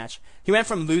to win the match. He went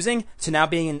from losing to now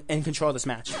being in control of this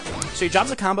match. So he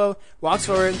drops a combo, walks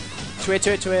forward,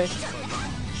 2A.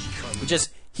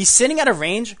 He's sitting at a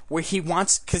range where he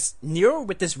wants, because Nero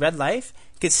with this red life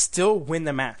could still win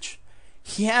the match.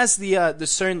 He has the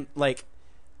certain,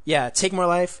 take more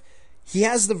life. He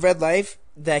has the red life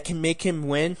that can make him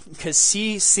win, because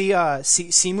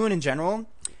C-Moon in general,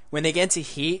 when they get into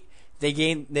heat, they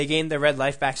gain their red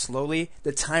life back slowly.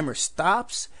 The timer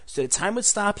stops, so the time would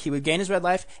stop, he would gain his red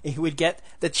life, and he would get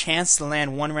the chance to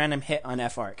land one random hit on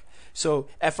FARC. So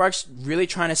FARC's really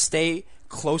trying to stay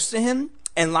close to him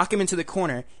and lock him into the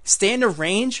corner. Stay in a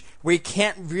range where he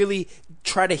can't really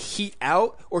try to heat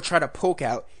out or try to poke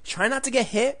out. Try not to get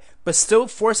hit, but still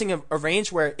forcing a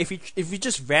range where if he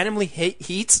just randomly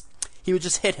heats, he would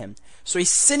just hit him. So he's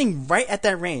sitting right at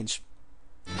that range.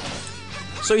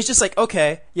 So he's just like,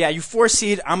 okay, yeah, you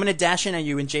 4C'd, I'm going to dash in on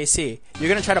you in JC. You're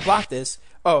going to try to block this.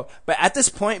 Oh, but at this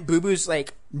point, Boo Boo's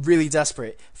really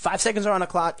desperate. 5 seconds are on the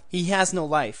clock. He has no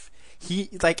life.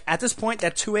 At this point,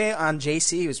 that 2A on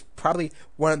JC was probably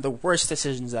one of the worst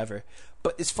decisions ever.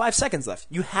 But it's 5 seconds left.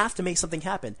 You have to make something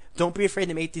happen. Don't be afraid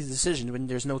to make these decisions when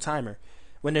there's no timer.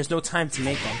 When there's no time to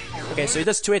make them. Okay, so he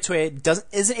does 2A,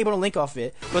 isn't able to link off of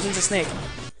it, goes into Snake.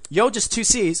 Yo just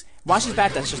 2Cs, watches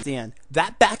backdash at the end.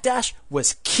 That backdash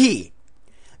was key.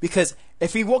 Because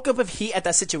if he woke up with heat at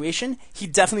that situation, he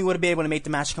definitely would have been able to make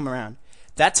the match come around.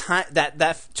 That time, that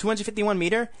 251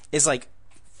 meter is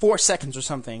 4 seconds or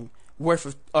something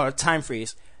worth of time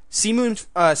freeze. C-Moon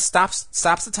stops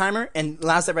the timer and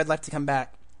allows that red light to come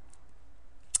back.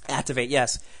 Activate,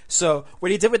 yes. So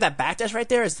what he did with that backdash right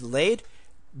there is delayed.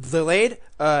 delayed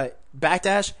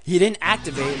backdash. He didn't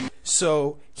activate,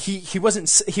 so he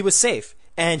was safe,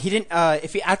 and he didn't.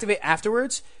 If he activate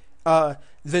afterwards, the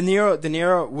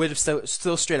Nero would have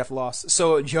still straight up lost.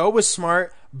 So Yo was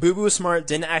smart, Boo Boo was smart,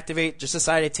 didn't activate, just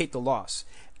decided to take the loss.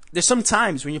 There's some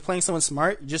times when you're playing someone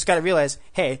smart, you just gotta realize,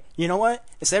 hey, you know what?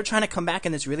 Instead of trying to come back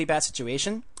in this really bad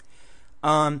situation,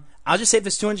 I'll just save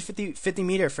this 250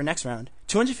 meter for next round.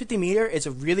 250 meter is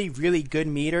a really, really good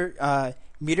meter.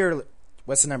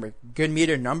 What's the number? Good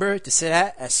meter number to sit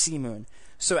at C Moon.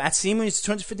 So at C Moon, it's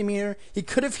 250 meter. He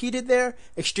could have heated there,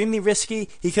 extremely risky.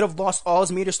 He could have lost all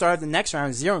his meter, started the next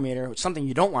round 0 meter, which is something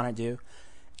you don't want to do.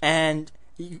 And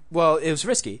it was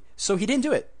risky, so he didn't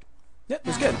do it. Yep, it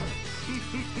was good.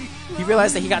 He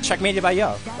realized that he got checkmated by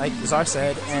Yo, like Czar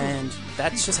said, and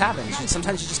that just happens.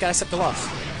 Sometimes you just gotta accept the loss.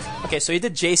 Okay, so he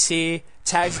did JC,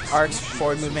 tags Arc's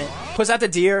forward movement, puts out the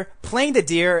deer, playing the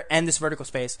deer and this vertical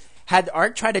space. Had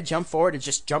Arc tried to jump forward or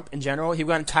just jump in general, he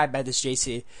would have gotten tied by this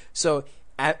JC. So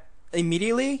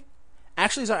immediately,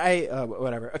 actually, sorry,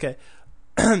 whatever. Okay,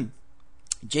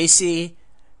 JC,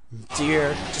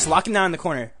 deer, just locking down in the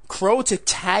corner. Crow to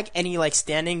tag any like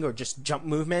standing or just jump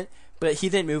movement, but he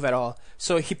didn't move at all.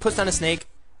 So he puts down a snake.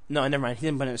 No, never mind. He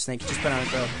didn't put down a snake. He just put down a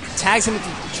crow. Tags him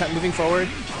into moving forward,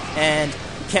 and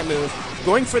he can't move.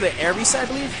 Going for the air reset,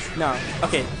 I believe? No.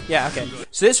 Okay. Yeah, okay.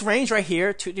 So this range right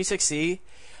here, 2d6c,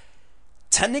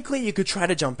 technically you could try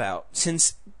to jump out,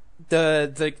 since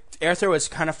the air throw is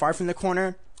kind of far from the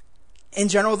corner. In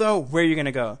general, though, where are you going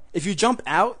to go? If you jump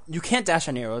out, you can't dash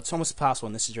on arrow. It's almost impossible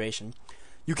in this situation.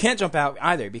 You can't jump out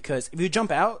either, because if you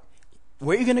jump out,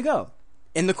 where are you going to go?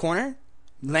 In the corner?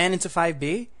 Land into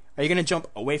 5B? Are you going to jump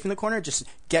away from the corner? Just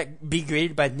be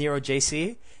greeted by Nero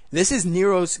JC? This is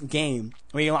Nero's game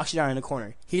when he locks you down in the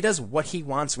corner. He does what he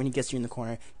wants when he gets you in the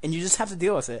corner, and you just have to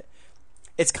deal with it.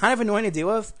 It's kind of annoying to deal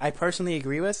with, I personally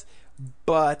agree with,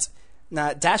 but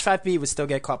dash 5B would still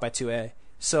get caught by 2A.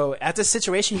 So at this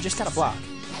situation, you just gotta block,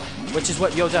 which is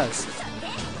what Yo does.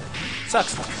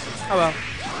 Sucks. Oh well.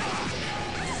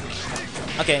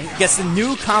 Okay, gets the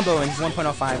new combo in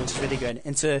 1.05, which is really good,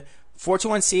 into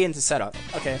 421C into setup.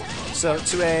 Okay, so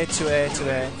 2A, 2A,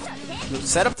 2A.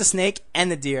 Set up the snake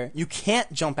and the deer. You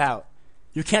can't jump out.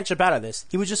 You can't jump out of this.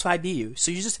 He would just 5B you.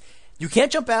 So you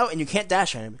can't jump out and you can't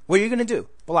dash at him. What are you gonna do?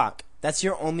 Block. That's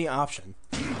your only option.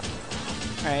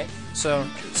 Alright, so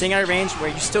sitting out of range where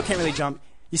you still can't really jump.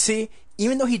 You see,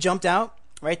 even though he jumped out,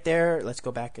 right there, let's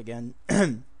go back again.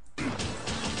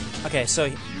 Okay, so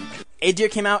A deer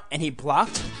came out and he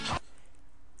blocked.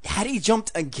 Had he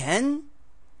jumped again,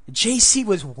 JC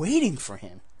was waiting for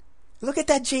him. Look at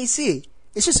that JC.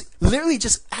 It's just literally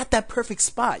just at that perfect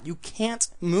spot. You can't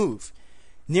move.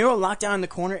 Nero lockdown in the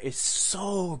corner is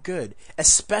so good,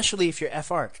 especially if you're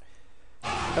F arc.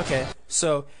 Okay,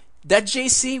 so that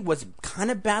JC was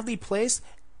kind of badly placed,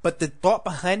 but the thought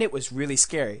behind it was really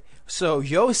scary. So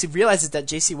Yo realizes that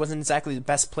JC wasn't exactly the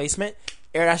best placement.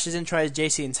 Air dashes in, tries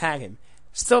JC and tag him.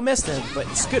 Still missed him, but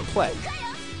it's good play.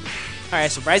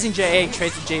 Alright, so Rising JA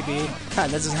trades to JB.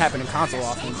 That doesn't happen in console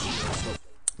often.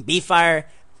 B fire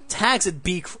tags at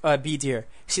B deer.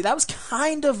 See, that was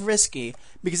kind of risky,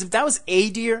 because if that was A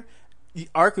deer,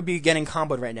 Arc would be getting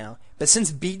comboed right now. But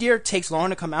since B deer takes long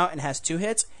to come out and has 2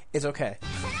 hits, it's okay.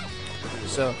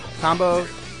 So combo,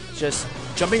 just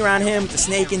jumping around him, the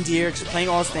snake and deer, just playing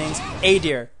all those things. A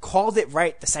deer called it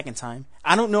right the second time.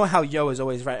 I don't know how Yo is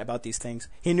always right about these things.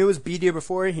 He knew it was B deer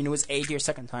before, he knew it was A deer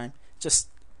second time. Just,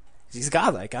 he's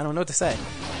godlike. I don't know what to say.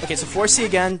 Okay, so 4C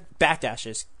again,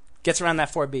 backdashes, gets around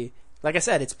that 4B. Like I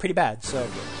said, it's pretty bad. So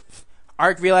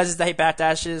Arc realizes that he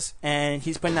backdashes, and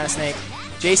he's putting down a snake.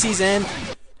 JC's in.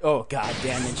 Oh god,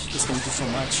 damage. This is gonna do so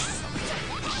much.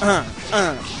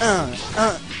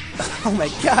 Oh my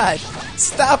god.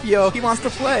 Stop, Yo. He wants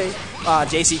to play.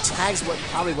 JC tags what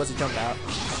probably was a jump out.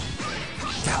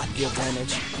 God, deal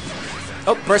damage.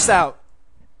 Oh, burst out.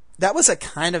 That was a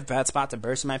kind of bad spot to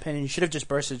burst, in my opinion. You should have just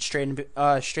bursted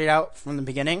straight out from the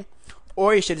beginning,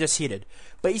 or you should have just heated.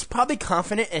 But he's probably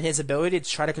confident in his ability to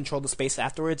try to control the space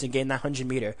afterwards and gain that 100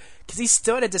 meter. Because he's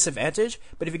still at a disadvantage,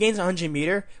 but if he gains 100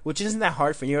 meter, which isn't that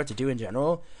hard for Nero to do in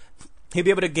general, he'll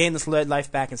be able to gain this red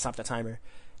life back and stop the timer.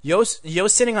 Yo's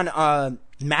sitting on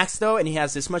max though, and he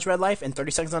has this much red life and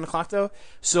 30 seconds on the clock though.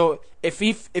 So if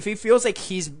he feels like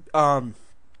he's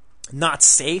not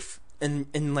safe and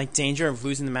in like danger of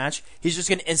losing the match, he's just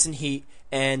gonna instant heat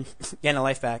and gain a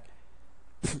life back.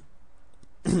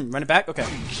 Run it back? Okay.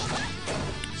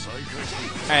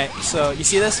 Alright, so you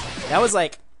see this? That was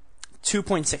like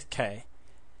 2.6k.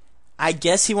 I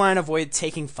guess he wanted to avoid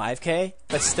taking 5k,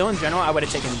 but still in general, I would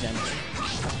have taken the damage.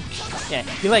 Yeah,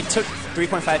 he like took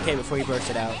 3.5k before he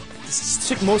bursted out.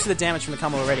 took most of the damage from the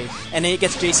combo already. And then he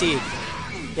gets JC.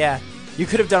 Yeah, you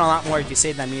could have done a lot more if you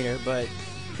saved that meter, but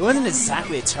it wasn't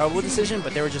exactly a terrible decision,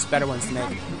 but there were just better ones to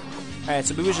make. Alright,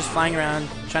 so Boo was just flying around,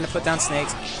 trying to put down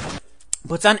snakes.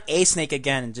 Puts on a snake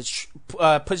again and just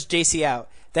puts JC out.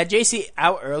 That JC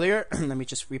out earlier, let me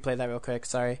just replay that real quick,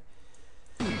 sorry.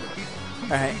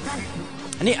 Alright.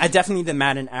 I definitely need the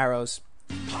Madden arrows.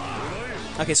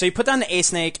 Okay, so he put down the A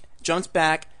snake, jumps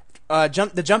back.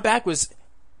 The jump back was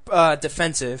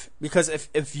defensive, because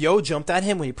if Yo jumped at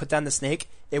him when he put down the snake,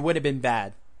 it would have been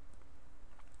bad.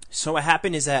 So what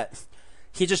happened is that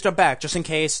he just jumped back, just in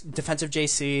case, defensive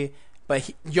JC, but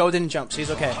Yo didn't jump, so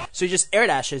he's okay. So he just air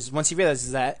dashes once he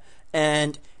realizes that,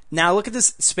 and now look at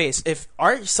this space. If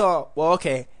Art saw, well,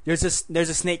 okay, there's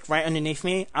a snake right underneath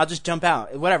me, I'll just jump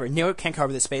out. Whatever, Nero can't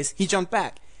cover this space. He jumped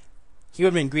back. He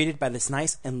would have been greeted by this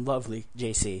nice and lovely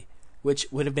JC, which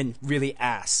would have been really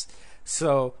ass.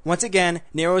 So, once again,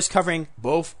 Nero is covering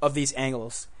both of these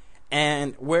angles.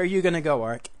 And where are you going to go,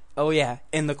 Ark? Oh yeah,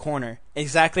 in the corner.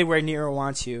 Exactly where Nero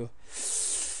wants you.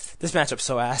 This matchup's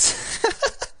so ass.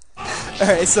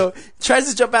 Alright, so, tries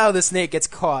to jump out of the snake, gets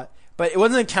caught. But it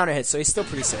wasn't a counter hit, so he's still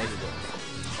pretty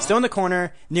savable. Still in the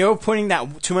corner, Nero putting that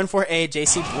 214A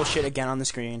JC bullshit again on the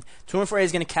screen. 214A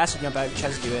is going to cast a jump out if he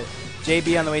tries to do it.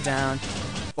 JB on the way down.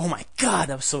 Oh my god,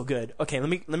 that was so good. Okay, let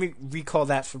me recall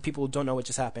that for people who don't know what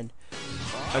just happened.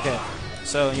 Okay,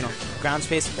 so, ground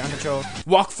space, ground control.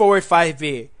 Walk forward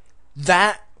 5B.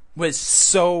 That was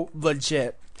so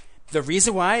legit. The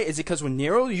reason why is because when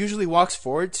Nero usually walks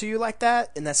forward to you like that,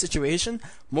 in that situation,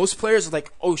 most players are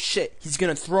like, oh shit, he's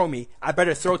gonna throw me. I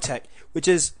better throw tech. Which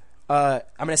is, I'm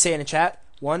gonna say in the chat,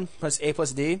 1 plus A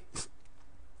plus D.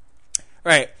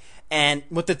 Right, and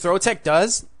what the throw tech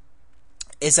does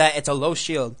is that it's a low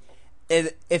shield.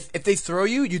 If they throw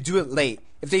you, you do it late.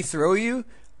 If they throw you,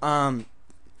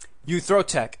 you throw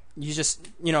tech. You just,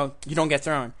 you don't get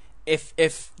thrown.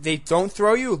 If they don't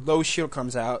throw you, low shield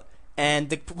comes out. And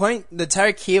the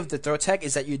entire key of the throw tech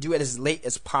is that you do it as late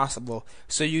as possible,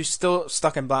 so you're still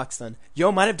stuck in blocks then.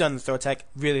 Yo might have done the throw tech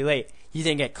really late. He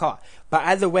didn't get caught. But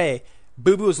either way,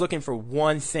 Boo Boo was looking for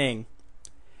one thing.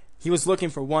 He was looking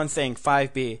for one thing,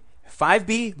 5B.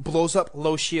 5B blows up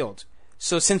low shield.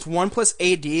 So since 1 plus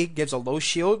AD gives a low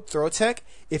shield throw tech,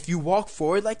 if you walk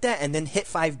forward like that and then hit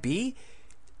 5B,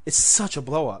 it's such a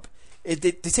blow up. They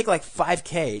take like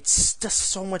 5k. It's just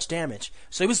so much damage.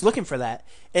 So he was looking for that.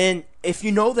 And if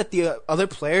you know that the other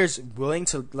player is willing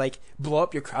to like blow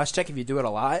up your crouch tech if you do it a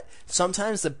lot,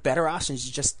 sometimes the better option is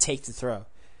you just take the throw.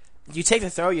 You take the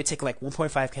throw, you take like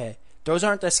 1.5k. Those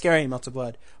aren't that scary in Melty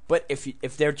Blood. But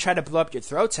if they're trying to blow up your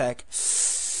throw tech,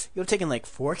 you're taking like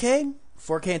 4k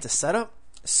into setup.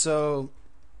 So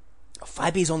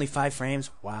 5B is only 5 frames.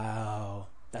 Wow,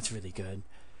 that's really good.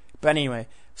 But anyway,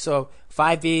 so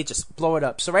 5B, just blow it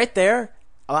up. So right there,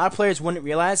 a lot of players wouldn't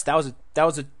realize that was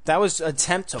an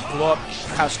attempt to blow up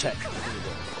crouch tech.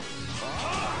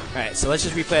 Alright, so let's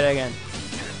just replay that again.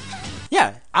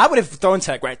 Yeah, I would have thrown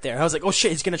tech right there. I was like, oh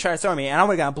shit, he's gonna try to throw me, and I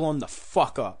would have got blown the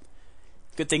fuck up.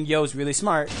 Good thing Yo's really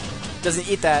smart. Doesn't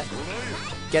eat that.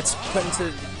 Gets put into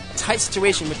a tight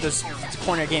situation with this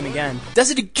corner game again. Does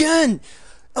it again!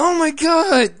 Oh my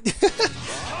god!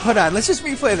 Hold on, let's just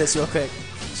replay this real quick.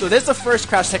 So there's the first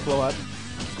crouch tech blow up.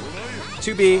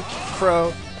 2B,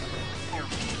 Crow.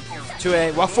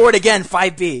 2A, walk forward again,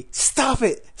 5B. Stop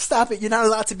it! Stop it! You're not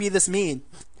allowed to be this mean.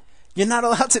 You're not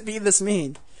allowed to be this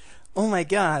mean. Oh my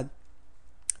god.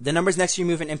 The numbers next to your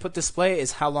move in input display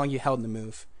is how long you held the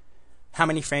move. How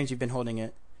many frames you've been holding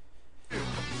it.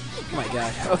 Oh my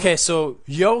god. Okay, so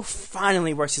Yo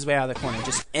finally works his way out of the corner.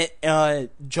 Just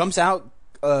jumps out.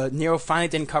 Nero finally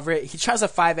didn't cover it. He tries a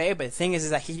 5A, but the thing is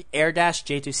that he air dashed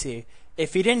J2C.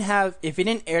 If he didn't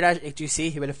air dash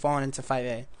J2C, he would have fallen into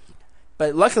 5A.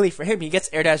 But luckily for him, he gets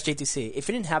air dash J2C. If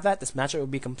he didn't have that, this matchup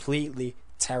would be completely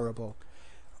terrible.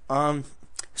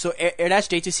 So air dash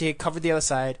J2C covered the other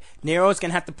side. Nero is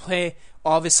gonna have to play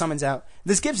all of his summons out.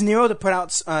 This gives Nero to put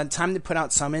out time to put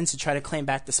out summons to try to claim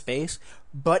back the space,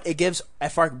 but it gives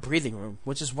FR breathing room,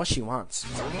 which is what she wants.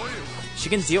 She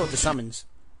can deal with the summons.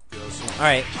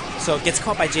 Alright, so gets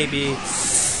caught by JB.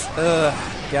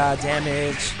 God,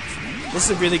 damage. This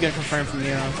is a really good confirm from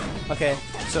Nero. Okay,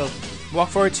 so walk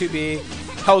forward 2B.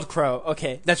 Held Crow.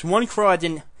 Okay, that's one Crow I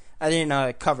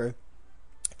didn't cover.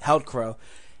 Held Crow.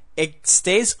 It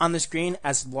stays on the screen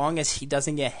as long as he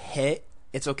doesn't get hit.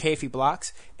 It's okay if he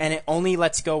blocks, and it only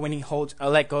lets go when he holds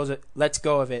lets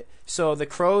go of it. So the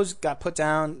Crows got put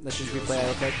down. Let's just replay it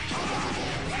real quick.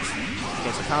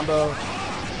 Okay, so combo.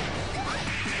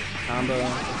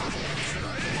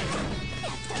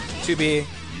 2B,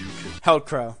 Held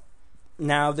Crow.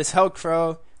 Now this Held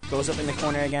Crow goes up in the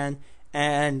corner again,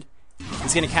 and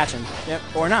he's gonna catch him. Yep,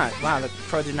 or not. Wow, the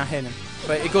crow did not hit him.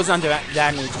 But it goes on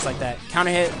diagonally just like that.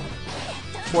 Counter hit,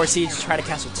 4 siege, try to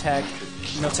cast a tech.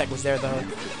 No tech was there though.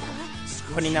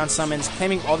 Putting down summons,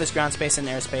 claiming all this ground space and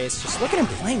airspace. Just look at him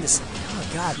playing this.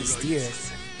 Oh god, this deer.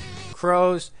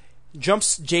 Crows.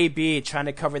 Jumps JB trying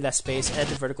to cover that space,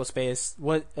 edge of vertical space.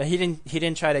 What he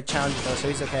didn't try to challenge it though, so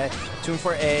he's okay. 2 and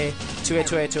 4A, 2A,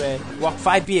 2A, 2A. Walk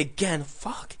 5B again.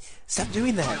 Fuck. Stop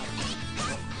doing that.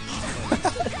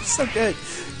 So good.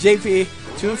 JP,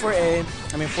 2 and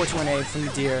 4A. I mean 4 2 1A from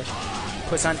the deer.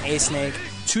 Puts on A snake.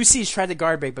 2 C's tried to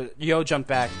guard break, but Yo jumped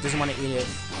back. Doesn't want to eat it.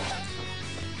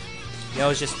 Yo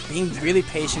is just being really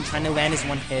patient, trying to land his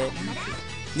one hit.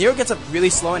 Nero gets up really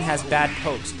slow and has bad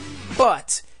pokes,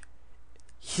 but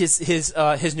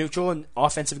his neutral and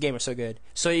offensive game are so good.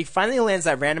 So he finally lands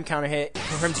that random counter hit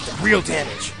for him to do real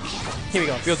damage. Here we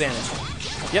go, real damage.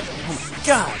 Yep. Oh my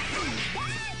god.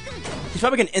 He's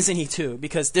probably gonna instant heat too,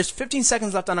 because there's 15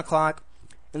 seconds left on the clock,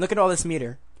 and look at all this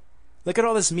meter. Look at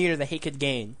all this meter that he could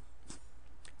gain.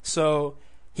 So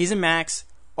he's in max,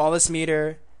 all this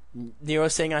meter.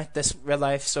 Nero's sitting at this red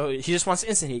life, so he just wants to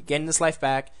instant heat, getting this life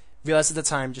back. Realizes at the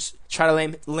time, just try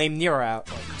to lame Nero out.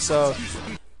 So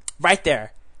right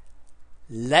there.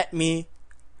 Let me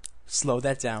slow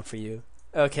that down for you.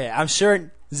 Okay, I'm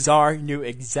sure Czar knew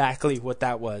exactly what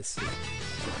that was.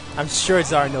 I'm sure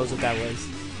Czar knows what that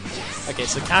was. Okay,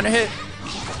 so counter hit.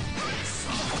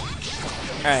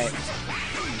 Alright.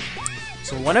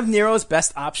 So one of Nero's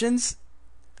best options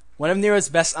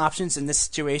in this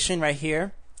situation right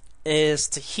here is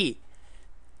to heat.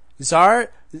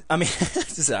 Czar,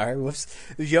 whoops.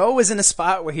 Yo was in a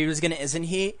spot where he was going to instant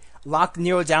heat, lock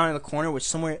Nero down in the corner, which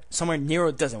somewhere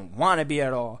Nero doesn't want to be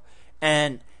at all.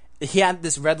 And he had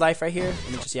this red life right here.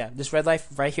 This red life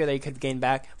right here that he could gain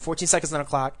back. 14 seconds on the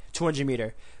clock, 200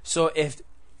 meter. So if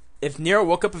Nero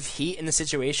woke up with heat in the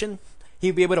situation,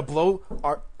 he'd be able to blow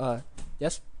arc.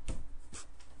 Yes.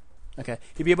 Okay,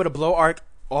 he'd be able to blow arc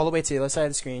all the way to the other side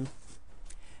of the screen.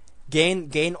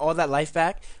 Gain all that life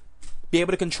back. Be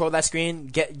able to control that screen,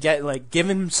 give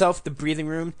himself the breathing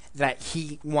room that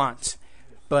he wants,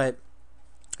 but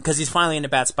because he's finally in a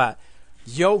bad spot.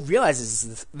 Yo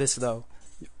realizes this though.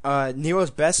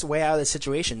 Nero's best way out of the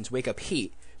situation is wake up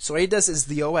heat. So what he does is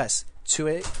the OS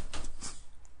 2A.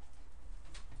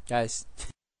 Guys.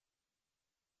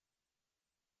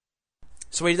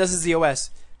 So what he does is the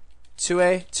OS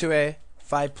 2A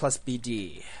 5 plus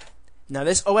BD. Now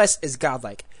this OS is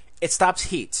godlike. It stops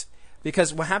heat.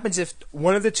 Because what happens if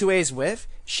one of the 2As whiff,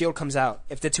 shield comes out.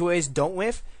 If the 2As don't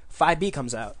whiff, 5B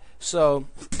comes out. So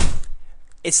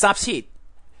it stops heat.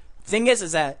 Thing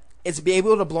is that it's be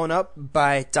able to blown up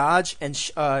by dodge and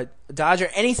dodge or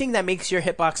anything that makes your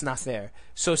hitbox not there.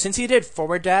 So since he did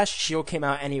forward dash, shield came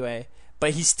out anyway.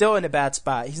 But he's still in a bad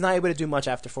spot. He's not able to do much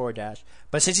after forward dash.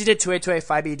 But since he did 2A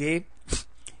 5BD,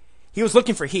 he was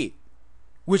looking for heat,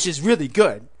 which is really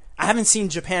good. I haven't seen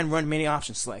Japan run many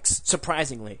option selects,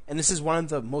 surprisingly, and this is one of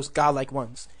the most godlike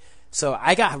ones. So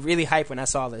I got really hyped when I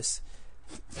saw this.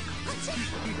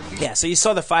 Yeah, so you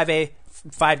saw the 2A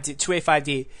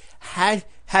 5D.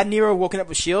 Had Nero woken up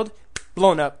with shield,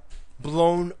 blown up.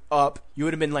 You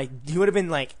would have been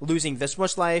like losing this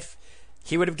much life.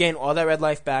 He would have gained all that red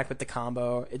life back with the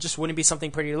combo. It just wouldn't be something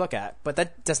pretty to look at. But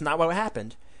that's not what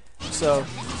happened. So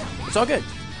it's all good.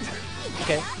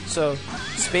 Okay, so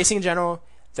spacing in general.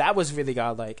 That was really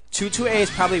godlike. 2-2A is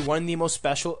probably one of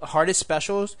the hardest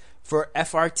specials for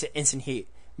FR to instant heat.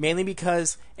 Mainly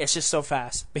because it's just so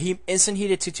fast. But he instant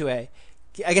heated 2-2A.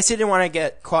 I guess he didn't want to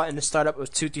get caught in the startup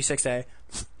with 2-3-6A.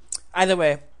 Either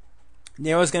way,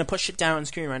 Nero's going to put shit down on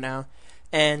screen right now.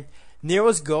 And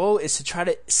Nero's goal is to try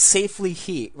to safely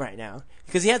heat right now.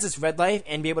 Because he has this red life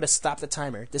and be able to stop the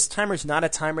timer. This timer is not a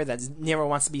timer that Nero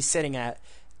wants to be sitting at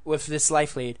with this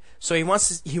life lead. So he wants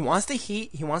to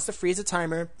heat, he wants to freeze the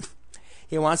timer,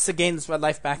 he wants to gain this red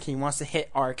life back, he wants to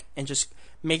hit arc and just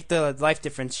make the life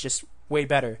difference just way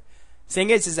better.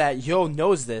 Thing is that Yo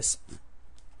knows this.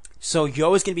 So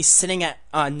Yo is going to be sitting at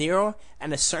Nero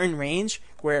at a certain range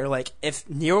where like if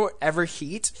Nero ever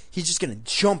heats, he's just going to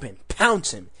jump and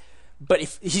pounce him. But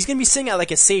if he's going to be sitting at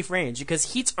like a safe range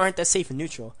because heats aren't that safe in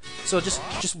neutral. So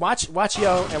just watch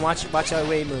Yo and watch how the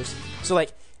way he moves. So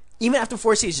like even after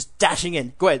 4C, he's just dashing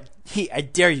in. Go ahead. Heat, I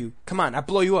dare you. Come on, I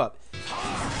blow you up.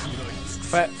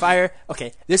 Fire.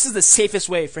 Okay, this is the safest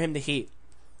way for him to heat.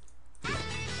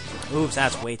 Oops,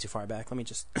 that's way too far back. Let me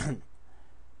just...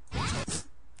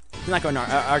 He's not going to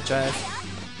arc drive.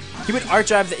 He would arc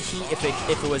drive the heat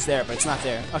if it was there, but it's not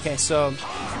there. Okay, so...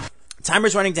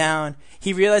 Timer's running down.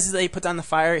 He realizes that he put down the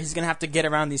fire. He's going to have to get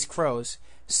around these crows.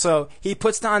 So he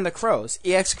puts down the Crows,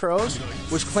 EX Crows,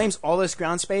 which claims all this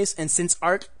ground space, and since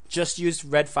Arc just used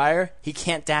red fire, he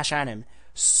can't dash at him.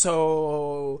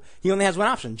 So he only has one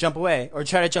option, jump away, or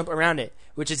try to jump around it,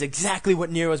 which is exactly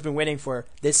what Nero's been waiting for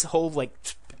this whole like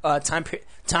time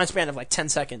span of like 10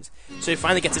 seconds. So he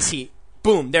finally gets his heat.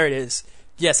 Boom, there it is.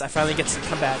 Yes, I finally get to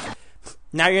come back.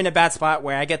 Now you're in a bad spot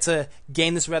where I get to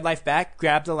gain this red life back,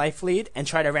 grab the life lead, and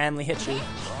try to randomly hit you.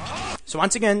 So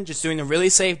once again, just doing the really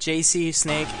safe JC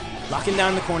Snake, locking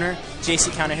down the corner,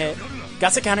 JC counter hit.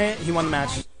 Got the counter hit, he won the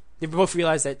match. They both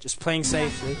realized that just playing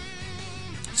safely.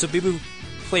 So Bibu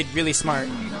played really smart.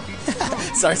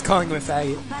 Starts calling him a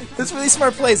faggot. That's really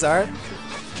smart play, Zard.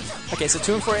 Okay, so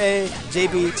 2 and 4A,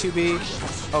 JB,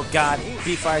 2B. Oh god,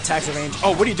 B-Fire attacks the range.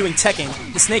 Oh, what are you doing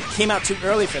teching? The Snake came out too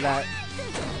early for that.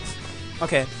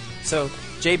 Okay, so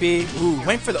JB,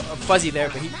 went for the fuzzy there,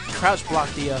 but he crouch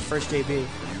blocked the first JB.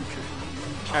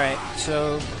 Alright,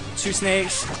 so 2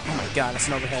 snakes. Oh my god, that's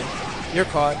an overhead. You're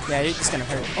caught. Yeah, it's gonna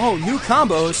hurt. Oh, new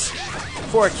combos.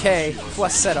 4K,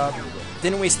 plus setup.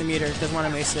 Didn't waste the meter, doesn't want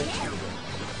to waste it.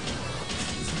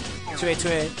 2A,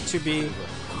 2A, 2B.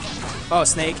 Oh,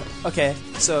 snake. Okay,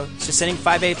 so just sending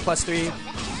 5A plus 3.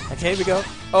 Okay, here we go.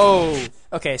 Oh,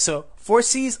 okay, so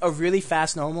 4C's a really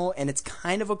fast normal, and it's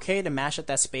kind of okay to mash at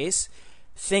that space.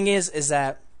 Thing is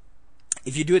that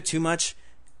if you do it too much,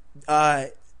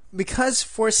 because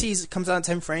 4C's comes out in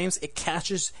 10 frames, it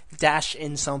catches dash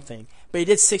in something. But he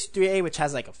did 6-3A, which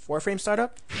has like a 4-frame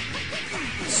startup,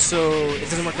 so it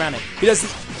doesn't work around it. He does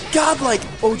the godlike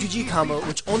OGG combo,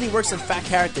 which only works on fat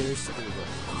characters.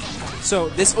 So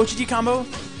this OGG combo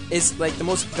is like the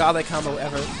most godlike combo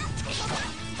ever.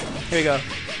 Here we go.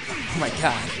 Oh my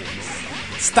god.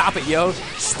 Stop it, yo.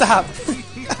 Stop.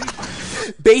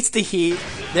 Baits the heat.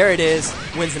 There it is.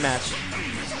 Wins the match.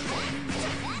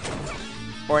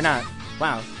 Or not.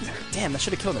 Wow. Damn, that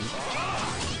should have killed him.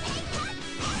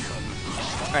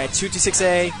 Alright,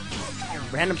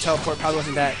 2-6A. Random teleport, probably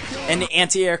wasn't that. And the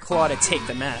anti-air claw to take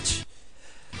the match.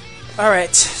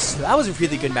 Alright, so that was a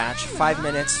really good match. 5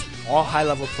 minutes. All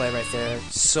high-level play right there.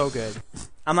 So good.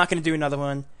 I'm not going to do another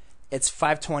one. It's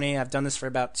 5:20. I've done this for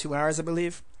about 2 hours, I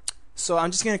believe. So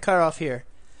I'm just going to cut it off here.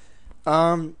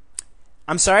 I'm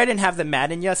sorry I didn't have the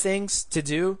Madden ya things to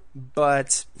do,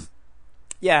 but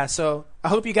yeah, so I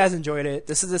hope you guys enjoyed it.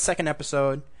 This is the second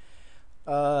episode.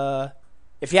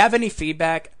 If you have any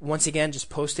feedback, once again, just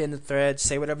post it in the thread.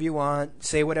 Say whatever you want.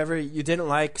 Say whatever you didn't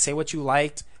like. Say what you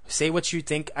liked. Say what you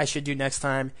think I should do next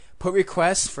time. Put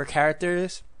requests for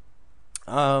characters.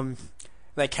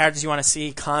 Like characters you want to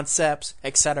see, concepts,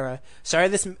 etc. Sorry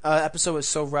this episode was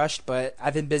so rushed, but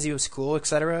I've been busy with school,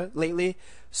 etc. lately.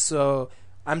 So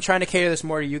I'm trying to cater this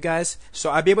more to you guys.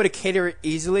 So I'll be able to cater it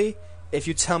easily if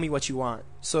you tell me what you want.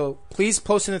 So please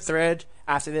post in the thread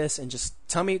after this and just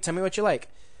tell me what you like.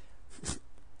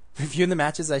 Reviewing the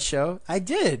matches I show? I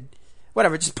did.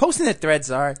 Whatever, just post in the thread,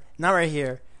 Zar. Not right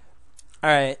here.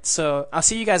 Alright, so I'll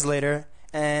see you guys later,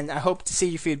 and I hope to see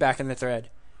your feedback in the thread.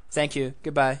 Thank you.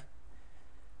 Goodbye.